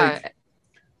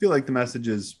feel like the message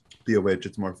is be a witch.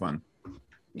 It's more fun.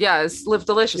 Yeah, it's live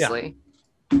deliciously.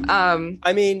 Yeah.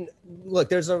 I mean, look,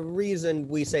 there's a reason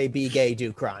we say be gay,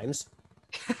 do crimes.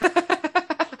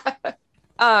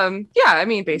 Yeah, I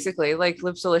mean, basically, like,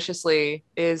 live deliciously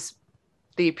is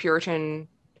the Puritan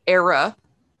era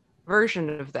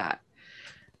version of that.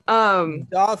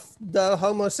 Off the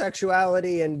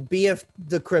homosexuality and BF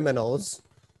the criminals.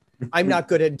 I'm not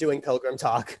good at doing pilgrim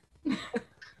talk.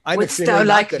 I'm Wouldst thou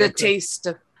like the taste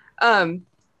of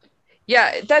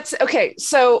yeah, that's okay.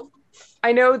 So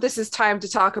I know this is time to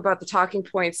talk about the talking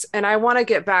points, and I want to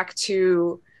get back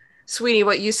to Sweeney,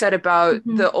 what you said about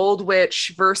the old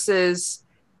witch versus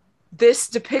this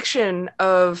depiction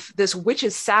of this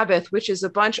witch's Sabbath, which is a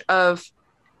bunch of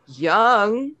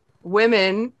young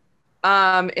women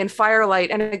in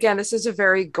firelight. And again, this is a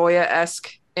very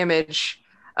Goya-esque image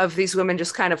of these women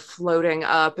just kind of floating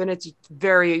up, and it's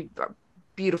very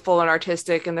beautiful and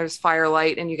artistic, and there's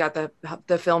firelight, and you got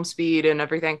the film speed and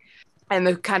everything, and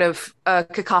the kind of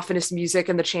cacophonous music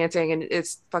and the chanting, and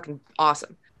it's fucking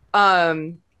awesome.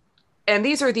 And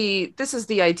this is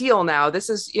the ideal now. This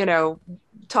is,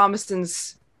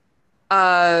 Thomason's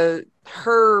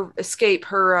her escape,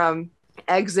 her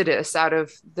exodus out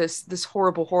of this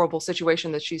horrible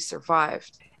situation that she's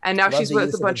survived, and now she's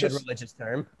with a bunch of religious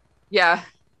term. Yeah,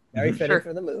 very fitting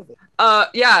for the movie.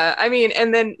 Yeah, I mean,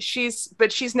 and then she's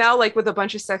now like with a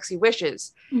bunch of sexy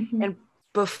wishes, and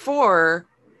before,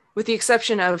 with the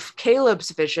exception of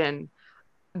Caleb's vision,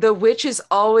 the witch is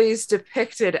always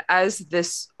depicted as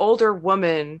this older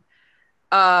woman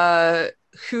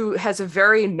who has a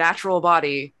very natural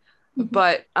body,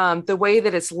 but the way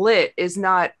that it's lit is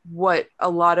not what a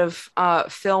lot of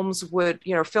films would,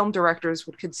 film directors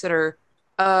would consider,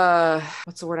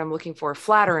 what's the word I'm looking for?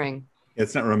 Flattering.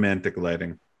 It's not romantic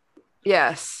lighting.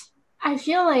 Yes. I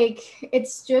feel like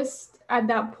it's just at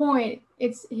that point,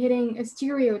 it's hitting a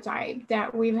stereotype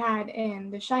that we've had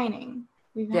in The Shining.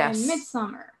 We've had in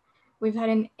Midsommar. We've had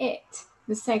in It,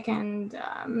 the second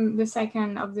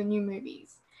of the new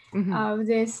movies. Of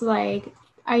this like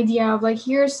idea of like,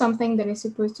 here's something that is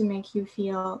supposed to make you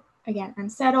feel, again,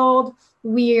 unsettled,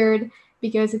 weird,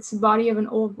 because it's the body of an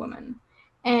old woman.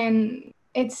 And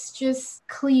it's just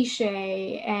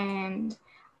cliche, and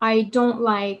I don't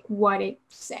like what it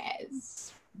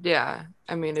says. Yeah,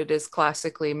 I mean, it is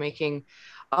classically making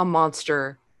a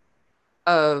monster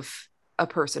of a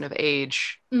person of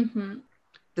age.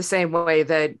 The the same way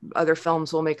that other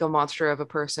films will make a monster of a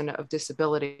person of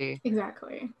disability.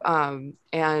 Exactly.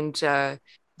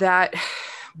 That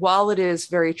while it is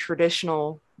very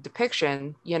traditional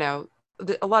depiction, you know,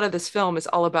 a lot of this film is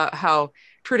all about how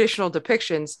traditional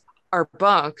depictions are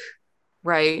bunk,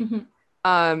 right?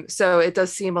 So it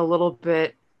does seem a little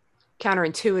bit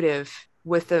counterintuitive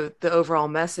with the overall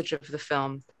message of the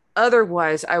film.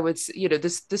 Otherwise, I would, you know,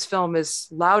 this film is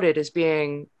lauded as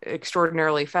being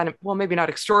extraordinarily well, maybe not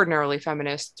extraordinarily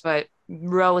feminist, but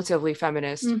relatively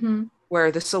feminist,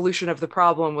 where the solution of the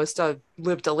problem was to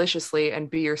live deliciously and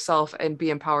be yourself and be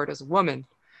empowered as a woman.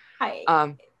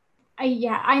 I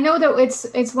know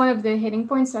that it's one of the hitting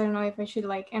points. So I don't know if I should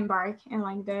like embark and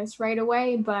like this right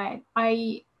away, but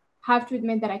I have to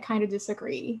admit that I kind of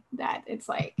disagree that it's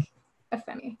like a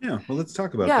femi. Yeah, well, let's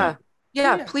talk about that.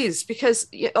 Yeah, please, because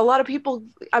a lot of people,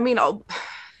 I mean,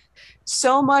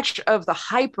 so much of the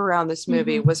hype around this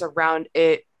movie was around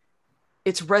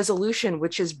its resolution,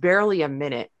 which is barely a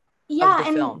minute of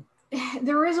the film.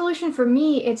 The resolution for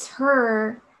me, it's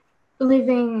her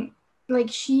living like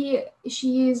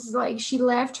she's like she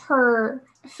left her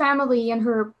family and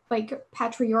her like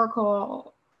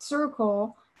patriarchal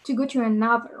circle to go to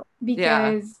another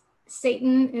because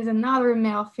Satan is another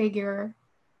male figure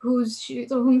whom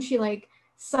she like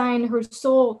signed her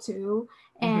soul to,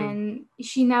 and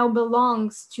she now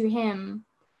belongs to him.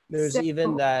 There's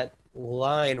even that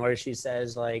line where she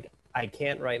says like, I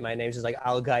can't write my name. She's like,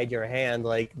 I'll guide your hand.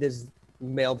 Like this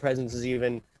male presence is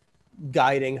even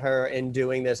guiding her in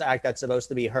doing this act that's supposed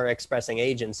to be her expressing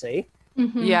agency.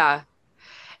 Yeah.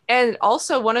 And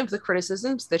also one of the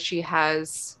criticisms that she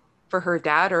has for her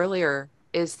dad earlier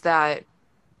is that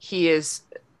he is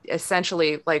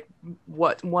essentially like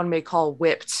what one may call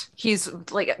whipped. He's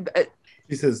like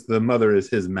She says the mother is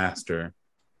his master.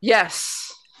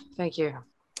 Yes. Thank you.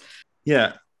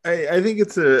 Yeah. I think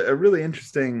it's a really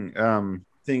interesting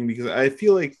thing, because I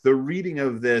feel like the reading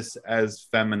of this as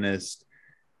feminist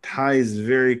ties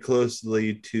very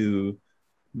closely to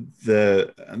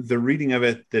the reading of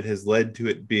it that has led to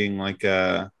it being like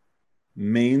a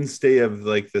mainstay of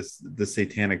like the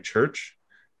Satanic Church.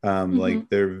 Like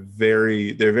they're very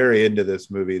into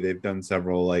this movie. They've done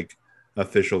several like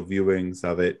official viewings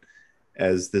of it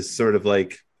as this sort of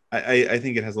like, I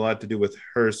think it has a lot to do with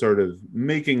her sort of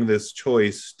making this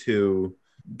choice to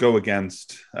go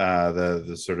against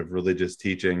the sort of religious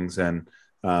teachings and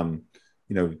you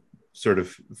know, sort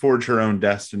of forge her own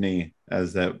destiny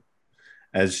as I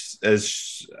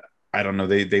don't know,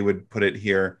 they would put it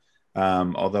here.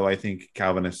 Although I think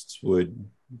Calvinists would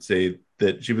say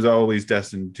that she was always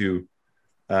destined to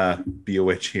be a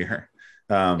witch here.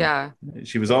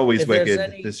 She was always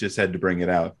wicked. This just had to bring it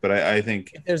out. But I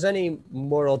think if there's any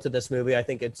moral to this movie, I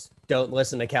think it's don't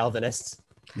listen to Calvinists.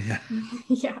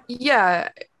 Yeah.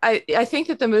 I think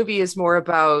that the movie is more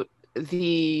about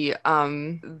the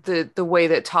way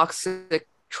that toxic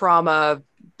trauma,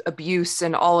 abuse,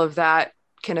 and all of that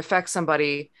can affect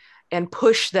somebody and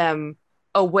push them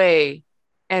away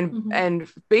and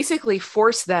basically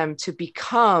force them to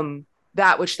become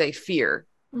that which they fear.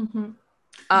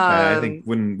 I think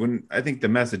when I think the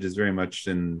message is very much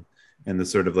in the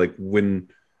sort of like when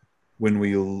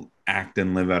we act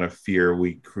and live out of fear,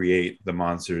 we create the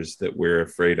monsters that we're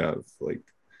afraid of. Like,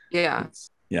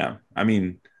 I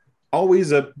mean,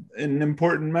 always an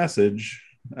important message.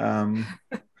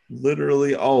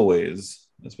 Literally always,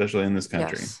 especially in this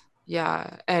country.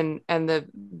 And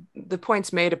the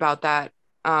points made about that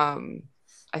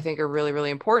I think are really,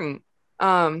 really important.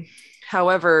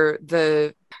 However,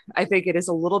 I think it is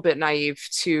a little bit naive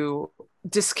to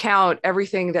discount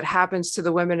everything that happens to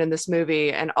the women in this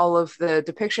movie and all of the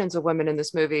depictions of women in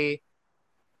this movie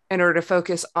in order to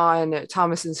focus on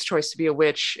Thomason's choice to be a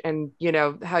witch. And, you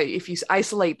know, how if you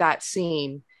isolate that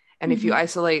scene and if you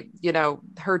isolate, you know,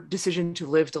 her decision to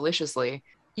live deliciously,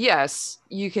 yes,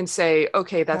 you can say,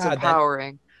 okay, that's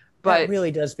empowering. But that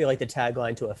really does feel like the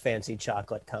tagline to a fancy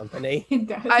chocolate company. It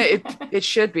does. It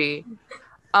should be.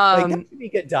 Like, that should be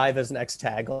Godiva's next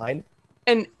tagline.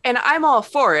 And I'm all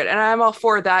for it. And I'm all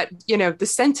for that, you know, the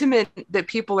sentiment that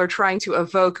people are trying to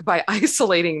evoke by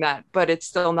isolating that, but it's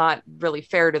still not really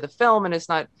fair to the film and it's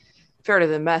not fair to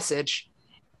the message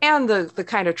and the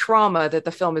kind of trauma that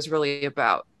the film is really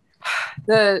about.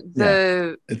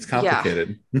 It's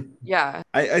complicated.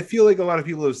 I feel like a lot of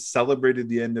people have celebrated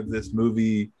the end of this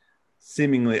movie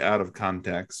seemingly out of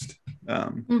context,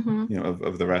 you know,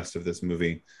 of the rest of this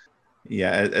movie.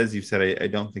 As you said, I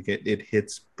don't think it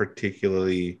hits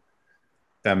particularly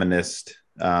feminist.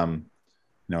 You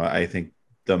know, I think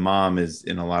the mom is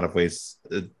in a lot of ways,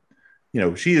 you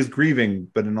know, she is grieving,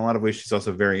 but in a lot of ways she's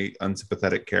also a very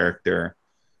unsympathetic character.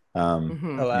 Mhm. Oh,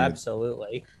 You know,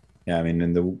 absolutely. yeah, I mean,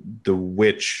 and the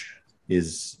witch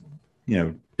is,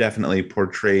 definitely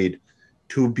portrayed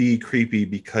to be creepy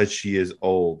because she is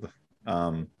old,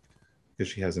 because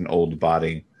she has an old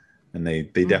body, and they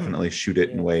Mhm. definitely shoot it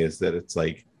in Yeah. ways that it's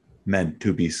like meant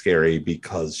to be scary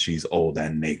because she's old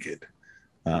and naked,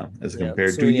 as Yeah. compared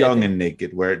to Sweeney, I young think and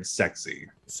naked, where it's sexy.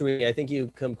 Sweeney, I think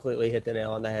you completely hit the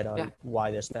nail on the head Yeah. on why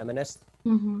this feminist.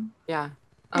 Mm-hmm. Yeah.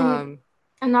 And Um,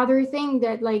 another thing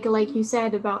that like you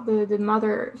said about the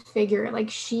mother figure, like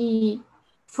she,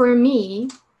 for me,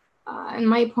 in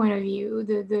my point of view,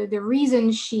 the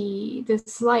reason she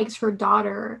dislikes her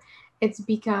daughter, it's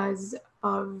because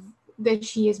of that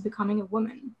she is becoming a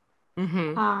woman.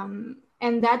 mhm.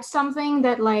 And that's something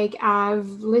that like I've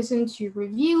listened to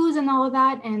reviews and all of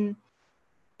that, and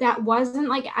that wasn't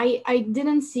like I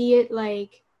didn't see it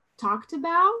like talked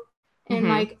about. And Mhm.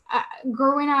 like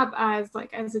growing up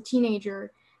as a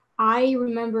teenager, I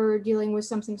remember dealing with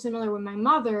something similar with my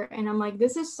mother, and I'm like,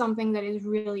 this is something that is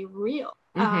really real,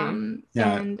 Mhm.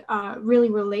 Yeah, and really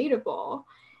relatable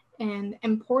and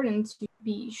important to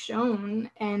be shown,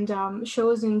 and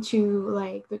shows into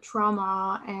like the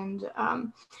trauma, and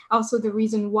also the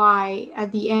reason why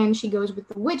at the end she goes with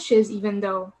the witches, even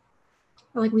though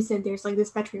like we said there's like this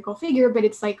patriarchal figure, but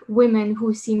it's like women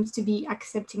who seems to be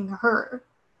accepting her,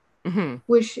 Mhm.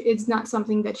 which is not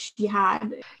something that she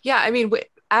had. Yeah, I mean,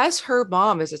 as her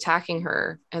mom is attacking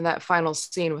her in that final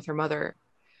scene with her mother,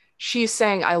 she's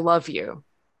saying, "I love you."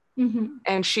 Mm-hmm.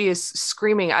 And she is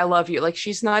screaming, "I love you." Like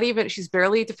she's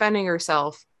barely defending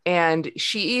herself. And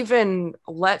she even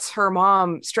lets her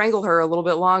mom strangle her a little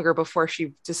bit longer before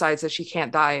she decides that she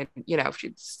can't die.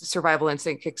 And, survival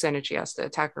instinct kicks in and she has to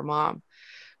attack her mom.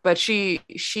 But she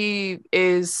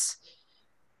is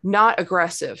not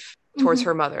aggressive towards Mm-hmm.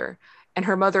 her mother. And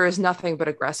her mother is nothing but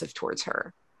aggressive towards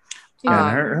her. yeah, and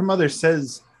Exactly. her mother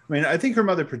says, I mean, I think her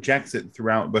mother projects it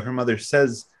throughout, but her mother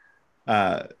says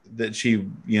that she,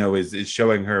 is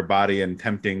showing her body and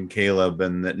tempting Caleb,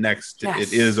 and that next it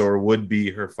is Yes, or would be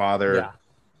her father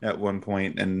Yeah. at one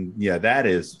point, and yeah, that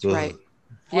is. that's right.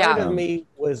 Part Yeah. of me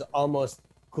was almost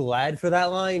glad for that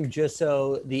line just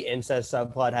so the incest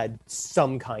subplot had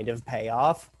some kind of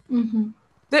payoff. Mm-hmm.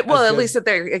 Well, As at least just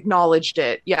that they acknowledged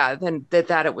it. Yeah. Then that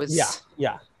it yeah, was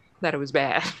yeah,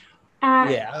 bad. uh,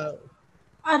 yeah.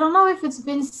 I don't know if it's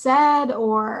been said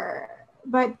or,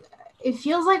 but it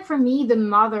feels like for me the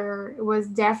mother was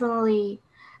definitely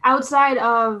outside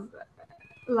of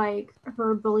like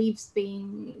her beliefs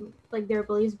being like their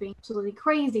beliefs being absolutely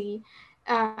crazy.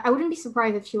 I wouldn't be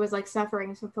surprised if she was like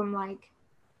suffering from like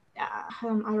I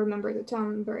remember the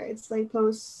term, but it's like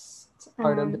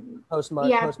Postpartum,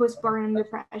 yeah, post. postpartum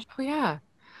depression. Oh yeah.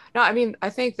 No, I mean, I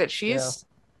think that Yeah,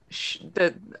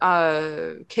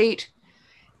 that Kate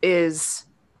is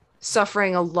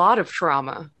suffering a lot of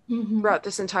trauma Mm-hmm. throughout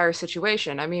this entire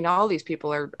situation. I mean, all these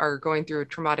people are going through a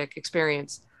traumatic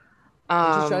experience.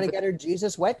 and she's trying to But get her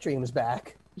Jesus wet dreams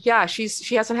back. yeah, she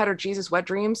hasn't had her Jesus wet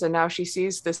dreams, and now she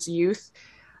sees this youth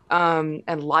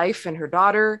and life and her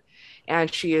daughter, and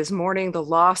she is mourning the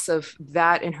loss of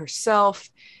that in herself.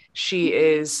 She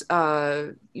is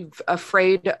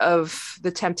afraid of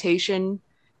the temptation.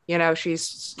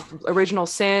 She's original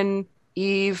sin,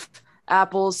 Eve,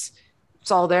 apples,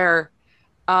 it's all there.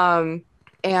 Um,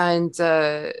 and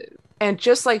and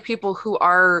just like people who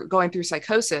are going through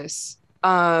psychosis,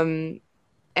 and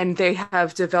they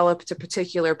have developed a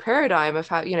particular paradigm of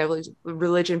how,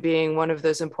 religion being one of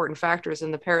those important factors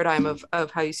in the paradigm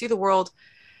of how you see the world.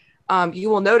 You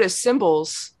will notice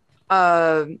symbols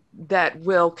that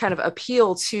will kind of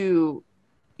appeal to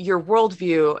your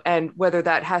worldview, and whether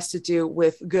that has to do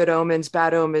with good omens,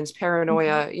 bad omens, Mm-hmm.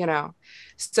 paranoia,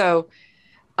 So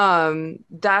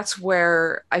that's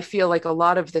where I feel like a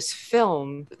lot of this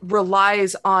film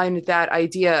relies on that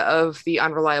idea of the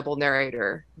unreliable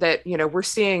narrator, that we're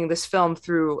seeing this film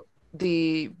through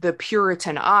the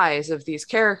Puritan eyes of these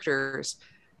characters,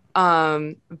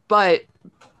 um but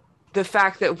the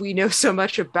fact that we know so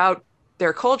much about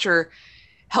their culture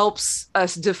helps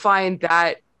us define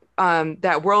that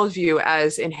worldview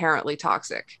as inherently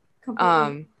toxic. Completely.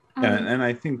 um Yeah, Um, and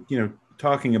I think,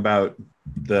 talking about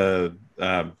the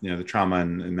trauma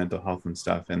and mental health and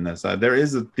stuff in this, there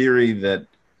is a theory that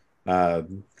uh,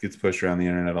 gets pushed around the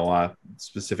internet a lot,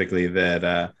 specifically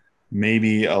that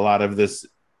maybe a lot of this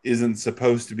isn't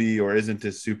supposed to be or isn't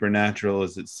as supernatural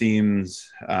as it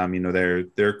seems.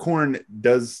 Their corn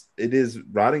is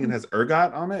rotting and has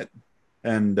ergot on it,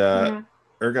 and yeah.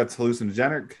 ergot's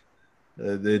hallucinogenic.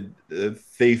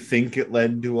 They think it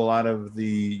led to a lot of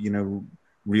the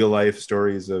real life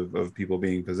stories of people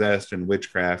being possessed and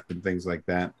witchcraft and things like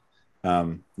that.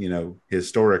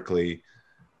 historically.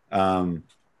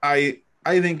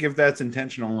 I think if that's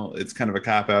intentional, it's kind of a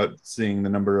cop out, seeing the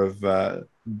number of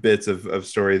bits of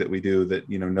story that we do that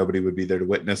nobody would be there to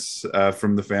witness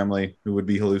from the family who would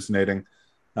be hallucinating.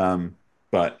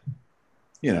 But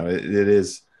it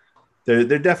is,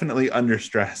 they're definitely under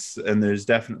stress, and there's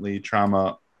definitely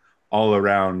trauma all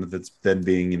around that's then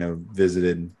being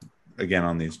visited again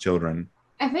on these children.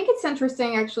 I think it's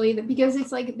interesting actually that because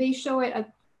it's like they show it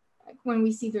at, when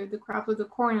we see the crop of the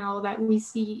corn and all of that, we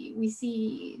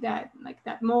see that like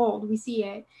that mold, we see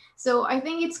it. So I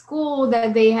think it's cool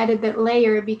that they added that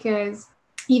layer, because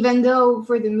even though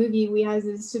for the movie we have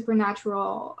this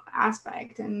supernatural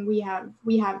aspect and we have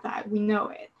that, we know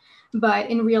it, but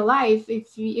in real life,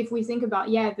 if we think about,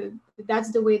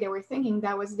 that's the way they were thinking,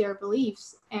 that was their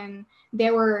beliefs, and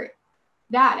they were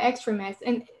that extremist.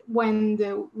 And when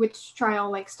the witch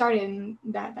trial like started, and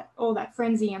that all that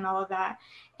frenzy and all of that,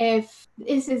 if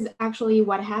this is actually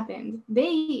what happened,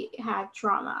 they had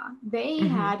trauma, they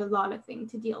had a lot of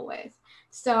things to deal with.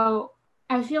 So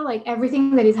I feel like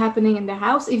everything that is happening in the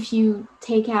house, if you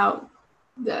take out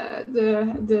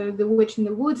the witch in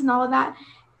the woods and all of that,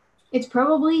 it's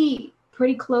probably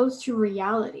pretty close to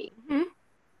reality.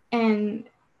 And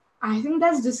I think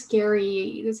that's the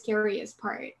scariest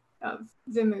part of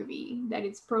the movie, that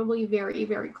it's probably very,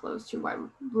 very close to what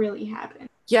really happened.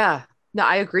 Yeah, no,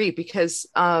 I agree, because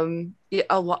all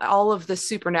of the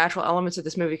supernatural elements of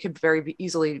this movie could very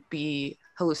easily be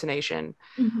hallucination.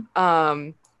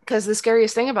 Because the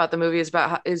scariest thing about the movie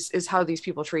is how these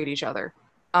people treat each other.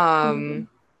 And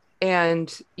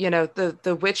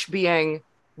the witch being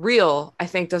real, I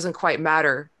think, doesn't quite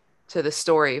matter to the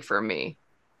story for me.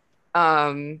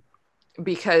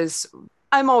 Because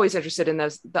I'm always interested in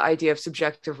the idea of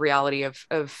subjective reality of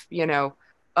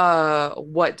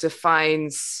what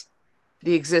defines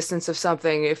the existence of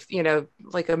something, if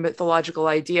like a mythological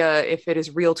idea, if it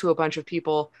is real to a bunch of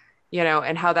people,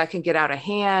 and how that can get out of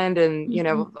hand, and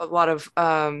a lot of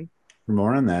for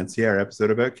more on that, see our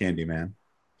episode about Candyman.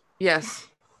 Yes.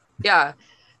 Yeah.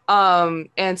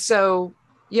 And so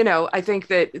I think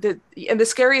that and the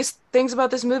scariest things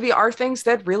about this movie are things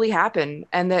that really happen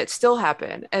and that still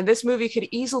happen. And this movie could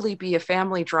easily be a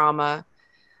family drama.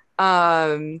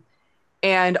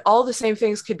 And all the same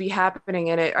things could be happening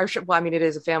in it. It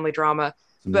is a family drama.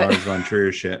 Some Lars von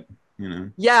Trier shit,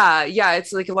 Yeah,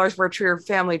 it's like a Lars von Trier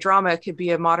family drama. It could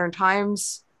be a modern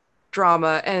times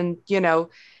drama. And,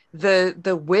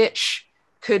 the witch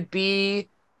could be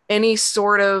any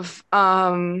sort of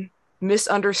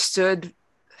misunderstood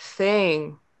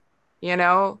thing,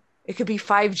 it could be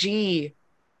 5G,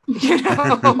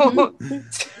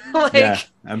 like, yeah,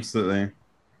 absolutely.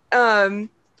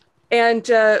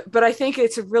 But I think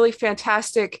it's a really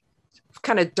fantastic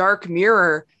kind of dark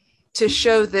mirror to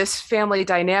show this family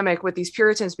dynamic with these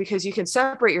Puritans, because you can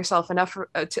separate yourself enough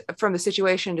from the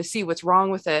situation to see what's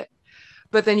wrong with it.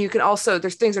 But then you can also,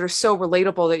 there's things that are so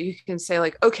relatable that you can say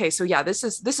like, okay, so yeah, this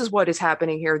is what is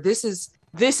happening here. This is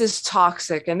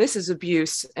toxic, and this is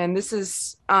abuse, and this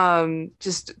is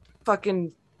just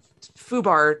fucking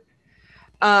foobar.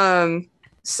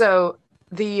 So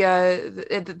the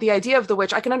idea of the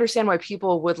witch, I can understand why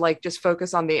people would like just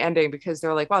focus on the ending, because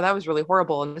they're like, wow, that was really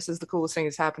horrible, and this is the coolest thing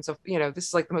that's happened. So this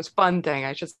is like the most fun thing,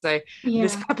 I should say,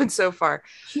 this happened so far.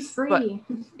 She's free.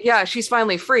 But, yeah, she's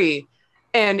finally free.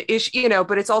 And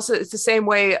but it's the same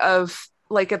way of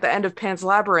like at the end of Pan's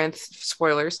Labyrinth,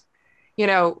 spoilers,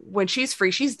 when she's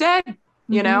free, she's dead,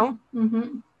 Is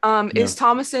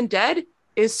Thomasin dead?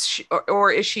 Is she,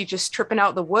 or is she just tripping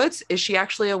out in the woods? Is she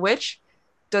actually a witch?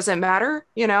 Doesn't matter,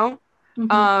 I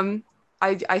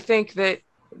think that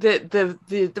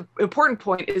the important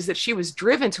point is that she was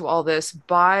driven to all this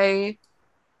by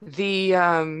the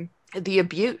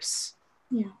abuse.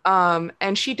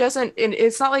 And she doesn't, and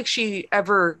it's not like we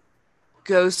ever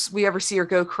see her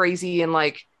go crazy and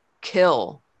like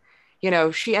kill.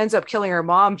 She ends up killing her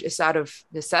mom just out of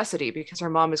necessity, because her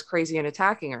mom is crazy and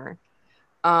attacking her.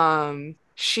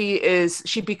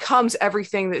 She becomes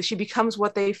everything, she becomes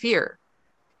what they fear,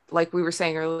 like we were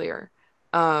saying earlier.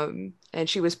 And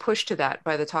she was pushed to that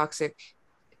by the toxic,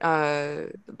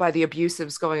 by the abuse that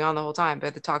was going on the whole time, by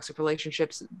the toxic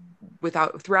relationships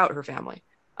throughout her family.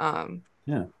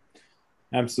 Yeah,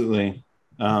 absolutely.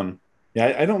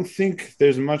 I don't think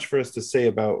there's much for us to say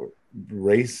about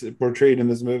race portrayed in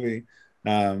this movie.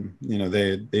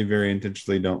 They very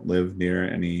intentionally don't live near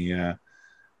any.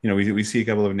 We see a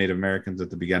couple of Native Americans at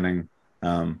the beginning,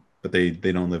 but they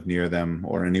don't live near them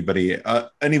or anybody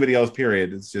else.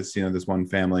 Period. It's just this one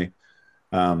family,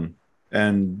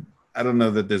 and I don't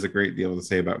know that there's a great deal to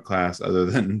say about class other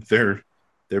than they're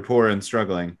poor and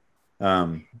struggling.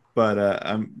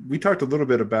 We talked a little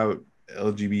bit about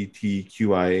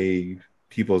LGBTQIA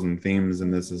peoples and themes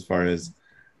in this, as far as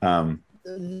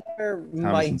there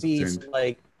might be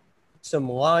like some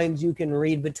lines you can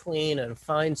read between and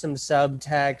find some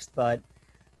subtext, but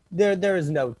there is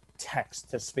no text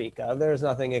to speak of. There's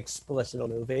nothing explicit in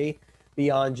the movie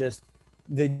beyond just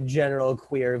the general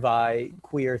queer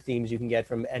themes you can get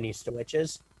from any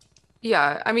witches.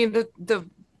 Yeah, I mean the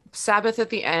Sabbath at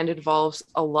the end involves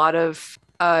a lot of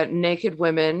naked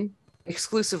women,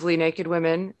 exclusively naked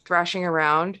women thrashing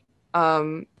around.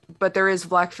 But there is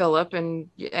Black Phillip and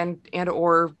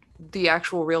or the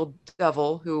actual real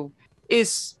devil, who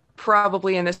is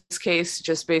probably in this case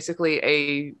just basically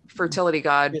a fertility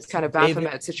god, kind of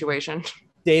Baphomet situation.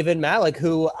 David Malik,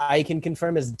 who I can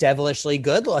confirm is devilishly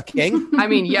good looking. I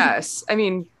mean, yes. I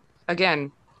mean,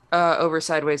 again, over,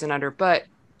 sideways, and under, but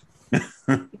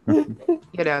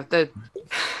you know,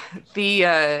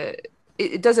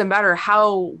 it doesn't matter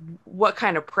what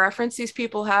kind of preference these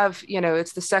people have. You know,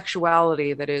 it's the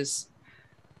sexuality that is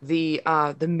the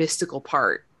mystical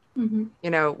part. Mm-hmm. You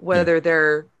know, whether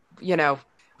they're, you know,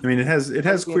 I mean, it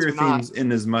has queer themes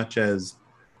in as much as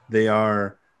they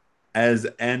are as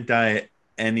anti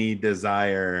any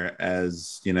desire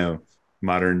as, you know,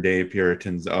 modern day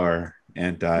Puritans are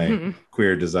anti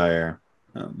queer desire.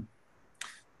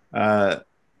 I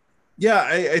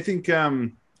think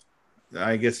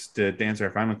I guess to answer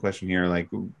our final question here, like,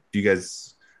 do you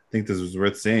guys think this was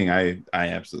worth seeing? I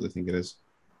absolutely think it is.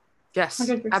 Yes,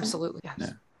 100%. Absolutely.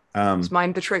 Yes. Yeah. Just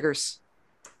mind the triggers.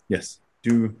 Yes,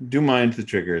 do mind the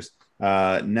triggers.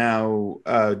 Now,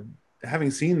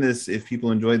 having seen this, if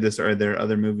people enjoyed this, are there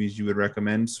other movies you would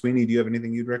recommend? Sweeney, do you have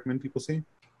anything you'd recommend people see?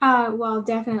 Well,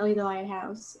 definitely The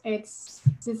Lighthouse. It's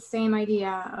the same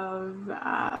idea of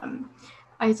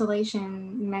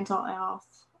isolation, mental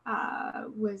health,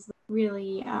 was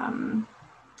really, and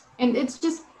it's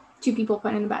just two people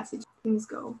put in a bad situation. Things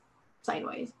go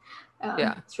sideways.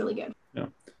 It's really good. Yeah.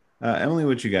 Emily,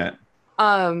 what you got?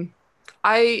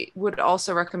 I would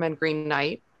also recommend Green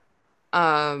Knight.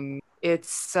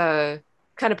 It's kind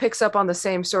of picks up on the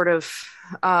same sort of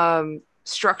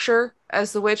structure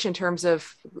as The Witch in terms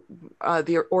of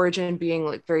the origin being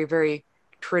like very, very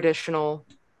traditional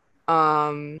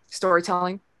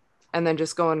storytelling, and then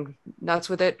just going nuts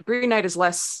with it. Green Knight is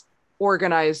less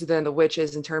organized than The Witch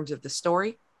is in terms of the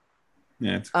story.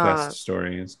 Yeah, it's a quest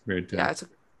story. It's very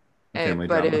family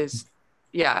but drama. it is,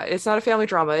 yeah, it's not a family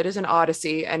drama. It is an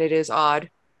odyssey, and it is odd,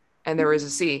 and there is a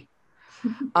sea.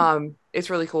 It's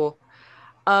really cool.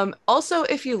 Also,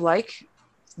 if you like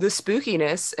the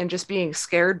spookiness and just being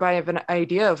scared by an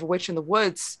idea of a witch in the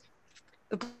woods,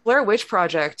 the Blair Witch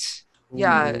Project.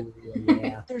 Yeah.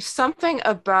 There's something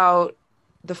about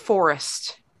the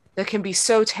forest that can be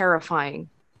so terrifying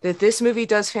that this movie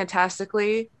does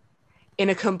fantastically in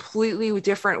a completely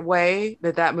different way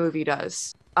that movie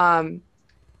does. And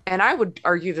I would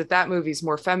argue that movie is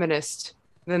more feminist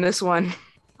than this one.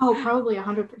 Oh, probably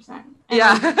 100%.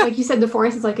 Yeah. Like you said, the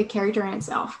forest is like a character in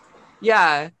itself.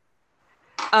 Yeah.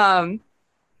 And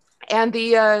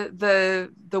the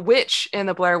witch in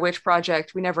the Blair Witch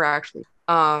Project, we never actually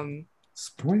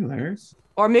spoilers,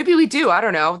 or maybe we do. I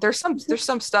don't know. There's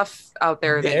some stuff out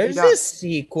there. There's a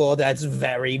sequel that's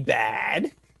very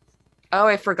bad. Oh,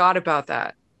 I forgot about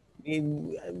that.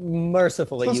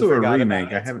 Mercifully, it's also a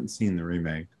remake. I haven't seen the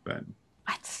remake, but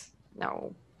what?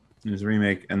 No. There's a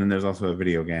remake, and then there's also a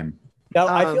video game. No,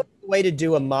 I feel like the way to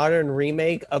do a modern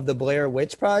remake of the Blair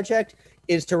Witch Project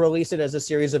is to release it as a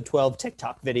series of 12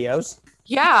 TikTok videos.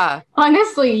 Yeah.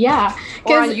 Honestly, yeah.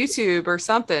 Or on YouTube or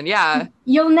something, yeah.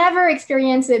 You'll never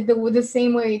experience it the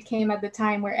same way it came at the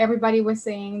time, where everybody was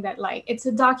saying that, like, it's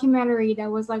a documentary that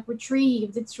was, like,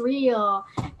 retrieved, it's real.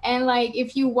 And, like,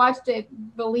 if you watched it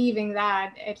believing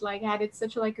that, it, like, added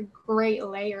such, like, a great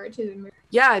layer to the movie.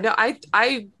 Yeah, no,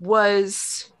 I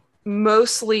was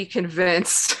mostly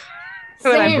convinced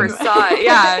when I first saw it.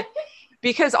 Yeah.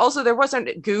 Because also there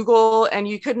wasn't Google, and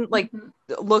you couldn't like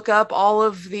look up all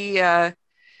of the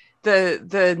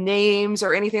names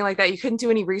or anything like that. You couldn't do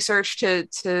any research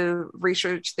to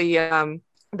research the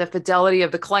fidelity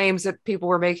of the claims that people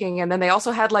were making. And then they also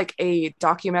had like a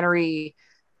documentary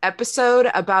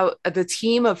episode about the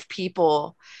team of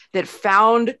people that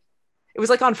found, it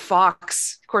was like on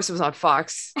Fox. Of course it was on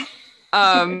Fox.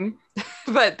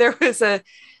 But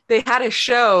they had a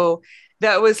show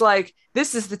that was like,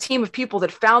 this is the team of people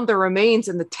that found the remains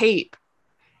in the tape.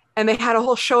 And they had a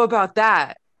whole show about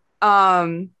that.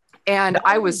 And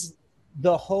I was...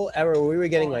 The whole era where we were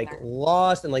getting like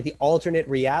lost and like the alternate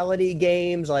reality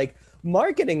games, like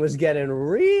marketing was getting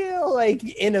real like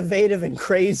innovative and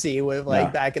crazy with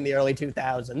like back in the early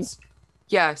 2000s.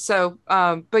 Yeah. So,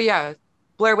 but yeah,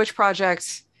 Blair Witch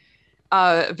Project,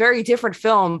 very different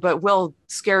film, but will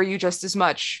scare you just as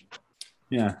much.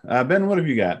 Yeah. Ben, what have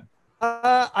you got?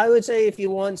 I would say if you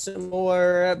want some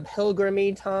more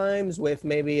pilgrimy times with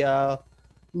maybe a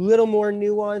little more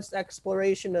nuanced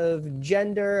exploration of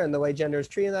gender and the way gender is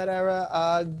treated in that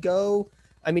era, go.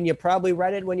 I mean, you probably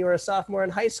read it when you were a sophomore in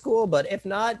high school, but if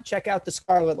not, check out The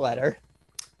Scarlet Letter.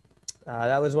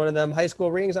 That was one of them high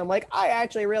school readings. I'm like, I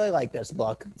actually really like this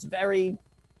book. It's very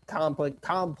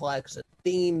complex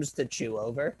themes to chew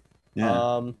over. Yeah.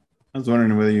 I was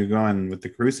wondering whether you're going with The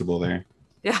Crucible there.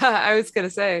 Yeah, I was gonna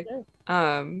say.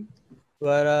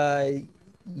 But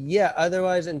yeah,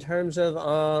 otherwise in terms of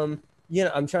I'm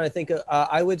trying to think of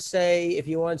I would say if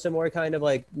you want some more kind of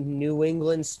like New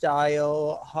England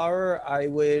style horror, I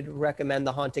would recommend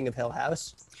The Haunting of Hill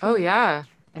House. Oh yeah.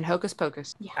 And Hocus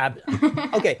Pocus. Yeah.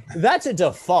 Okay, that's a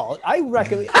default. I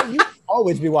recommend you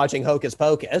always be watching Hocus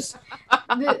Pocus.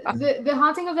 The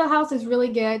Haunting of the House is really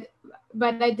good,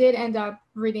 but I did end up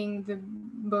reading the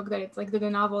book that it's like the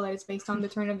novel that is based on The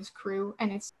Turn of the Screw,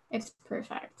 and it's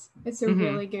perfect. It's a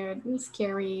really good,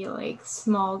 scary, like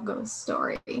small ghost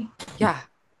story. Yeah,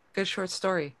 good short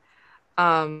story.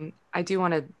 I do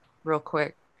want to real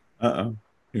quick. You're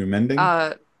amending?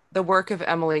 The work of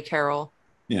Emily Carroll.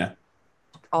 Yeah.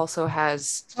 Also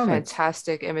has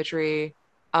fantastic imagery,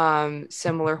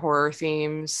 similar horror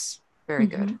themes. Very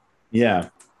good. Yeah.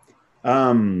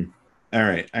 All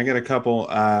right. I got a couple.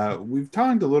 We've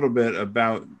talked a little bit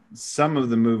about some of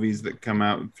the movies that come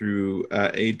out through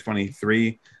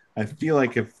A23. I feel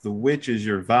like if The Witch is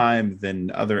your vibe,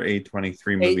 then other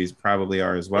A23 movies probably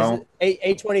are as well.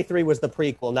 A23 was the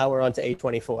prequel. Now we're on to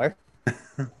A24.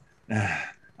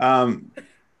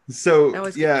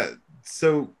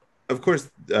 So of course,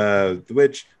 The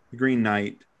Witch, The Green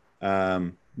Knight,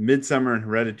 Midsummer, and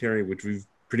Hereditary, which we've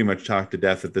pretty much talked to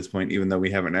death at this point, even though we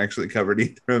haven't actually covered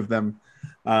either of them.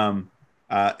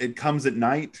 It Comes at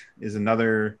Night is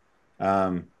another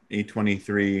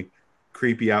A23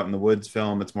 creepy out in the woods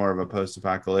film. It's more of a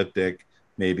post-apocalyptic.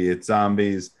 Maybe it's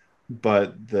zombies,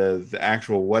 but the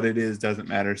actual what it is doesn't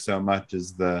matter so much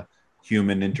as the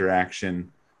human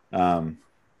interaction in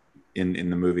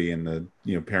the movie and the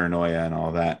paranoia and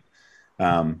all that.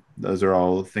 Those are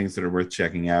all things that are worth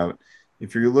checking out.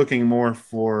 If you're looking more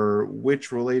for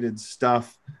witch-related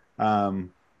stuff, I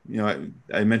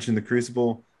mentioned The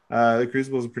Crucible. The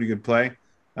Crucible is a pretty good play,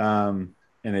 and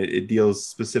it deals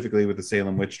specifically with the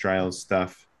Salem witch trials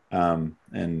stuff,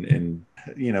 and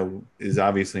is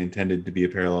obviously intended to be a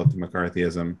parallel to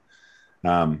McCarthyism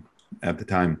at the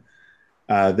time.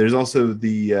 There's also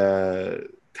the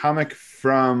comic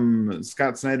from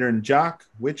Scott Snyder and Jock,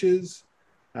 Witches,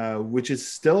 which is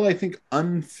still, I think,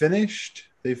 unfinished.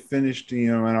 They've finished, an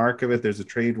arc of it. There's a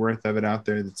trade worth of it out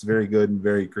there that's very good and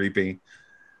very creepy,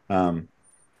 and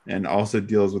also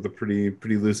deals with a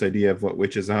pretty loose idea of what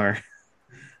witches are.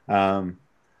 And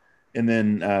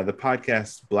then the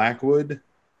podcast Blackwood,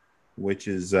 which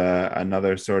is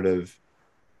another sort of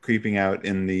creeping out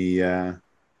in the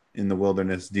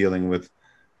wilderness, dealing with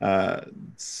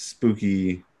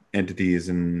spooky entities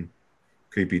and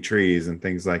creepy trees and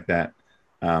things like that.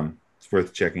 It's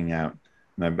worth checking out.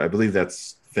 And I believe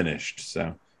that's finished,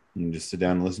 so you can just sit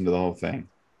down and listen to the whole thing.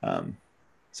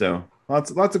 So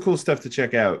lots of cool stuff to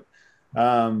check out.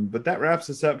 But that wraps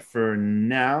us up for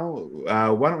now.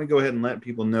 Why don't we go ahead and let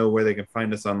people know where they can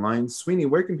find us online? Sweeney,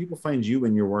 where can people find you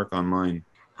and your work online?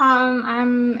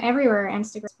 I'm everywhere.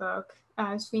 Instagram,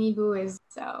 Facebook. Sweeney Boo is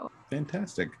so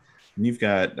fantastic. And you've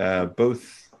got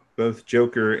both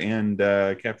Joker and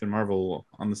Captain Marvel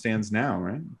on the stands now,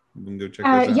 right? We can go check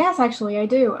those out. Yes, actually, I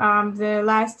do. The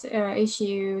last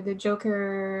issue, the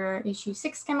Joker issue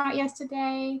 6 came out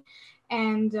yesterday,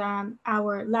 and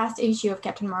our last issue of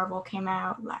Captain Marvel came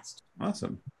out last.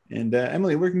 Awesome. And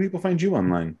Emily, where can people find you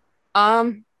online?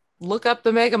 Look up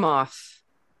the Megamoth,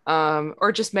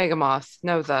 or just Megamoth.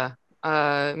 No, the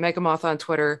Megamoth on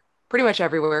Twitter, pretty much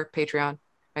everywhere. Patreon,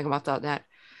 megamoth.net.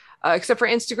 Except for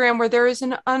Instagram, where there is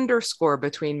an underscore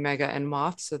between Mega and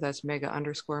Moth, so that's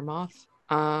Mega_Moth.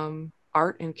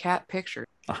 Art and cat pictures.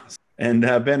 Awesome. And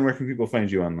Ben, where can people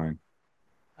find you online?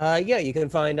 You can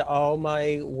find all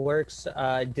my works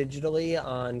digitally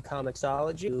on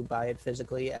Comixology. You buy it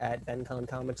physically at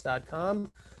benconcomics.com.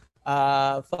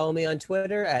 Follow me on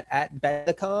Twitter at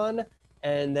Benicon.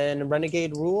 And then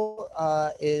Renegade Rule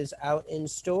is out in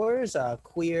stores.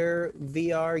 Queer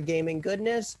VR gaming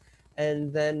goodness.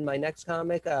 And then my next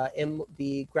comic,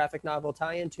 the graphic novel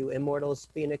tie-in to Immortals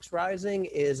Phoenix Rising,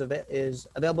 is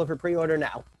available for pre-order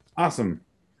now. Awesome.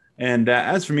 And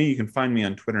as for me, you can find me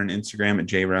on Twitter and Instagram at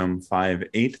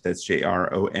jrome58. That's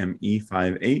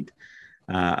JROME58.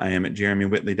 I am at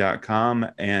jeremywhitley.com.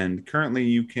 And currently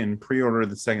you can pre-order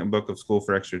the second book of School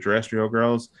for Extraterrestrial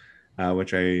Girls,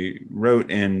 which I wrote.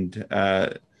 And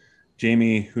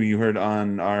Jamie, who you heard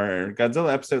on our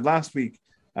Godzilla episode last week,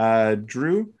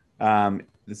 drew. The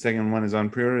second one is on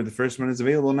pre-order. The first one is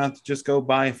available now to just go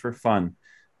buy for fun.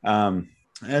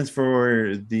 As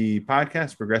for the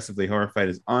podcast, Progressively Horrified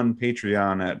is on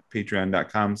Patreon at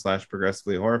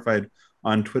patreon.com/progressively horrified,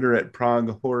 on Twitter at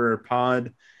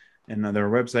proghorrorpod, and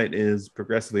their website is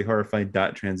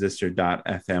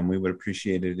progressivelyhorrified.transistor.fm. We would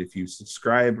appreciate it if you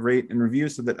subscribe, rate, and review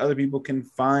so that other people can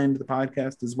find the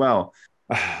podcast as well.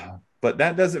 But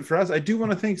that does it for us. I do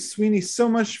want to thank Sweeney so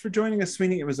much for joining us.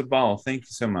 Sweeney, it was a ball. Thank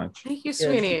you so much. Thank you,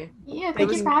 Sweeney. Yeah,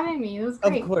 thank you for having me. It was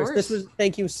great. Of course.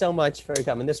 Thank you so much for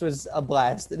coming. This was a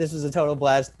blast. This was a total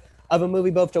blast of a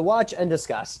movie both to watch and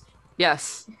discuss.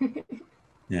 Yes.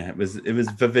 Yeah, it was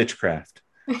Vivitchcraft.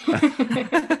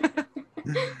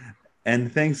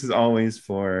 And thanks as always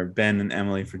for Ben and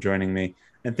Emily for joining me.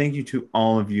 And thank you to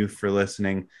all of you for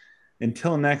listening.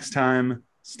 Until next time,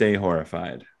 stay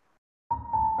horrified.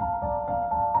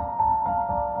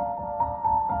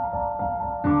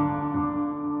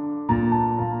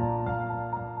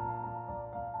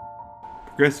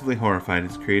 Progressively Horrified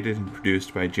is created and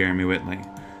produced by Jeremy Whitley.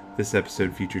 This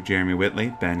episode featured Jeremy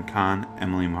Whitley, Ben Kahn,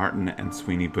 Emily Martin, and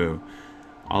Sweeney Boo.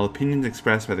 All opinions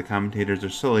expressed by the commentators are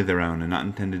solely their own and not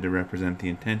intended to represent the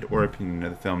intent or opinion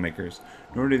of the filmmakers,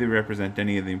 nor do they represent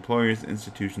any of the employers,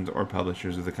 institutions, or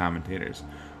publishers of the commentators.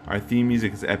 Our theme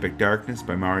music is Epic Darkness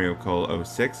by Mario Cole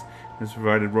 06 and is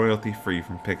provided royalty-free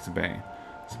from Pixabay.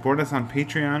 Support us on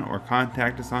Patreon or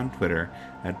contact us on Twitter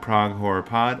at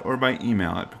proghorrorpod or by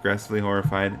email at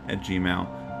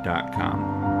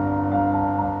progressivelyhorrified@gmail.com.